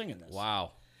Idol singing this.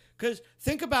 Wow. Because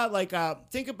think about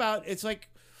it's like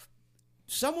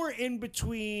somewhere in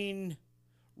between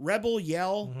Rebel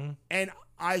Yell and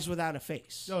Eyes Without a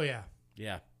Face. Oh yeah.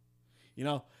 Yeah. You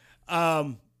know,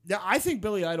 I think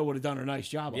Billy Idol would have done a nice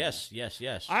job. Yes. On Yes.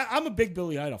 Yes. I'm a big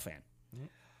Billy Idol fan.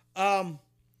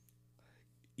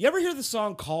 You ever hear the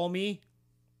song "Call Me"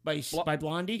 by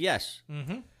Blondie? Yes.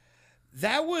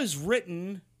 That was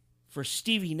written for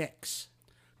Stevie Nicks.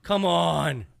 Come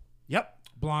on. Yep.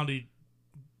 Blondie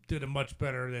did it much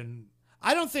better than.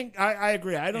 I don't think I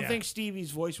agree. I don't Yeah. think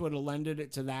Stevie's voice would have lended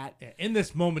it to that. Yeah, In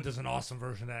This Moment is an awesome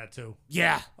version of that too.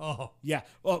 Yeah. Oh. Yeah.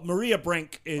 Well, Maria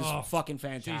Brink is Oh, fucking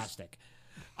fantastic.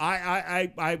 I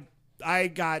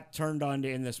got turned on to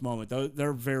In This Moment.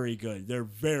 They're very good. They're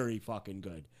very fucking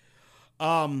good.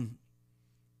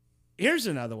 Here's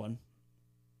another one.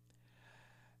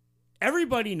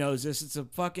 Everybody knows this. It's a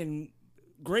fucking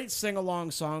great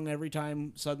sing-along song every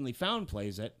time Suddenly Found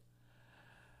plays it.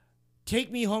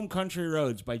 Take Me Home Country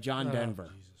Roads by John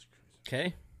Denver. Jesus Christ.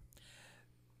 Okay.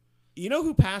 You know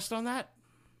who passed on that?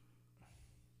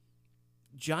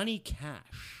 Johnny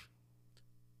Cash.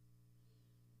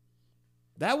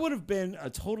 That would have been a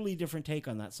totally different take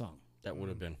on that song. That would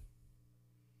have been.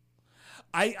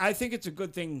 I think it's a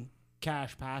good thing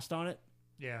Cash passed on it.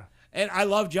 Yeah. And I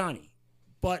love Johnny,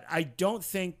 but I don't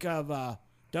think of.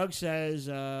 Doug says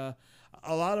a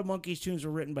lot of Monkees tunes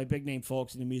were written by big name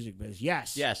folks in the music biz.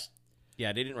 Yes. Yes.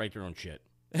 Yeah, they didn't write their own shit.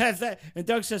 And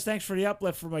Doug says, "Thanks for the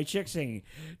uplift for my chick singing."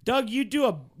 Doug, you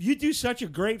do such a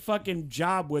great fucking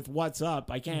job with "What's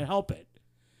Up." I can't help it.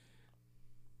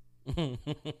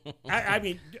 I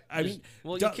mean,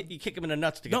 Well, Doug, you kick him in the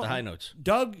nuts to get the high notes.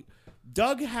 Doug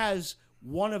has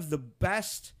one of the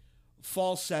best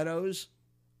falsettos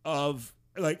of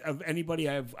anybody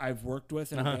I've worked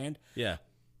with in a band. Yeah.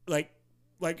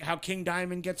 Like how King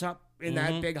Diamond gets up in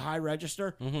that big high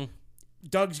register.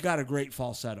 Doug's got a great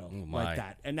falsetto like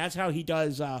that, and that's how he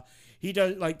does. He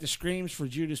does like the screams for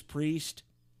Judas Priest,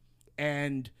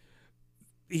 and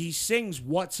he sings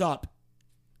 "What's Up"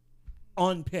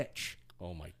 on pitch.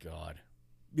 Oh my God.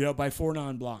 By Four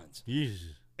Non Blondes.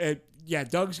 Jesus. Yeah,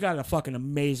 Doug's got a fucking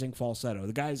amazing falsetto.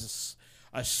 The guy's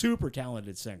a super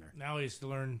talented singer. Now he has to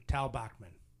learn Tal Bachman.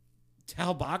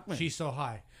 Tal Bachman. She's So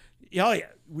High. Oh yeah,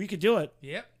 we could do it.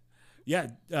 Yep. Yeah,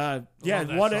 that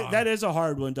song. that is a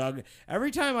hard one, Doug. Every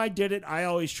time I did it, I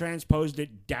always transposed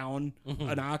it down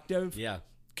an octave. Yeah.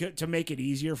 To make it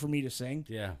easier for me to sing.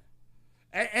 Yeah.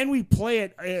 And we play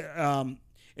it.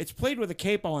 It's played with a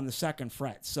capo on the second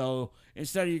fret. So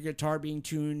instead of your guitar being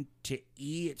tuned to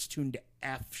E, it's tuned to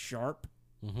F sharp.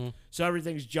 So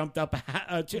everything's jumped up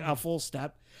to a full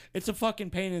step. It's a fucking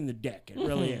pain in the dick. It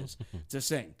really is to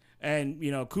sing. And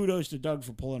kudos to Doug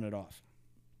for pulling it off.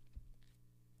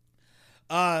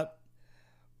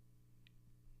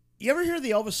 You ever hear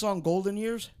the Elvis song "Golden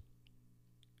Years"?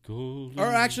 Cool. Or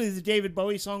actually, the David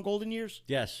Bowie song "Golden Years"?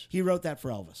 Yes. He wrote that for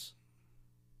Elvis.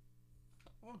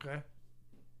 Okay.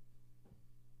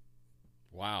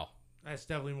 Wow. That's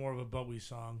definitely more of a Bowie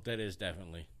song. That is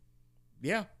definitely.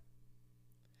 Yeah.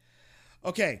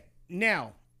 Okay,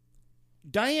 now,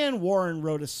 Diane Warren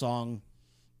wrote a song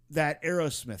that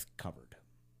Aerosmith covered.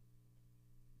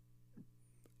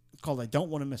 It's called "I Don't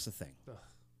Want to Miss a Thing." Ugh.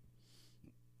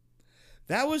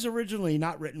 That was originally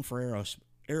not written for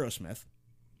Aerosmith.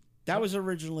 That was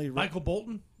originally written. Michael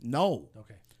Bolton? No.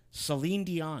 Okay. Celine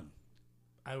Dion.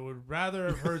 I would rather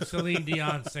have heard Celine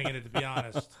Dion singing it, to be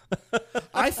honest.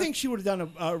 I think she would have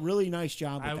done a really nice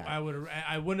job with that. I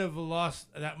wouldn't have lost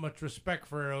that much respect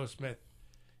for Aerosmith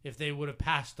if they would have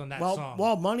passed on that song.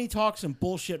 Well, money talks and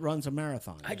bullshit runs a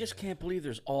marathon. I just can't believe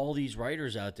there's all these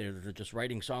writers out there that are just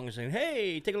writing songs saying,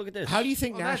 "Hey, take a look at this." How do you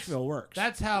think Well, Nashville works?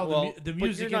 That's how the but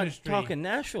music you're not industry. talking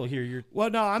Nashville here. You're Well,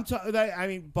 no,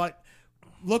 but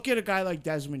look at a guy like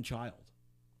Desmond Child.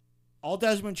 All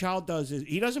Desmond Child does is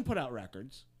he doesn't put out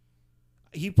records.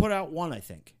 He put out one, I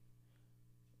think.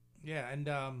 Yeah,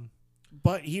 and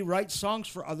But he writes songs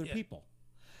for other people.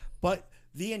 But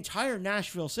the entire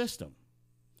Nashville system.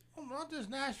 well, not just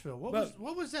Nashville. But-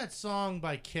 What was that song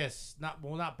by Kiss? Not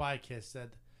by Kiss. That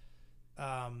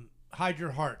Hide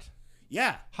Your Heart.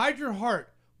 Yeah. Hide Your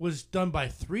Heart was done by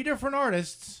 3 different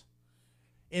artists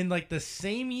in like the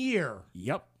same year.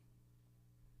 Yep.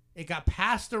 It got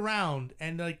passed around,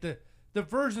 and like the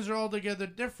versions are altogether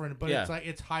different, but Yeah. it's like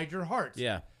it's Hide Your Heart.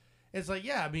 yeah. It's like,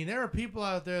 yeah, I mean, there are people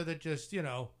out there that just,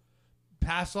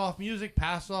 pass off music.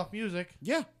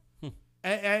 Yeah.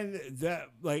 And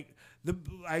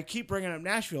I keep bringing up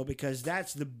Nashville because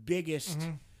that's the biggest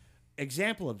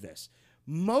example of this.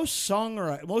 Most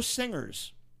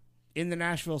singers in the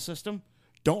Nashville system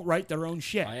don't write their own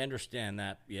shit. I understand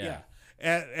that. Yeah.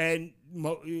 And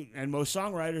most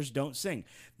songwriters don't sing.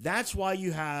 That's why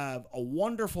you have a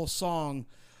wonderful song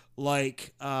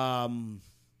like let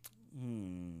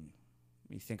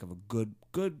me think of a good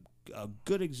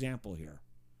example here.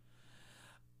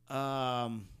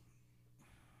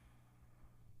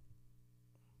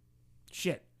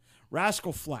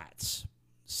 Rascal Flatts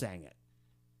sang it.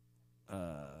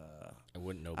 I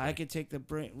wouldn't know. I could take the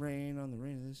rain on the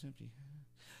rain of this empty.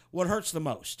 What hurts the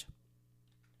most?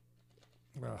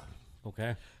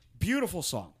 Okay. Beautiful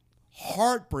song.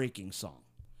 Heartbreaking song.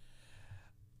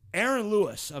 Aaron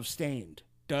Lewis of Stained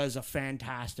does a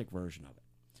fantastic version of it.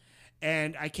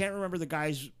 And I can't remember the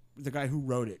guy who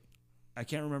wrote it. I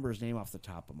can't remember his name off the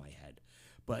top of my head.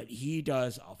 But he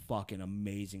does a fucking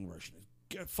amazing version.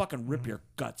 Fucking rip your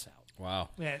guts out. Wow.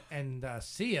 And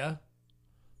Sia,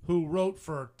 who wrote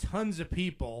for tons of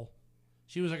people,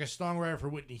 she was like a songwriter for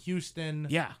Whitney Houston.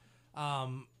 Yeah.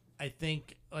 I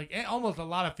think like almost a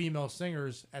lot of female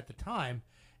singers at the time,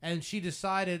 and she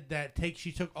decided that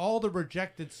she took all the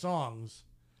rejected songs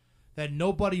that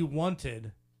nobody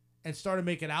wanted and started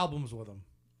making albums with them.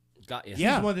 Got you. She's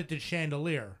Yeah. the one that did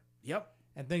Chandelier Yep.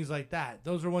 and things like that.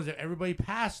 Those are ones that everybody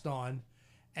passed on,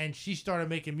 and she started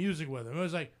making music with them. It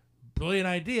was like brilliant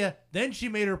idea. Then she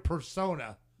made her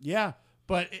persona. Yeah.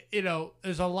 But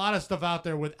there's a lot of stuff out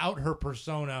there without her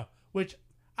persona, which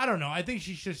I don't know. I think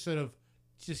she should sort of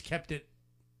just kept it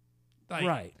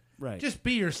like right. Just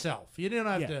be yourself. You didn't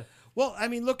have to. Well, I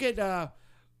mean, look at a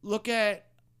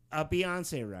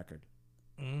Beyonce record.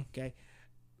 Okay,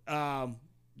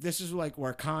 this is like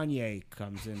where Kanye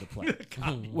comes into play.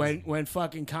 when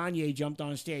fucking Kanye jumped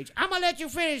on stage, I'm gonna let you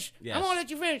finish. Yes. I'm gonna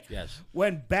let you finish. Yes.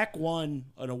 When Beck won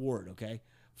an award, okay,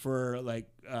 for like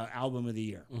album of the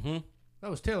year. Mm-hmm. That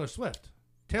was Taylor Swift.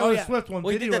 Taylor Swift won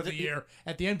Well, he did Video that of the Year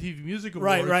at the MTV Music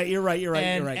Right, Awards. right. You're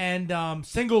right. And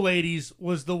Single Ladies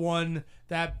was the one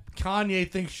that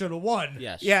Kanye thinks should have won.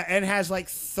 Yes. Yeah, and has like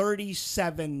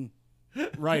 37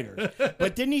 writers.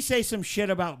 But didn't he say some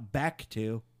shit about Beck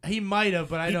too? He might have,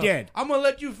 but He know. did. I'm gonna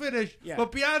let you finish. Yeah.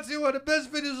 But Beyonce, one of the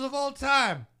best videos of all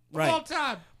time. Right. Of all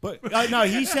time. But no,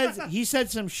 he said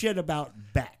some shit about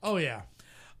Beck. Oh yeah.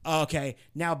 Okay,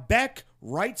 now Beck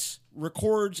writes,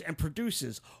 records, and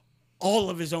produces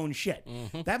all of his own shit.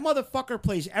 That motherfucker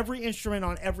plays every instrument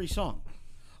on every song.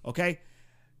 Okay,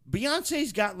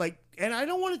 Beyonce's got like, and I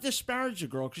don't want to disparage the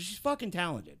girl because she's fucking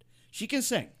talented. She can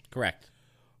sing, Correct.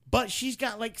 but she's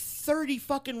got like 30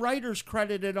 fucking writers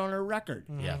credited on her record.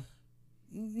 Yeah.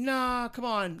 Nah, come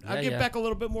on. I'll Yeah, give yeah. Beck a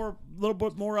little bit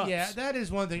more ups. Yeah, that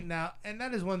is one thing now, and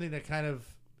that is one thing that kind of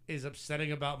is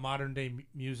upsetting about modern day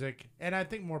music, and I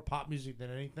think more pop music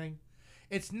than anything.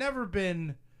 It's never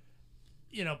been,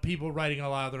 people writing a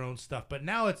lot of their own stuff, but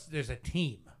now there's a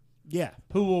team Yeah.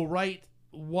 who will write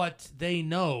what they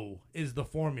know is the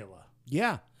formula.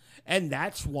 Yeah. And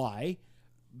that's why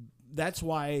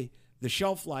the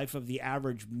shelf life of the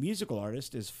average musical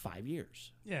artist is 5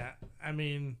 years. Yeah, I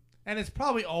mean, and it's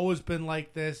probably always been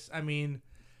like this. I mean,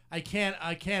 I can't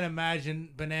imagine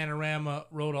Bananarama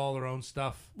wrote all their own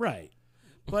stuff. Right.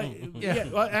 But yeah,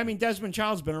 well, I mean, Desmond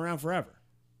Child's been around forever.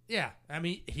 Yeah, I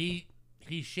mean, he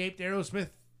shaped Aerosmith,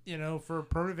 for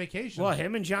Permanent Vacation. Well,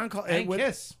 him and John and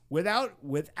Kiss. Without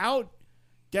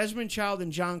Desmond Child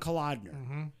and John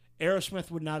Kalodner, Aerosmith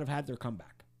would not have had their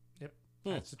comeback. Yep,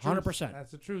 that's the truth. 100%.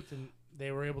 That's the truth, and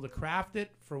they were able to craft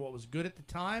it for what was good at the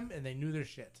time, and they knew their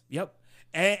shit. Yep.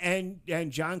 And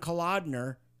John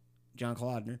Kalodner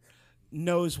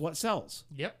knows what sells.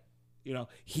 Yep.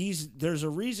 There's a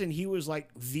reason he was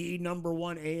like the number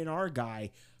one A&R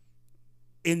guy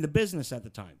in the business at the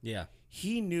time. Yeah.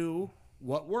 He knew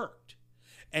what worked.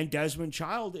 And Desmond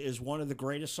Child is one of the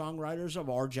greatest songwriters of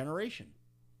our generation.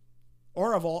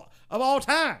 Or of all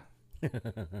time.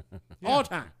 All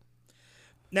time.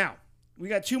 Now, we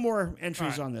got two more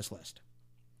entries on this list.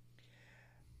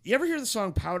 You ever hear the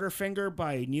song Powderfinger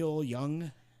by Neil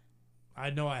Young? I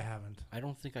know I haven't. I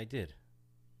don't think I did.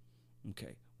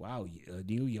 Okay. Wow, a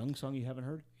Neil Young song you haven't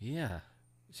heard? Yeah.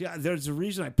 See, there's a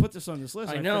reason I put this on this list.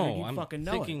 I figured know. you'd I'm fucking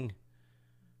know thinking. it.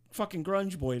 Fucking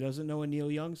grunge boy doesn't know a Neil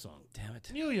Young song. Damn it.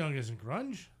 Neil Young isn't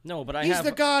grunge. No, but He's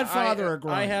the godfather of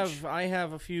grunge. I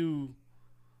have a few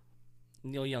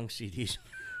Neil Young CDs.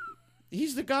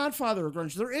 He's the godfather of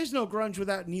grunge. There is no grunge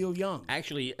without Neil Young.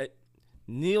 Actually,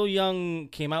 Neil Young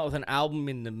came out with an album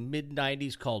in the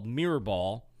mid-'90s called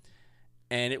Mirrorball,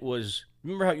 and it was...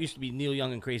 Remember how it used to be Neil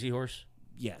Young and Crazy Horse?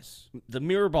 Yes. The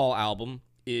Mirrorball album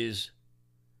is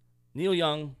Neil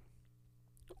Young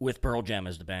with Pearl Jam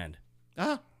as the band.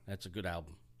 Uh-huh. That's a good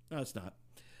album. No, it's not.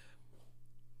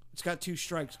 It's got two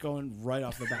strikes going right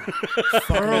off the bat.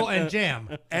 Pearl and Jam.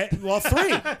 Well,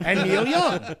 three. And Neil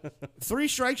Young. 3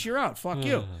 strikes, you're out. Fuck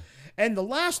you. And the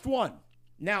last one.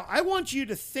 Now, I want you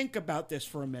to think about this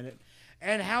for a minute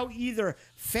and how either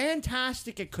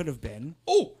fantastic it could have been.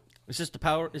 Oh! Is this the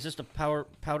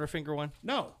Powderfinger one?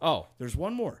 No. Oh. There's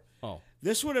one more. Oh.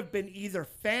 This would have been either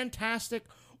fantastic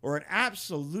or an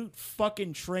absolute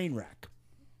fucking train wreck.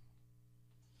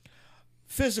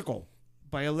 Physical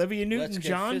by Olivia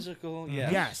Newton-John. Physical,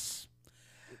 yeah. Yes.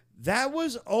 That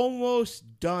was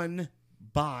almost done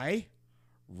by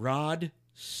Rod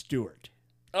Stewart.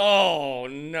 Oh,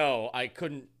 no. I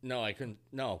couldn't That's see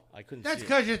it.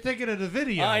 because you're thinking of the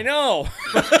video. I know.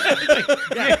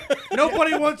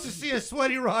 Nobody wants to see a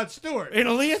sweaty Rod Stewart. In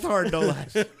a leotard, no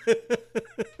less.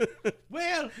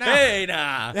 Well, now, Hey,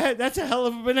 nah. That's a hell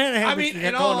of a banana hammock. I mean, you got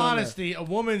in all going on there. honesty, a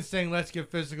woman saying "let's get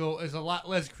physical" is a lot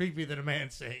less creepy than a man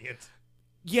saying it.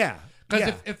 Yeah.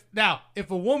 Because yeah.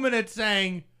 if a woman had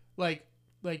sang like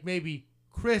maybe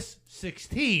Chris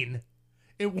 16,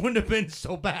 it wouldn't have been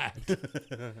so bad.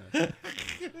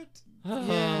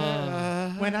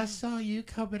 Yeah. When I saw you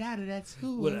coming out of that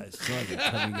school. When I saw you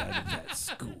coming out of that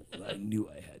school, I knew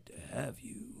I had to have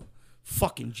you.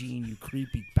 Fucking Gene, you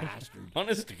creepy bastard.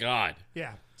 Honest to God.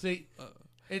 Yeah. See,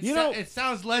 It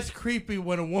sounds less creepy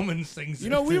when a woman sings.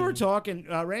 We were talking.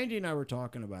 Randy and I were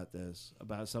talking about this,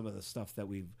 about some of the stuff that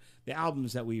the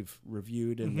albums that we've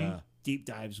reviewed and the deep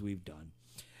dives we've done,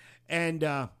 and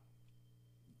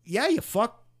you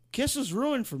fuck. Kiss is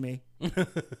ruined for me. What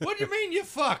do you mean you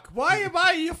fuck? Why am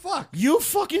I you fuck? You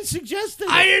fucking suggested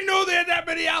it. I didn't know they had that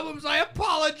many albums. I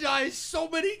apologize so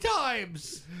many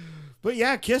times. But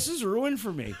yeah, Kiss is ruined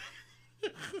for me.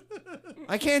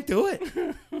 I can't do it.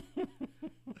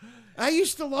 I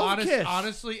used to love Kiss.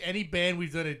 Honestly, any band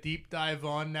we've done a deep dive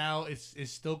on now is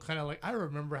still kind of like, I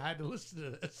remember I had to listen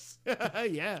to this.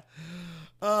 Yeah.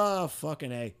 Oh,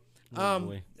 fucking A.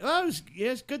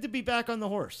 It's good to be back on the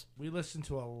horse. We listened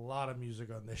to a lot of music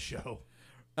on this show.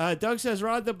 Doug says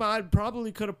Rod the Bod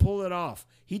probably could have pulled it off.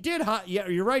 He did hot. Yeah,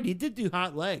 you're right. He did do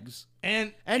Hot Legs.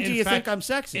 And do you think I'm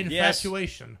sexy?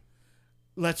 Infatuation. Yes.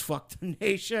 Let's fuck the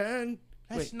nation.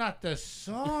 That's not the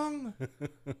song.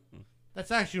 That's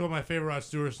actually one of my favorite Rod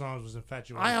Stewart songs was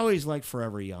Infatuation. I always liked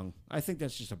Forever Young. I think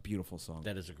that's just a beautiful song.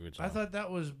 That is a good song. I thought that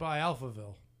was by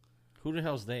Alphaville. Who the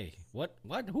hell's they? What?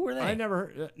 Who are they? I never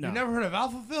heard. No. You never heard of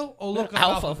Alphaville? Oh, look up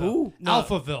Alpha Alphaville. who? No.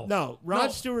 Alphaville. No,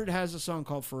 Rod Stewart has a song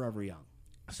called Forever Young.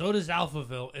 So does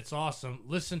Alphaville. It's awesome.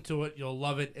 Listen to it. You'll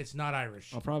love it. It's not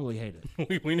Irish. I'll probably hate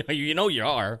it. we know you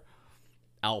are.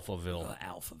 Alphaville.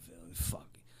 Alphaville. Fuck.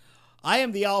 I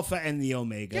am the Alpha and the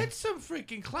Omega. Get some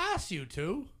freaking class, you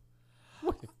two.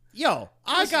 Yo,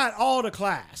 I got all the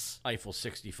class. Eiffel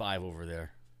 65 over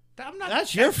there. I'm not.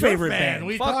 That's your favorite band.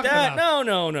 We Fuck that. About?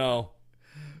 No.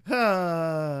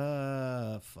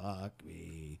 Fuck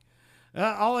me.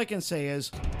 All I can say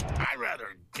is, I'd rather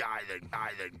die than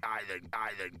die than die than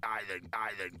die than die than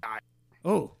die than die.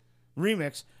 Oh,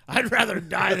 remix. I'd rather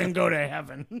die than go to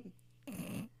heaven.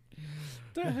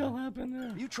 What the hell happened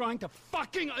there? You trying to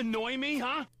fucking annoy me,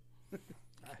 huh?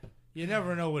 You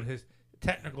never know with his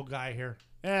technical guy here.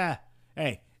 Yeah.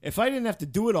 Hey, if I didn't have to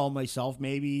do it all myself,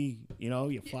 maybe,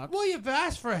 you fuck. Well, you've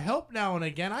asked for help now and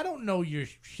again. I don't know your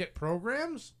shit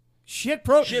programs. Shit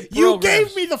programs. You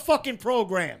gave me the fucking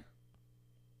program.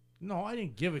 No, I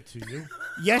didn't give it to you.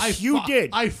 Yes, you did.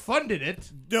 I funded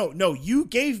it. No, you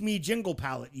gave me Jingle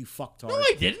Palette, you fucktard. No,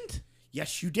 I didn't.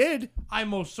 Yes, you did. I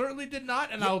most certainly did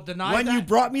not, and I'll deny when that. you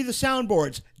brought me the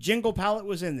soundboards, Jingle Palette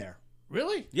was in there.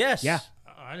 Really? Yes. Yeah.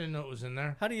 I didn't know it was in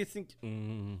there. How do you think?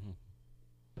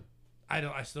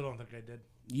 I still don't think I did.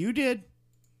 You did.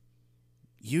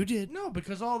 You did. No,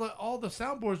 because all the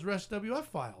soundboards were SWF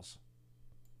files.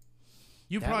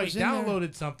 You That probably was in there.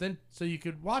 downloaded something so you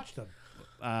could watch them.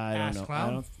 I don't know.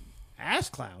 Clown. Ass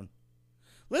clown.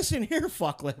 Listen here,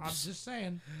 fuck lips. I'm just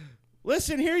saying.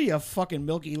 Listen here, you fucking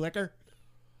milky liquor.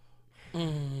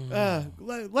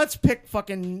 Let's pick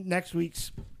fucking next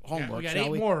week's homework. We got shall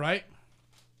 8 we? more, right?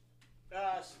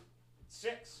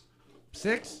 6.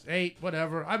 6, 8,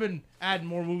 whatever. I've been adding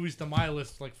more movies to my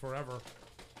list like forever.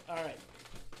 All right.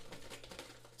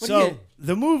 What do So you-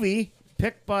 the movie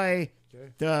picked by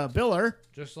the biller.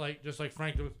 Just like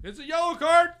Frank. It's a yellow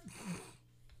card.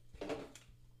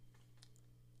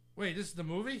 Wait, this is the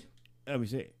movie? Let me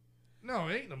see. No,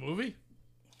 it ain't the movie.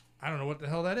 I don't know what the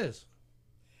hell that is.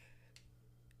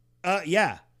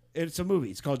 Yeah, it's a movie.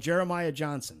 It's called Jeremiah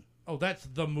Johnson. Oh, that's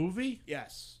the movie?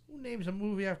 Yes. Who names a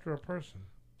movie after a person?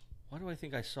 Why do I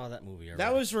think I saw that movie already?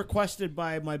 That was requested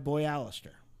by my boy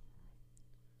Alistair.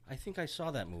 I think I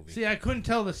saw that movie. See, I couldn't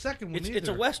tell the second one either. It's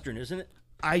a Western, isn't it?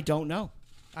 I don't know.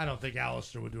 I don't think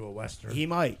Alistair would do a Western. He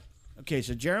might. Okay,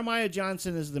 so Jeremiah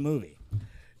Johnson is the movie.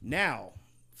 Now,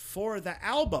 for the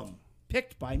album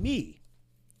picked by me.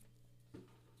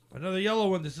 Another yellow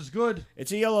one. This is good.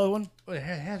 It's a yellow one. Oh, it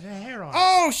has a hair on it.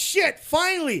 Oh, shit.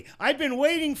 Finally. I've been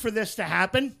waiting for this to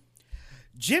happen.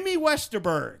 Jimmy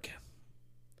Westerberg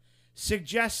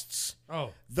suggests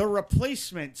The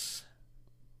Replacements.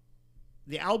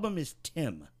 The album is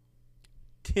Tim.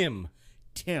 Tim.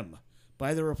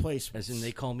 By The Replacements. As in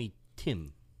they call me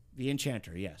Tim. The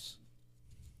Enchanter, yes.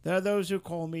 There are those who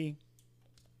call me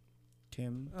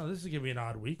Tim. Oh, this is going to be an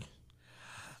odd week.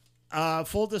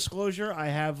 Full disclosure, I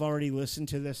have already listened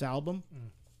to this album.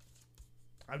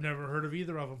 I've never heard of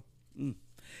either of them.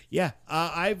 Yeah,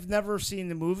 I've never seen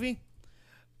the movie,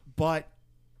 but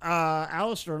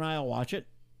Alistair and I will watch it.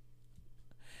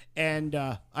 And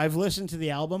I've listened to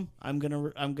the album. I'm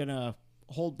gonna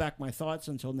hold back my thoughts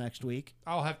until next week.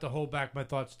 I'll have to hold back my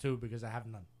thoughts too because I have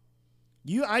none.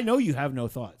 I know you have no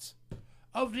thoughts.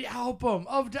 Of the album.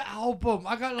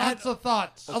 I got lots of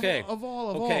thoughts. Okay. Of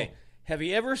all. Okay. Have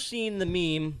you ever seen the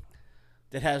meme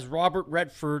that has Robert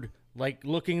Redford like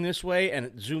looking this way and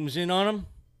it zooms in on him?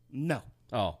 No.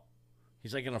 Oh.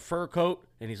 He's like in a fur coat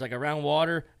and he's like around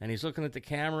water and he's looking at the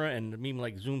camera and the meme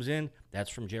like zooms in. That's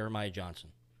from Jeremiah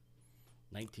Johnson.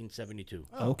 1972.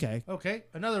 Okay. Okay.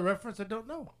 Another reference I don't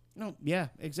know. No, yeah,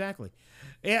 exactly.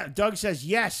 Yeah, Doug says,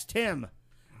 yes, Tim.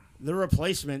 The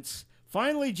Replacements.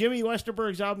 Finally, Jimmy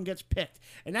Westerberg's album gets picked.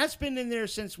 And that's been in there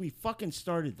since we fucking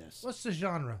started this. What's the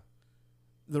genre?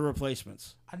 The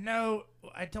Replacements. I know.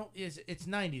 I don't. It's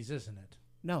 90s, isn't it?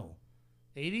 No.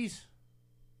 80s?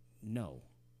 No.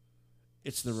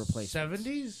 It's The Replacements.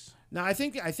 70s? No, I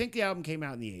think the album came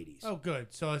out in the 80s. Oh, good.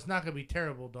 So it's not going to be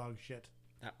terrible dog shit.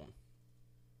 That one.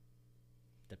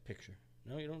 That picture.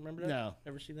 No, you don't remember that? No.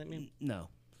 Ever see that meme? No.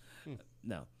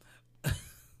 No.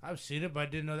 I've seen it, but I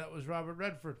didn't know that was Robert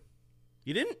Redford.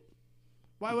 You didn't?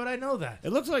 Why would I know that?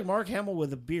 It looks like Mark Hamill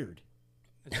with a beard.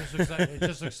 It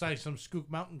just looks like some Skook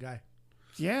Mountain guy.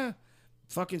 Yeah.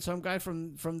 Fucking some guy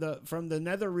from the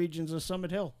nether regions of Summit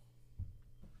Hill.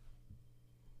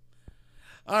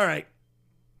 All right.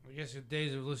 I guess your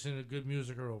days of listening to good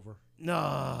music are over.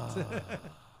 No.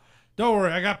 Don't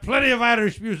worry, I got plenty of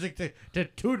Irish music to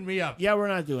tune me up. Yeah, we're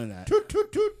not doing that. Toot,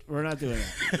 toot, toot. We're not doing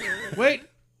that.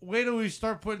 Wait till we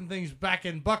start putting things back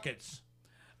in buckets.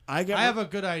 I have a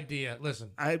good idea.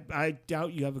 Listen. I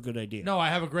doubt you have a good idea. No, I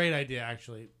have a great idea,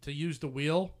 actually, to use the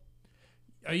wheel.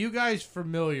 Are you guys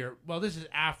familiar? Well, this is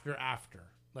after.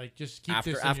 Like, just keep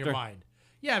this in your mind.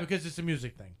 Yeah, because it's a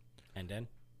music thing. And then?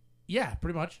 Yeah,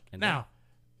 pretty much. And now,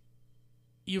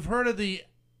 you've heard of the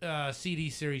CD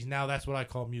series, Now That's What I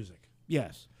Call Music.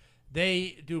 Yes.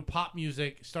 They do pop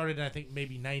music, started in, I think,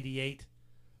 maybe 98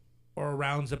 or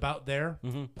arounds about there.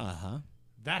 Mm-hmm. Uh-huh.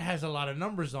 That has a lot of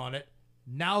numbers on it.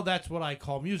 Now That's What I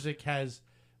Call Music has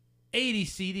 80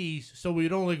 CDs, so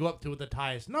we'd only go up to the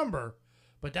highest number,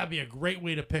 but that'd be a great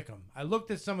way to pick them. I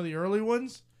looked at some of the early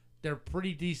ones. They're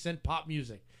pretty decent pop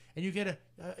music. And you get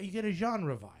a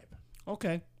genre vibe.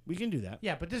 Okay. We can do that.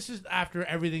 Yeah, but this is after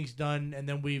everything's done, and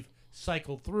then we've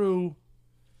cycled through.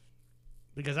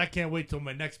 Because I can't wait till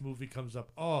my next movie comes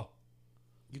up. Oh,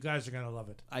 you guys are going to love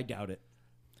it. I doubt it.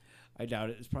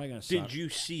 It's probably going to suck. Did you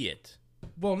see it?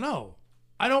 Well, no.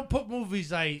 I don't put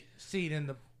movies I seen in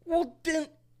the... Well, then...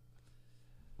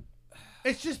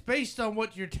 It's just based on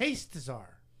what your tastes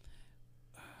are.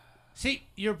 See,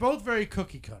 you're both very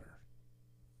cookie cutter.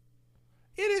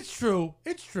 It is true.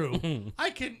 It's true.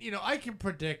 I can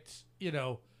predict,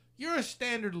 you're a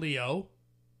standard Leo.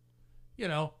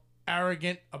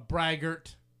 Arrogant, a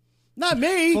braggart. Not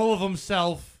me. Full of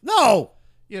himself. No.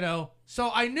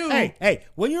 So I knew. Hey,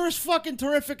 when you're as fucking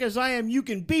terrific as I am, you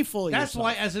can be full of That's yourself.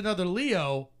 why, as another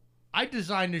Leo, I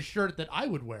designed a shirt that I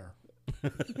would wear.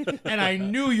 And I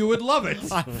knew you would love it.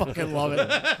 I fucking love it.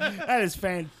 That is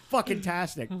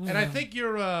fan-fucking-tastic. And I think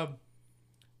you're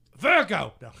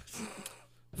Virgo. No.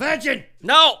 Virgin.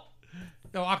 No!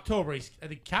 No, October. I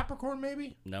think Capricorn,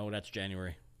 maybe? No, that's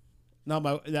January.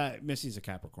 No, Missy's a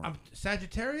Capricorn.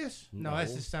 Sagittarius? No,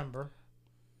 that's December.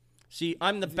 See,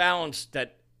 I'm the balance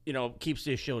that, keeps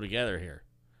this show together here.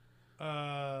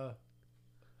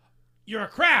 You're a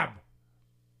crab.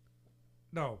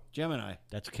 No. Gemini.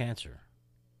 That's Cancer.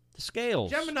 The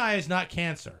scales. Gemini is not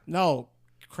Cancer. No,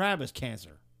 crab is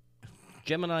Cancer.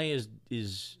 Gemini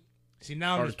is See,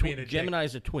 now I'm just being a dick.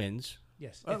 Gemini's are twins.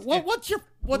 Yes. What's your...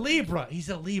 What? Libra. He's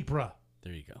a Libra.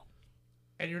 There you go.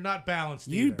 And you're not balanced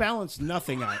You either. balance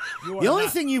nothing out. You are The only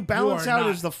not. thing you balance You are out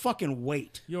not. is the fucking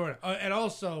weight. You're and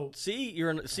also See, you're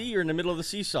in the middle of the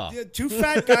seesaw. Two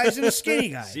fat guys and a skinny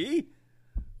guy. See?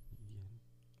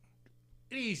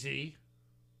 easy.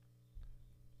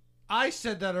 I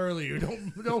said that earlier.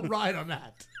 Don't ride on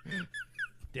that,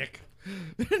 dick.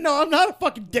 No, I'm not a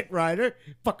fucking dick rider.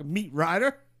 Fucking meat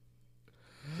rider.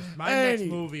 My next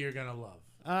movie you're gonna love.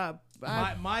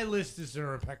 My list is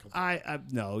impeccable.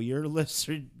 No, your lists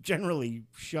are generally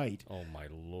shite. Oh my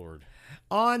lord.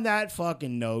 On that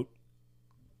fucking note,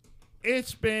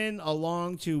 it's been a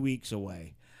long 2 weeks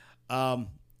away. I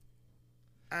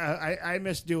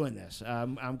miss doing this.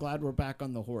 I'm glad we're back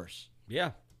on the horse.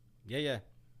 Yeah. Yep.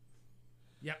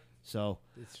 So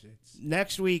It's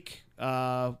next week,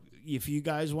 if you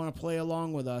guys want to play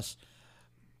along with us,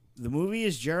 the movie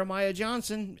is Jeremiah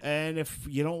Johnson, and if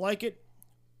you don't like it,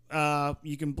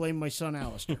 you can blame my son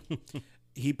Alistair.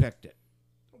 He picked it.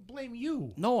 Don't blame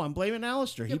you. No, I'm blaming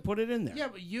Alistair. He put it in there. Yeah,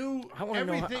 but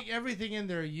everything in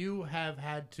there you have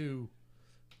had to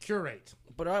curate.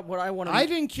 But I want to. I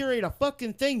didn't curate a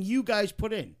fucking thing you guys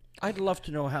put in. I'd love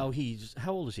to know how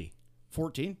old is he?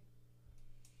 14.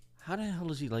 How the hell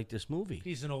does he like this movie?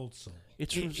 He's an old soul.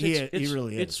 He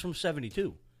really is. It's from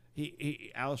 72.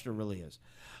 Alistair really is.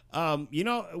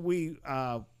 We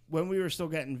when we were still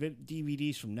getting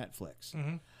DVDs from Netflix,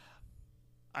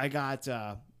 I got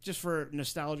just for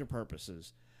nostalgia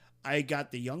purposes, I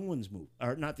got the Young Ones movie,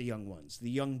 or not the Young Ones, the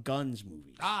Young Guns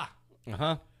movies. Ah,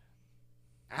 Uh-huh.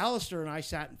 Alistair and I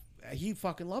sat. He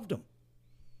fucking loved him.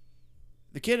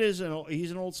 The kid he's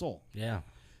an old soul. Yeah.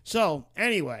 So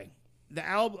anyway,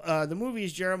 the movie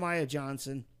is Jeremiah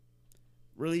Johnson,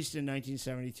 released in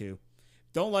 1972.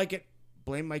 Don't like it?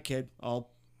 Blame my kid. I'll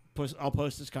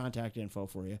post his contact info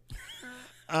for you.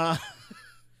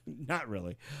 Not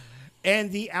really.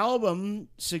 And the album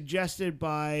suggested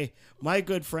by my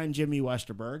good friend Jimmy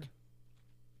Westerberg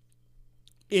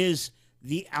is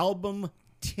the album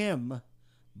Tim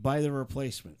by The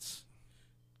Replacements.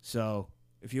 So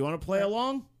if you want to play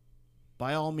along,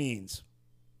 by all means.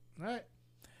 All right.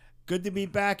 Good to be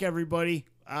back, everybody.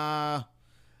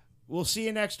 We'll see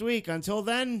you next week. Until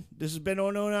then, this has been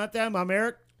Oh No Not Them. I'm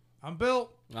Eric. I'm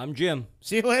Bill. I'm Jim.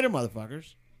 See you later,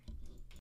 motherfuckers.